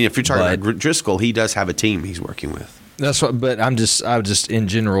will. If you're talking about Driscoll, he does have a team he's working with. That's what. But I was just in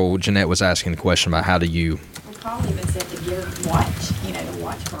general. Jeanette was asking the question about how do you. Well, Paul even said to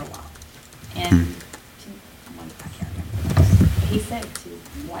watch for a while, and I can't remember. He said to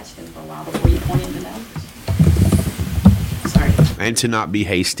watch them for a while before you point them out. Sorry. And to not be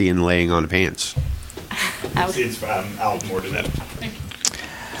hasty and laying on pants. I'll more to that.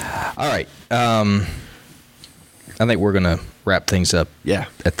 All right. I think we're going to wrap things up. Yeah.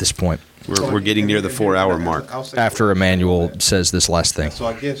 At this point, we're getting near the 4-hour mark. After Emmanuel says this last thing. So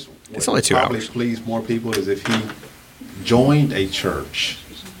I guess it's only 2 probably hours. Please more people is if he joined a church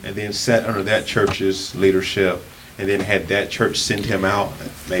and then sat under that church's leadership and then had that church send him out.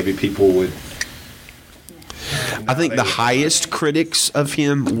 Maybe people would. I think the highest critics of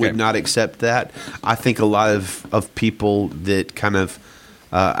him would not accept that. I think a lot of people that kind of,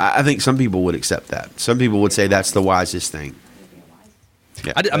 I think some people would accept that. Some people would say that's the wisest thing.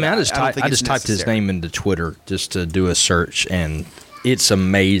 Yeah, I just typed his name into Twitter just to do a search, and it's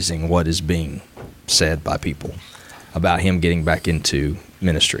amazing what is being said by people about him getting back into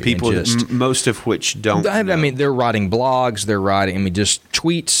ministry. People, most of which don't. I mean, they're writing blogs, they're writing, just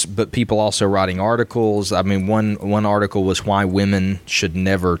tweets, but people also writing articles. I mean, one article was why women should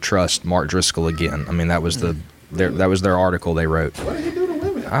never trust Mark Driscoll again. I mean, that was their article they wrote. What did he do to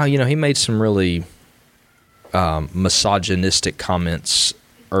women? He made some really misogynistic comments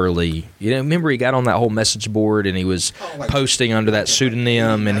early. Remember he got on that whole message board and he was posting under that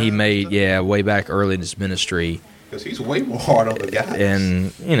pseudonym, and he made way back early in his ministry. Because he's way more hard on the guys.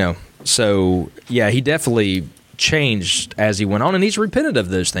 And, he definitely changed as he went on, and he's repented of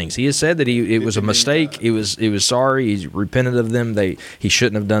those things. He has said that it was a mistake. He was sorry. He repented of them. He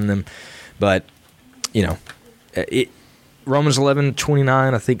shouldn't have done them. But, Romans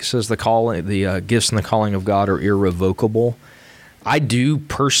 11:29, I think, says the gifts and the calling of God are irrevocable. I do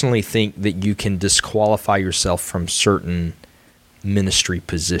personally think that you can disqualify yourself from certain ministry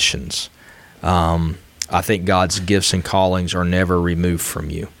positions. I think God's gifts and callings are never removed from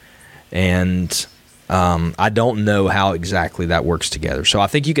you. And I don't know how exactly that works together. So I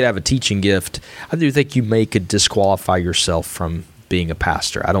think you could have a teaching gift. I do think you could disqualify yourself from being a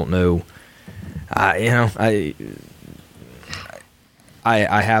pastor. I don't know. I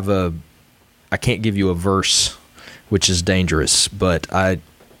can't give you a verse, which is dangerous, but I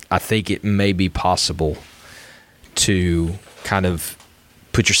think it may be possible to kind of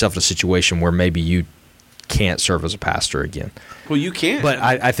put yourself in a situation where maybe you can't serve as a pastor again. Well, you can. But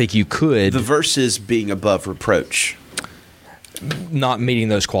I think you could. The verse is being above reproach. Not meeting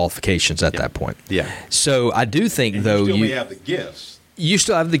those qualifications at that point. Yeah. So I do think, and though, you still may have the gifts. You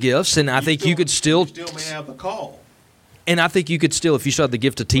still have the gifts, and I think you could still. You still may have the call. And I think you could still, if you still have the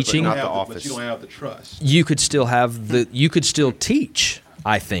gift of teaching, but you don't have the trust. You could still you could still teach.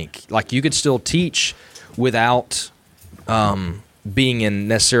 I think, like, you could still teach without being in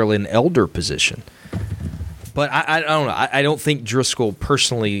necessarily an elder position. But I don't know. I don't think Driscoll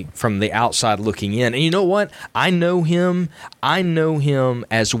personally, from the outside looking in, and you know what? I know him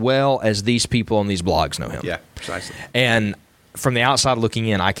as well as these people on these blogs know him. Yeah, precisely. And from the outside looking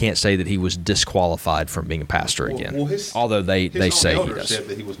in, I can't say that he was disqualified from being a pastor again. Although they say he does. Said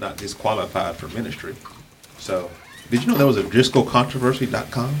that he was not disqualified for ministry. So, did you know there was a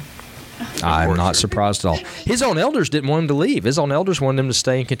DriscollControversy.com? I'm not surprised at all. His own elders didn't want him to leave. His own elders wanted him to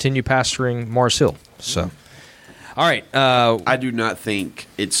stay and continue pastoring Mars Hill. So, all right. I do not think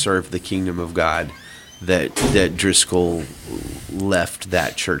it served the kingdom of God that Driscoll left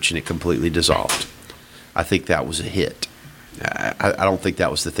that church and it completely dissolved. I think that was a hit. I don't think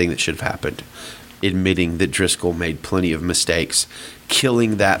that was the thing that should have happened. Admitting that Driscoll made plenty of mistakes,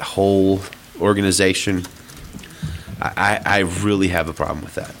 killing that whole organization. I really have a problem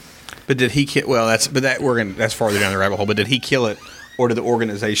with that. But did he kill? Well, that's farther down the rabbit hole. But did he kill it, or did the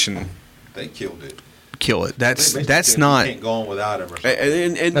organization? They killed it. Kill it. That's not. You can't go on without him.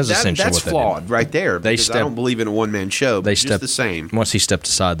 And that's flawed right there. Because I don't believe in a one man show. But just the same. Once he stepped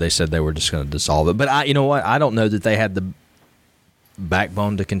aside, they said they were just going to dissolve it. But you know what? I don't know that they had the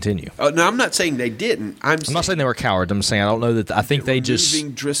backbone to continue. No, I'm not saying they didn't. I'm not saying they were cowards. I'm saying I don't know that. I think they just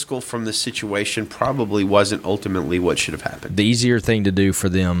removing Driscoll from the situation probably wasn't ultimately what should have happened. The easier thing to do for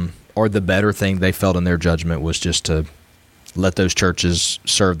them, or the better thing they felt in their judgment, was just to let those churches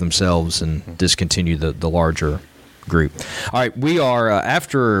serve themselves and discontinue the larger group. All right, we are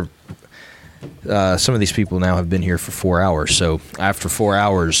after some of these people now have been here for 4 hours. So after 4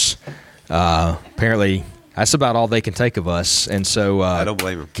 hours, apparently that's about all they can take of us. And so I don't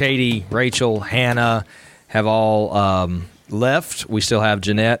blame them. Katie, Rachel, Hannah have all left. We still have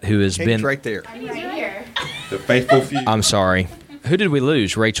Jeanette, who has Katie's been right there. The faithful few. I'm sorry. Who did we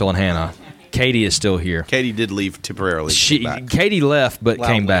lose? Rachel and Hannah. Katie is still here. Katie did leave temporarily. Katie left but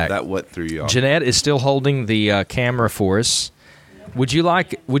came back. That what threw you off. Jeanette is still holding the camera for us. Would you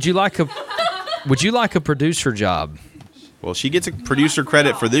like a producer job? Well, she gets a producer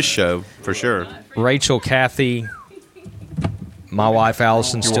credit for this show for sure. Rachel, Kathy, my wife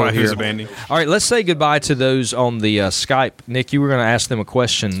Allison's Your still wife here. is a bandit. All right, let's say goodbye to those on the Skype. Nick, you were going to ask them a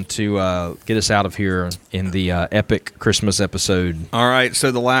question to get us out of here in the epic Christmas episode. All right,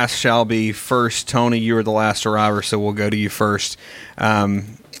 so the last shall be first. Tony, you were the last arriver, so we'll go to you first.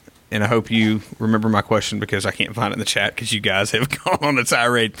 And I hope you remember my question because I can't find it in the chat because you guys have gone on a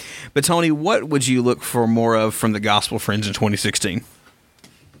tirade. But Tony, what would you look for more of from the Gospel Friends in 2016?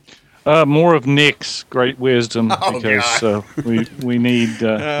 More of Nick's great wisdom because we need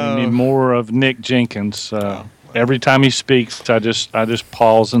more of Nick Jenkins. Every time he speaks, I just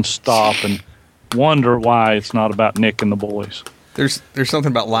pause and stop and wonder why it's not about Nick and the boys. There's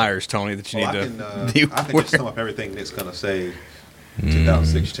something about liars, Tony, that you need to. I can just sum up everything Nick's going to say.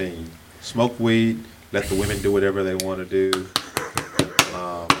 2016. Smoke weed. Let the women do whatever they want to do.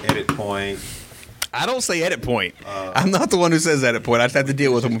 Edit point. I don't say edit point. I'm not the one who says edit point. I just have to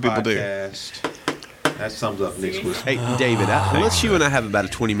deal with them when people do. That sums up Nick's wisdom. Hey, David, let's you and I have about a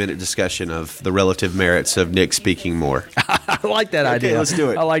 20-minute discussion of the relative merits of Nick speaking more. I like that idea. Let's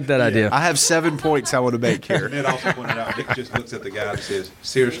do it. I like that idea. I have 7 points I want to make here. Ned also pointed out, Nick just looks at the guy and says,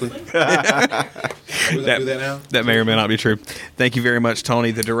 seriously? Do that now? That may or may not be true. Thank you very much,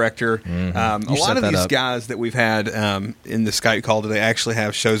 Tony, the director. A lot of these guys that we've had in the Skype call today actually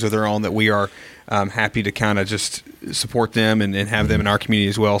have shows of their own that we are happy to kind of just support them and have them in our community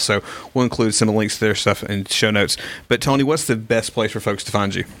as well. So we'll include some links to their stuff in show notes. But Tony, what's the best place for folks to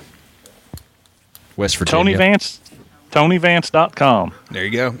find you? West Virginia. TonyVance.com. There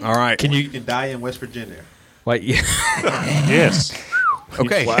you go. All right. You can die in West Virginia. Wait. Yes.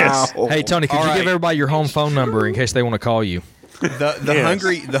 Okay. Wow. Yes. Hey, Tony, could you give everybody your home phone number in case they want to call you? The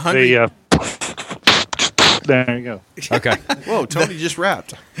hungry. There you go. Okay. Whoa, Tony just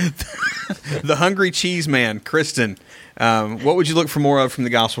rapped. The hungry cheese man, Kristen. What would you look for more of from the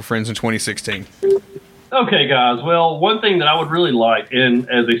Gospel Friends in 2016? Okay, guys. Well, one thing that I would really like, and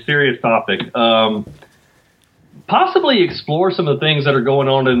as a serious topic, possibly explore some of the things that are going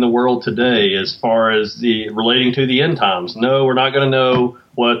on in the world today as far as relating to the end times. No, we're not going to know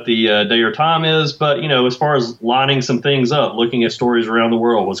what the day or time is, but, as far as lining some things up, looking at stories around the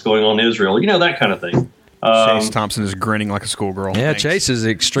world, what's going on in Israel, that kind of thing. Chase Thompson is grinning like a schoolgirl. Yeah, Thanks. Chase is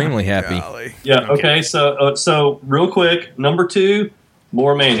extremely happy. Golly. Yeah, okay, so real quick, number 2,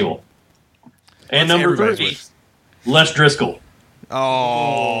 more Manuel. And number 3, less Driscoll.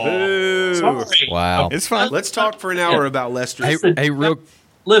 Oh. Sorry. Wow. It's fine. Let's talk for an hour about Lester.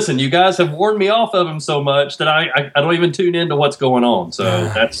 Listen, you guys have warned me off of him so much that I don't even tune into what's going on. So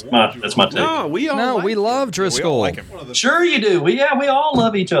that's my take. No, we love Driscoll. Like Sure you do. We all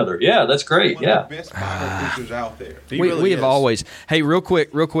love each other. Yeah, that's great. Yeah. Best Bible preachers out there. We have always. Hey, real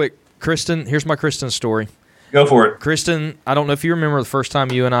quick, Kristen. Here's my Kristen story. Go for it. Kristen, I don't know if you remember the first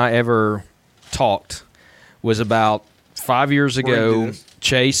time you and I ever talked was about 5 years ago.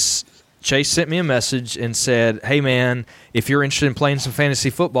 Chase sent me a message and said, hey, man, if you're interested in playing some fantasy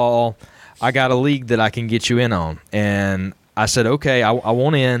football, I got a league that I can get you in on. And I said, okay, I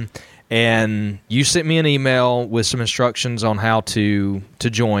want in. And you sent me an email with some instructions on how to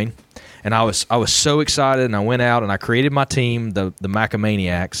join. And I was so excited, and I went out and I created my team, the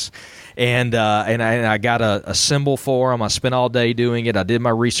Macamaniacs. And I got a symbol for them. I spent all day doing it. I did my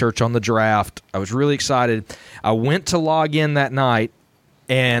research on the draft. I was really excited. I went to log in that night,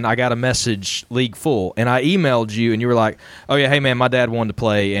 and I got a message, league full. And I emailed you, and you were like, oh, yeah, hey, man, my dad wanted to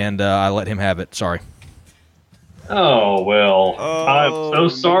play, and I let him have it. Sorry. Oh, well, I'm so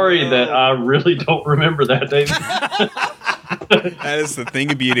sorry that I really don't remember that, David. That is the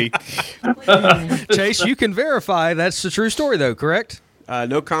thing of beauty. Chase, you can verify that's the true story, though, correct?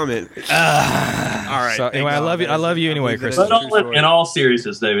 No comment. All right. So anyway, I love you anyway, Chris. But in all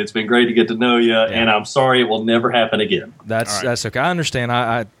seriousness, David, it's been great to get to know you, and I'm sorry it will never happen again. That's okay. I understand.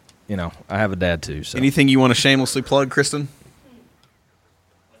 I have a dad too. So anything you want to shamelessly plug, Kristen?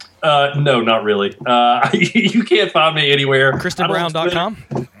 No, not really. You can't find me anywhere.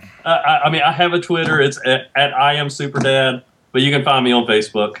 KristenBrown.com? I mean, I have a Twitter. It's at I am Super Dad, but you can find me on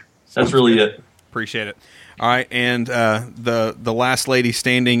Facebook. That's really it. Appreciate it. All right, and the last lady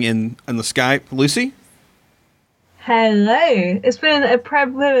standing in the Skype, Lucy. Hello. It's been a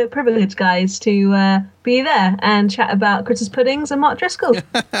privilege, guys, to be there and chat about Christmas puddings and Mark Driscoll.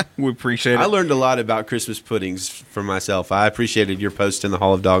 We appreciate it. I learned a lot about Christmas puddings for myself. I appreciated your post in the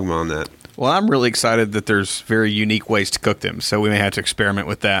Hall of Dogma on that. Well, I'm really excited that there's very unique ways to cook them, so we may have to experiment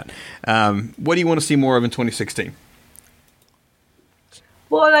with that. What do you want to see more of in 2016?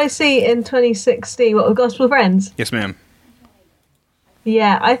 What did I see in 2016? What, with Gospel Friends? Yes, ma'am.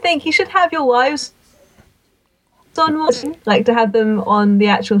 Yeah, I think you should have your wives on more, like to have them on the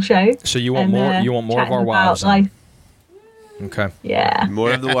actual show. So you want more? You want more of our wives? Life. Okay. Yeah.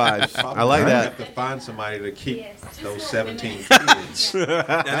 More of the wives. I like that. Have to find somebody to keep those 17 kids.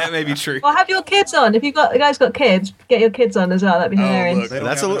 That may be true. Well, have your kids on. If you guys got kids, get your kids on as well. That'd be hilarious.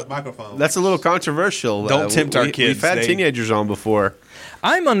 That's a little controversial. Don't tempt our kids. We've had teenagers on before.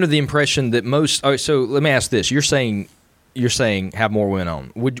 I'm under the impression that most. Oh, so let me ask this: You're saying have more women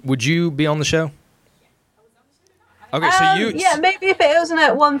on. Would you be on the show? Okay, so you yeah, maybe if it wasn't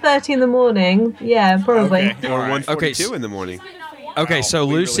at 1:30 in the morning, yeah, probably. Okay. Or 1:42 in the morning. Okay, so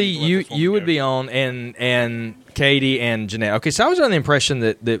Lucy, you would be on, and Katie and Jeanette. Okay, so I was under the impression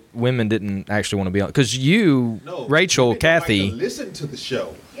that women didn't actually want to be on because Rachel, Kathy, like to listen to the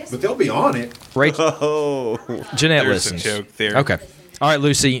show, but they'll be on it. Rachel, Jeanette listens. There's a joke there. Okay, all right,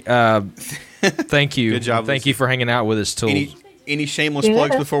 Lucy. Thank you. Good job. Thank you for hanging out with us till. Any shameless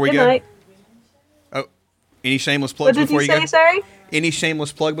plugs before we go? Night. Any shameless plugs What did before you you say, go? sorry? Any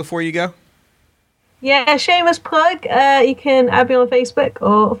shameless plug before you go? Yeah, shameless plug. You can add me on Facebook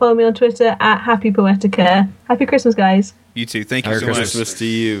or follow me on Twitter at Happy Poetica. Happy Christmas, guys. You too. Thank you Merry so much. Christmas to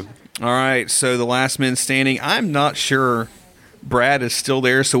you. All right, so the last man standing. I'm not sure Brad is still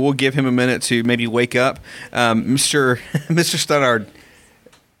there, so we'll give him a minute to maybe wake up. Mr. Studdard.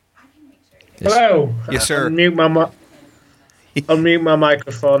 Hello. Yes, sir. Unmute my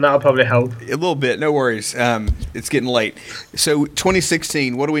microphone. That'll probably help. A little bit, no worries. It's getting late. So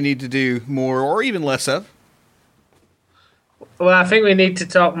 2016, what do we need to do more or even less of? Well, I think we need to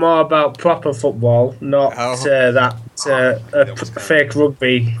talk more about proper football, not that fake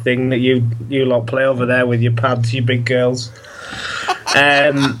rugby thing that you lot play over there with your pads, you big girls.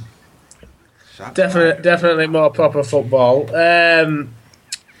 Definitely more proper football.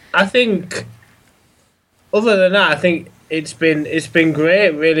 I think, other than that, I think it's been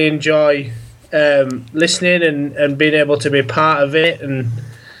great. Really enjoy listening and being able to be part of it and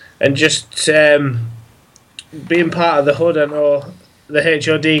just being part of the hood. I know the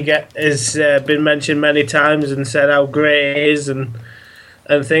HOD has been mentioned many times and said how great it is and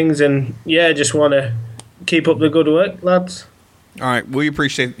things. And yeah, just want to keep up the good work, lads. All right, we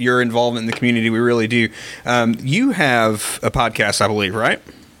appreciate your involvement in the community. We really do. You have a podcast, I believe, right?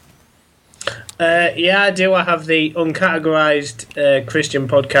 Yeah, I do. I have the Uncategorized Christian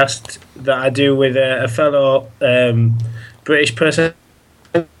podcast that I do with a fellow British person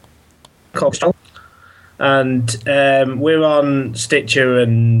called Strong. And we're on Stitcher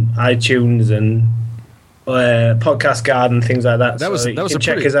and iTunes and Podcast Garden, things like that. That was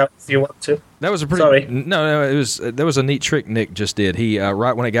check us out if you want to. That was a pretty. Sorry. No, it was. That was a neat trick Nick just did. He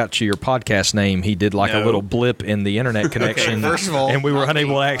right when it got to your podcast name, he did like a little blip in the internet connection. First of all, and we were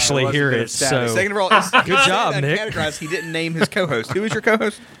unable to actually hear it. So second of all, good job, Nick. He didn't name his co-host. Who is your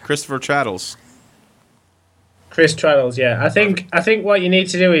co-host? Christopher Traddles. Chris Traddles, yeah. I think what you need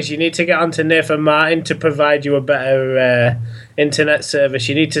to do is you need to get onto Nathan Martin to provide you a better internet service.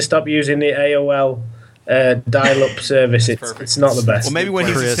 You need to stop using the AOL dial-up service. It's not the best. Well, maybe when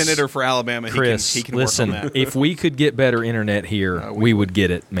he's a senator for Alabama, he can listen, work on that. If we could get better internet here, we would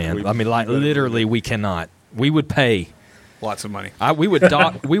get it, man. I mean, like literally, we cannot. We would pay lots of money. We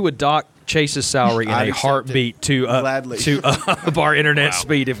would dock Chase's salary in a heartbeat to up our internet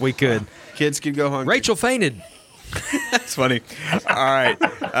speed if we could. Kids could go hungry. Rachel fainted. That's funny. All right.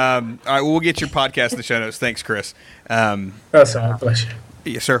 We'll get your podcast in the show notes. Thanks, Chris. That's a pleasure.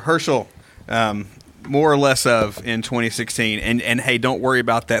 Yes, sir. Herschel, more or less of in 2016. And hey, don't worry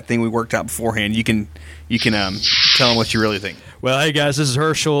about that thing we worked out beforehand. You can tell them what you really think. Well, hey, guys, this is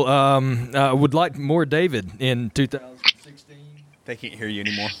Herschel. Would like more David in 2016. They can't hear you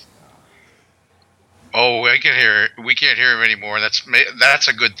anymore. Oh, we can't hear him anymore. That's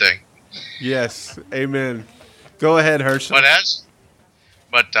a good thing. Yes, amen. Go ahead, Herschel.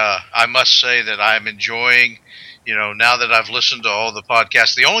 But I must say that I'm enjoying, now that I've listened to all the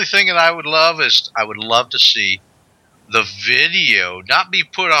podcasts. The only thing that I would love to see the video not be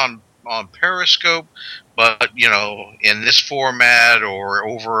put on Periscope, but in this format or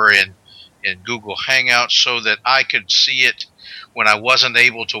over in Google Hangouts, so that I could see it when I wasn't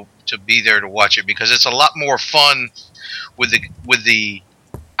able to be there to watch it, because it's a lot more fun with the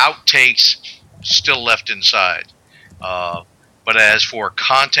outtakes still left inside. But as for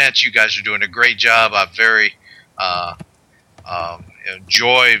content, you guys are doing a great job. I very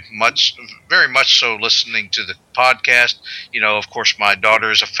enjoy very much so listening to the podcast. Of course, my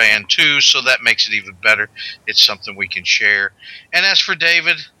daughter is a fan too, so that makes it even better. It's something we can share. And as for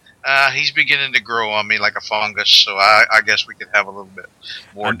David, he's beginning to grow on me like a fungus, so I guess we could have a little bit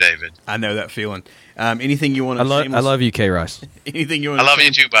more David. I know that feeling. Anything you want to I love you, K-Rice. Anything you want I love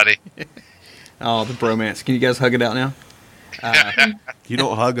you too, buddy. Oh, the bromance. Can you guys hug it out now? You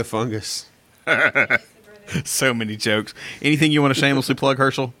don't hug a fungus. So many jokes. Anything you want to shamelessly plug,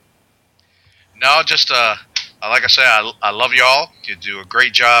 Herschel? No, just like I say, I love y'all. You do a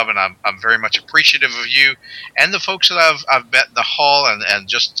great job, and I'm very much appreciative of you and the folks that I've met in the hall, and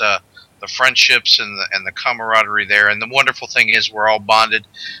just the friendships and the camaraderie there. And the wonderful thing is we're all bonded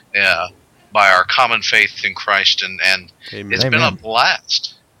by our common faith in Christ, and it's been a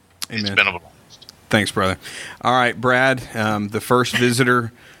blast. Amen. It's been a blast. Thanks, brother. All right, Brad, the first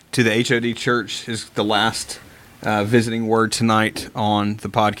visitor to the HOD Church is the last visiting word tonight on the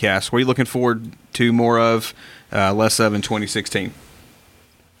podcast. What are you looking forward to more of, less of in 2016?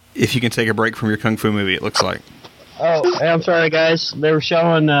 If you can take a break from your Kung Fu movie, it looks like. Oh, hey, I'm sorry, guys. They were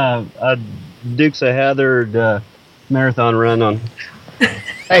showing a Dukes of Hazzard marathon run on.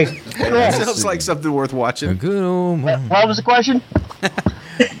 Hey, sounds like something worth watching. A good old man. What was the question?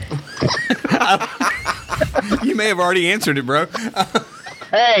 You may have already answered it, bro.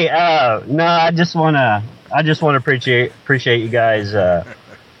 Hey, no, I just wanna appreciate you guys.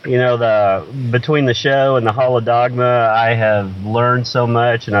 Between the show and the Hall of Dogma, I have learned so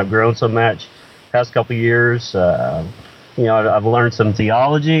much and I've grown so much past couple years. I've learned some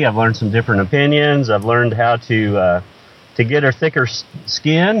theology. I've learned some different opinions. I've learned how to get a thicker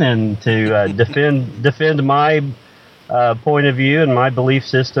skin and to defend my point of view and my belief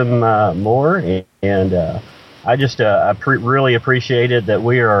system more. And I just really appreciate it that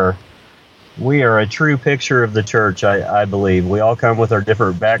we are a true picture of the church. I believe we all come with our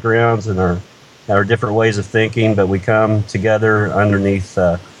different backgrounds and our different ways of thinking, but we come together underneath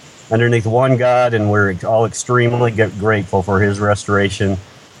one God, and we're all extremely grateful for His restoration,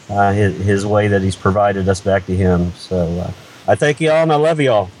 His way that He's provided us back to Him. So I thank you all, and I love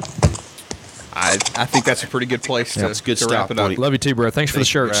you all. I think that's a pretty good place to wrap it up. Love you too, bro. Thanks for the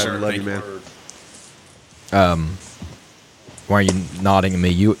shirts. Love you, man. Why are you nodding at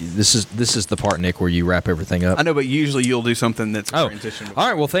me? This is the part, Nick, where you wrap everything up. I know, but usually you'll do something that's a transition. All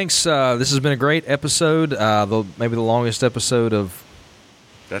right, well, thanks. This has been a great episode. Maybe the longest episode of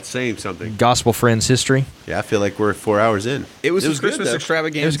That's saying something. Gospel Friends history. Yeah, I feel like we're 4 hours in. It was Christmas good,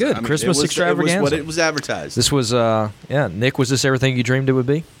 extravaganza. It was good. Christmas extravaganza. It was what it was advertised. This was, Nick, was this everything you dreamed it would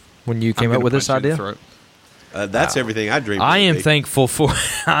be when you came up with this idea? That's everything I dreamed. I am thankful for.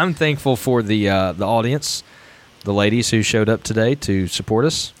 I'm thankful for the audience, the ladies who showed up today to support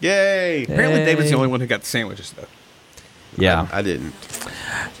us. Yay! Apparently, David's the only one who got the sandwiches, though. Yeah, I didn't.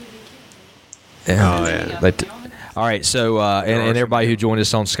 Yeah. Oh yeah. All right, so and everybody who joined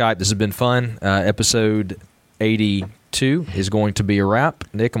us on Skype, this has been fun. Episode 82 is going to be a wrap.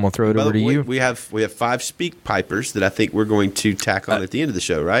 Nick, I'm going to throw it over to you. We have 5 speak pipers that I think we're going to tack on at the end of the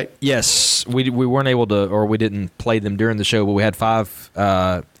show, right? Yes, we weren't able to, or we didn't play them during the show, but we had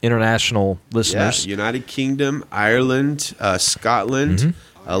 5 international listeners. Yeah, United Kingdom, Ireland, Scotland,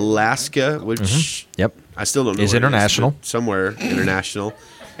 Alaska, which I still don't know is international. Somewhere international.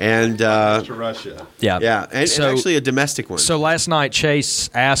 And to Russia. Yeah, and actually a domestic one. So last night, Chase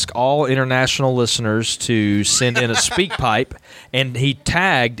asked all international listeners to send in a speak pipe, and he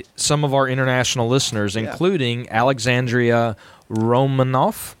tagged some of our international listeners, including Alexandria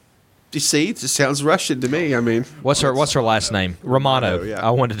Romanov. You see, it just sounds Russian to me. I mean, what's her last name? Romano. Yeah. I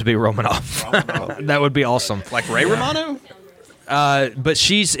wanted it to be Romanov. That would be awesome. Like Ray Romano? But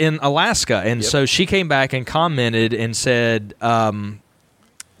she's in Alaska, and so she came back and commented and said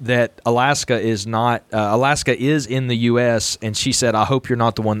that Alaska is not. Alaska is in the U.S., and she said, "I hope you're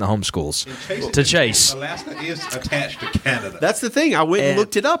not the one that homeschools." To Chase, Alaska is attached to Canada. That's the thing. I went and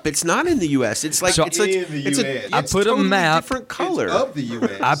looked it up. It's not in the U.S. It's like it's I put a map. Different color of the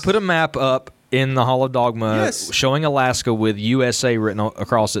U.S. I put a map up in the Hall of Dogma showing Alaska with USA written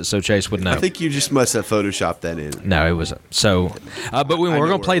across it, so Chase would know. I think you just must have photoshopped that in. No, it wasn't. So, but we're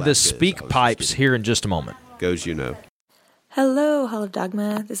going to play the speak pipes here in just a moment. Goes, you know. Hello, Hall of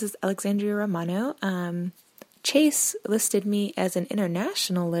Dogma. This is Alexandria Romano. Chase listed me as an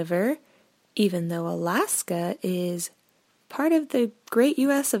international liver, even though Alaska is part of the great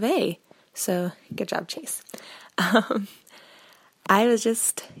US of A. So, good job, Chase. I was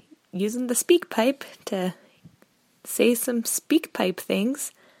just using the speak pipe to say some speak pipe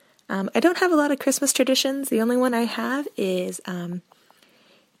things. I don't have a lot of Christmas traditions. The only one I have is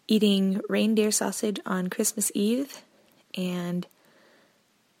eating reindeer sausage on Christmas Eve, and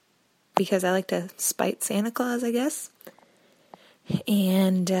because I like to spite Santa Claus, I guess,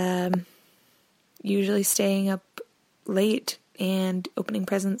 and usually staying up late and opening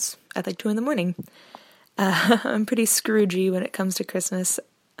presents at like 2 a.m. I'm pretty Scroogey when it comes to Christmas.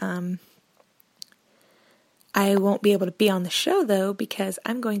 I won't be able to be on the show, though, because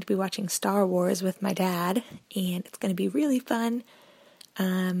I'm going to be watching Star Wars with my dad, and it's going to be really fun.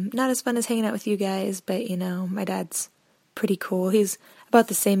 Not as fun as hanging out with you guys, but, you know, my dad's pretty cool. He's about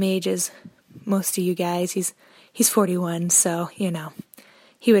the same age as most of you guys. He's 41, so, you know,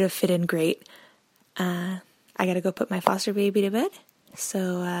 he would have fit in great. I got to go put my foster baby to bed,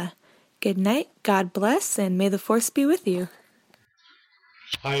 so good night, God bless, and may the Force be with you.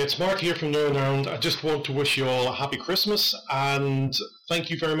 Hi, it's Mark here from Northern Ireland. I just want to wish you all a happy Christmas, and thank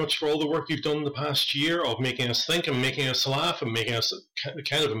you very much for all the work you've done the past year of making us think and making us laugh and making us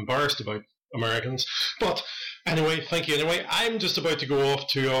kind of embarrassed about Americans. But anyway, thank you anyway. I'm just about to go off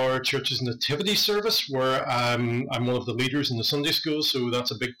to our church's nativity service, where I'm one of the leaders in the Sunday school, so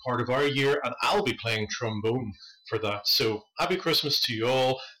that's a big part of our year, and I'll be playing trombone for that. So happy Christmas to you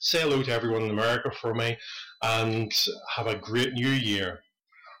all. Say hello to everyone in America for me, and have a great new year.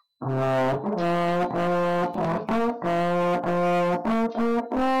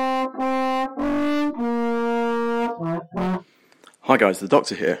 Hi guys, the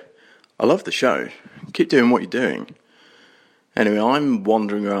Doctor here. I love the show. Keep doing what you're doing. Anyway, I'm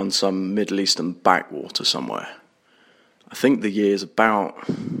wandering around some Middle Eastern backwater somewhere. I think the year's about,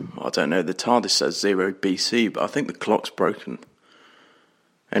 I don't know, the TARDIS says 0 BC, but I think the clock's broken.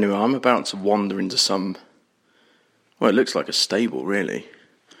 Anyway, I'm about to wander into some, well, it looks like a stable, really.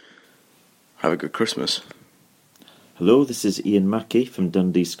 Have a good Christmas. Hello, this is Ian Mackey from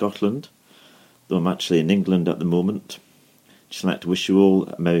Dundee, Scotland, though I'm actually in England at the moment. Just like to wish you all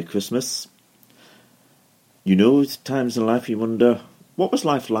a Merry Christmas. You know, times in life you wonder, what was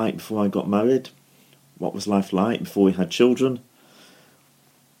life like before I got married? What was life like before we had children?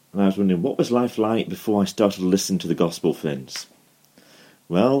 And I was wondering, what was life like before I started to listen to the Gospel Friends?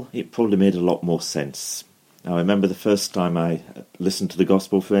 Well, it probably made a lot more sense. I remember the first time I listened to the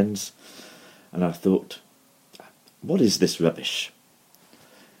Gospel Friends, and I thought, what is this rubbish?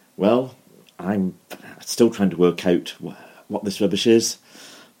 Well, I'm still trying to work out what this rubbish is,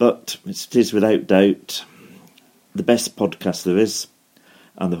 but it is without doubt the best podcast there is,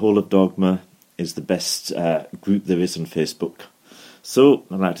 and the Whole of Dogma is the best group there is on Facebook. So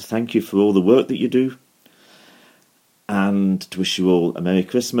I'd like to thank you for all the work that you do, and to wish you all a Merry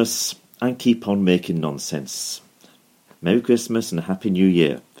Christmas, and keep on making nonsense. Merry Christmas and a Happy New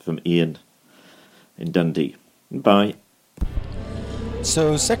Year from Ian in Dundee. Bye.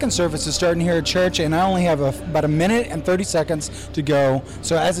 So second service is starting here at church, and I only have about a minute and 30 seconds to go.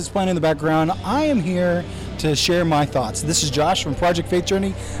 So as it's playing in the background, I am here to share my thoughts. This is Josh from Project Faith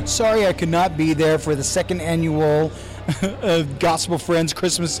Journey. Sorry I could not be there for the second annual Gospel Friends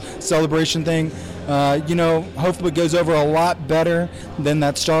Christmas celebration thing. Hopefully it goes over a lot better than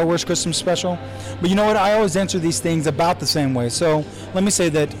that Star Wars Christmas special. But you know what? I always answer these things about the same way. So let me say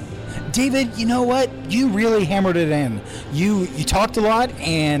that, David, you know what? You really hammered it in. You talked a lot,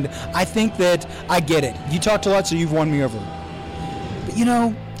 and I think that I get it. You talked a lot, so you've won me over. But you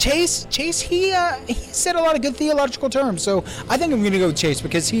know, Chase, he said a lot of good theological terms, so I think I'm going to go with Chase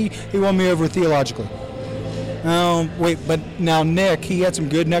because he won me over theologically. Oh, wait, but now Nick, he had some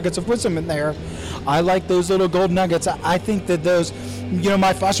good nuggets of wisdom in there. I like those little gold nuggets. I think that those,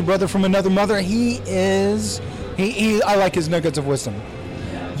 my foster brother from another mother, I like his nuggets of wisdom.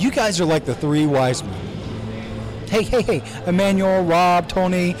 You guys are like the three wise men. Hey, Emmanuel, Rob,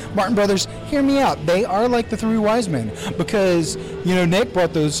 Tony, Martin Brothers, hear me out. They are like the three wise men because, Nick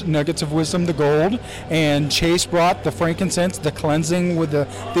brought those nuggets of wisdom, the gold, and Chase brought the frankincense, the cleansing with the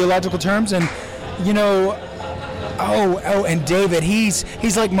theological terms, and, and David,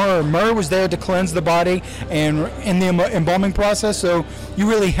 he's like Myrrh. Myrrh was there to cleanse the body and in the embalming process, so you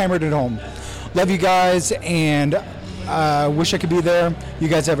really hammered it home. Love you guys, and wish I could be there. You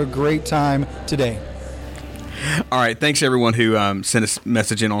guys have a great time today. All right, thanks everyone who sent us a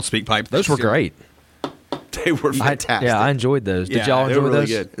message in on SpeakPipe. Those were great. They were fantastic. I enjoyed those. Did y'all they enjoy were really those?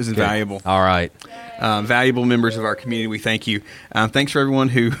 good. It was invaluable. All right. Valuable members of our community, we thank you. Thanks for everyone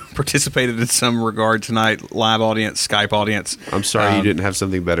who participated in some regard tonight, live audience, Skype audience. I'm sorry you didn't have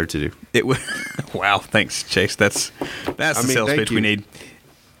something better to do. It was wow. Thanks, Chase. That's the sales pitch we need.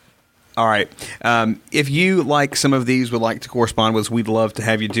 All right. If you like some of these, would like to correspond with us, we'd love to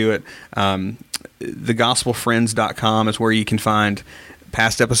have you do it. TheGospelFriends.com is where you can find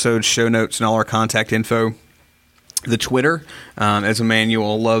past episodes, show notes, and all our contact info. The Twitter, as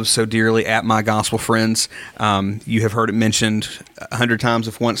Emmanuel loves so dearly, at My Gospel Friends. You have heard it mentioned 100 times,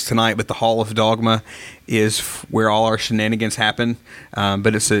 if once tonight, but the Hall of Dogma is where all our shenanigans happen.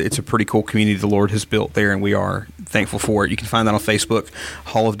 But it's a pretty cool community the Lord has built there, and we are thankful for it. You can find that on Facebook,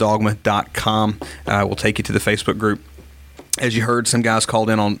 hallofdogma.com. We'll take you to the Facebook group. As you heard, some guys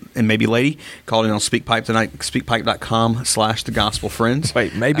called in on, and maybe lady, called in on SpeakPipe tonight, speakpipe.com/thegospelfriends.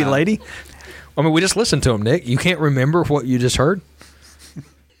 Wait, maybe lady? I mean, we just listened to him, Nick. You can't remember what you just heard?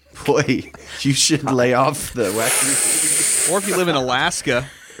 Boy, you should lay off the wacky. Or if you live in Alaska,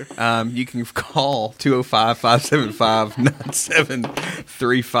 you can call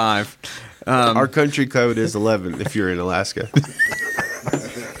 205-575-9735. Our country code is 11 if you're in Alaska.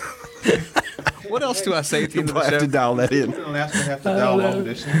 What else do I say at the end of the I have show? to dial that in. In Alaska, have to dial long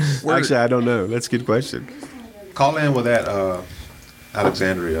distance. Actually, I don't know. That's a good question. Call in with that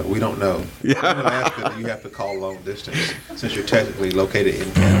Alexandria. We don't know. Yeah. In Alaska, you have to call long distance since you're technically located in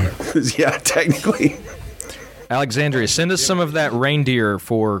Canada. Yeah, technically. Alexandria, send us some of that reindeer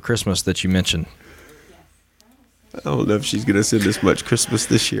for Christmas that you mentioned. I don't know if she's going to send us much Christmas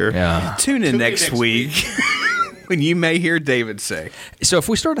this year. Yeah. Tune in next week when you may hear David say. So if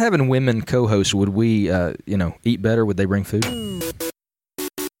we started having women co-hosts, would we, eat better? Would they bring food?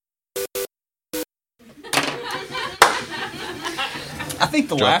 I think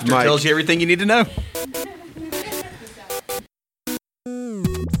the Drop the laughter mic. tells you everything you need to know.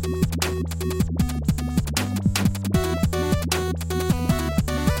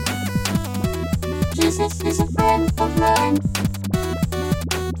 Jesus is a friend of mine.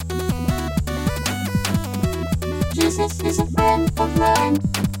 Jesus is a friend of mine.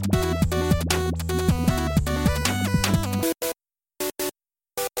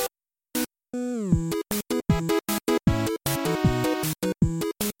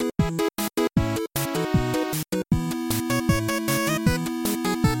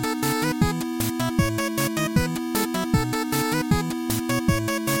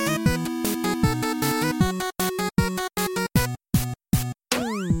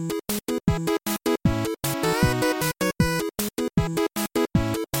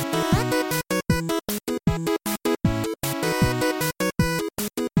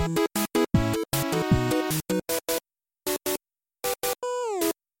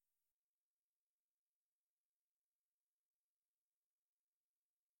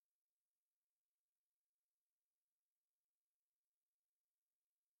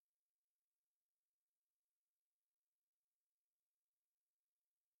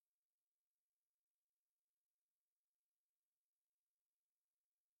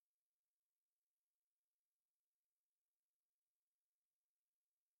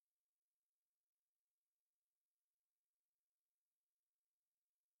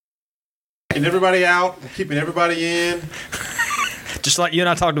 Getting everybody out, keeping everybody in. Just like you and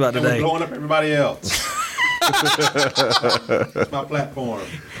I talked about And today. we're blowing up everybody else. That's my platform.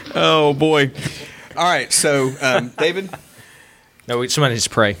 Oh, boy. All right, so, David? No, somebody needs to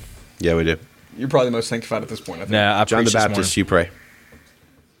pray. Yeah, we do. You're probably the most sanctified at this point, I think. Nah, I John the preached this Baptist, you pray.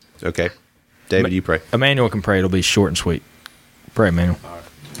 Okay. David, you pray. Emmanuel can pray. It'll be short and sweet. Pray, Emmanuel.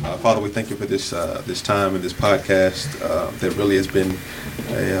 Father, we thank you for this time and this podcast that really has been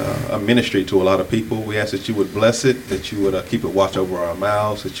a ministry to a lot of people. We ask that you would bless it, that you would keep it watch over our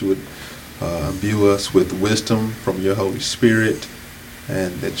mouths, that you would imbue us with wisdom from your Holy Spirit,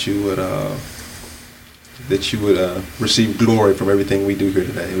 and that you would receive glory from everything we do here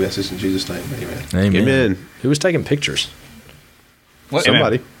today. We ask this in Jesus' name. Amen. Amen. Amen. Who was taking pictures? What?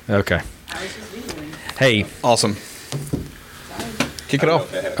 Somebody. Okay. Hey. Awesome. Kick it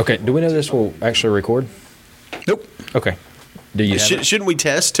off. Okay. Do we know this will actually record? Nope. Okay. Do you? Shouldn't we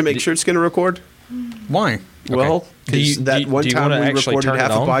test to make sure it's going to record? Why? Well, Do you- because that do one you time wanna we actually recorded turn it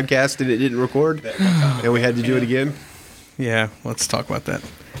half a on? podcast and it didn't record, and we had to do it again. Yeah, let's talk about that.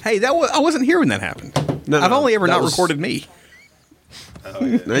 Hey, I wasn't here when that happened. I've only ever that not was- recorded me. No,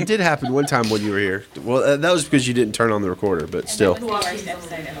 it did happen one time when you were here. Well, that was because you didn't turn on the recorder, but still.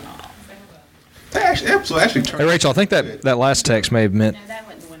 Actually, Hey, Rachel, I think that last text may have meant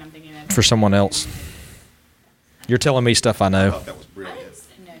for someone else. You're telling me stuff I know. that was brilliant.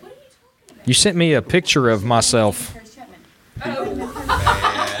 You sent me a picture of myself.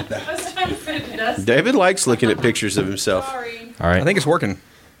 David likes looking at pictures of himself. All right. I think it's working.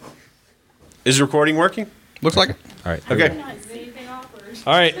 Is the recording working? Looks like it. All right. Okay.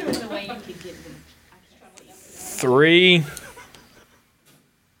 All right. 3.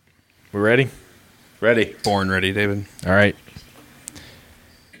 We ready? Ready. Born ready, David. All right.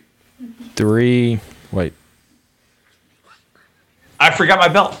 3. Wait. I forgot my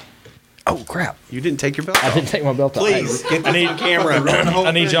belt. Oh crap! You didn't take your belt off. I didn't take my belt off. Please, get I need on camera. I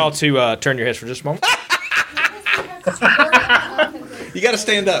need y'all to turn your heads for just a moment. You got to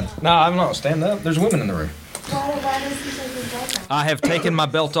stand up. No, I'm not stand up. There's women in the room. I have taken my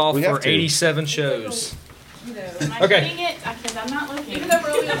belt off We have for to. 87 shows. Am I Okay. getting it? Because I'm not looking. Even though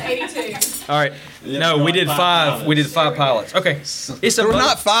we're only on 82. All right. No, we did 5. We did 5 pilots. Okay. It's There were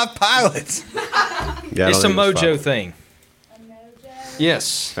not 5 pilots. Yeah, I don't It's a think it was mojo fun. thing.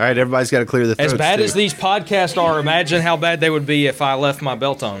 Yes. All right, everybody's got to clear the throats. As bad too. as these podcasts are, imagine how bad they would be if I left my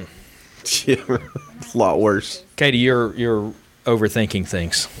belt on. Yeah, a lot worse. Katie, you're overthinking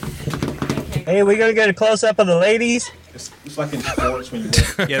things. Hey, we gonna get a close up of the ladies? It's like in sports when you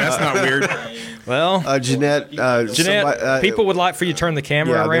Yeah, that's not weird. Well, Jeanette, Jeanette, somebody, people would like for you to turn the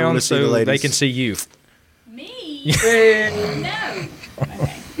camera yeah, they wanna around see the so they ladies. can see you. Me? No.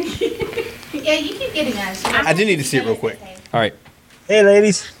 Yeah, you keep getting us. I do need to see it real quick. All right. Hey,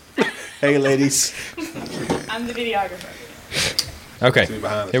 ladies. Hey, ladies. I'm the videographer. Okay.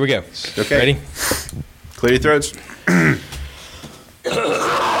 Here we go. Okay. Ready? Clear your throats.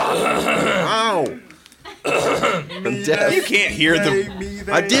 Ow. I'm deaf. You can't hear them.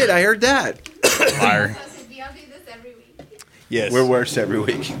 I did. I heard that. Liar. Yes. We're worse every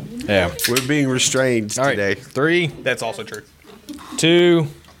week. Yeah. We're being restrained All right. today. 3, That's also true. 2.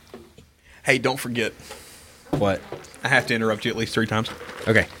 Hey, don't forget. What? I have to interrupt you at least 3 times.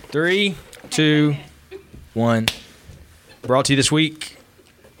 Okay. 3, 2, 1. Brought to you this week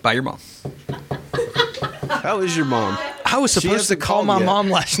by your mom. How is your mom? I was She supposed to hasn't call called my yet. mom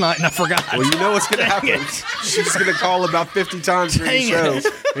last night and I forgot. Well, you know what's going to Dang happen. it. She's going to call about 50 times during the Dang show,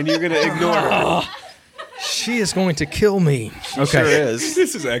 it. and you're going to ignore her. She is going to kill me. Okay. Sure is.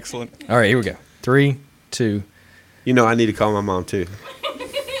 This is excellent. All right, here we go. 3, 2. You know, I need to call my mom, too.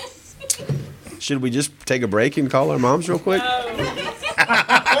 Should we just take a break and call our moms real quick?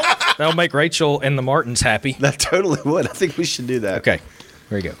 That'll make Rachel and the Martins happy. That totally would. I think we should do that. Okay.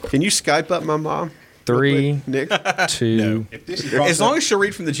 Here we go. Can you Skype up my mom? 3, Nick? 2. If this is brought As to- long as she'll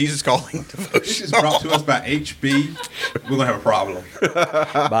read from the Jesus Calling devotion. if this is brought to us by HB, we're gonna have a problem.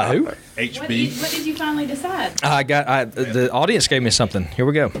 By who? HB. What did you finally decide? The audience gave me something. Here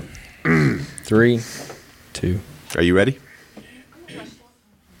we go. 3, 2. Are you ready?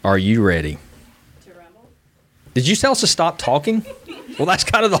 Are you ready? Did you tell us to stop talking? Well, that's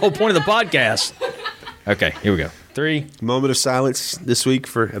kind of the whole point of the podcast. Okay, here we go. 3. Moment of silence this week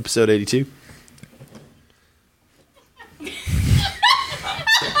for episode 82.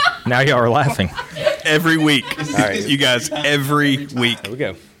 Now y'all are laughing. Every week. All right. You guys, every week. Here we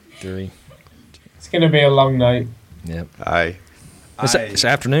go. 3. It's gonna be a long night. Yep. Aye. It's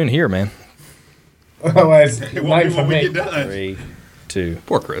afternoon here, man. Well, it's It won't night be for when we me. get done. 3, 2.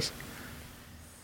 Poor Chris.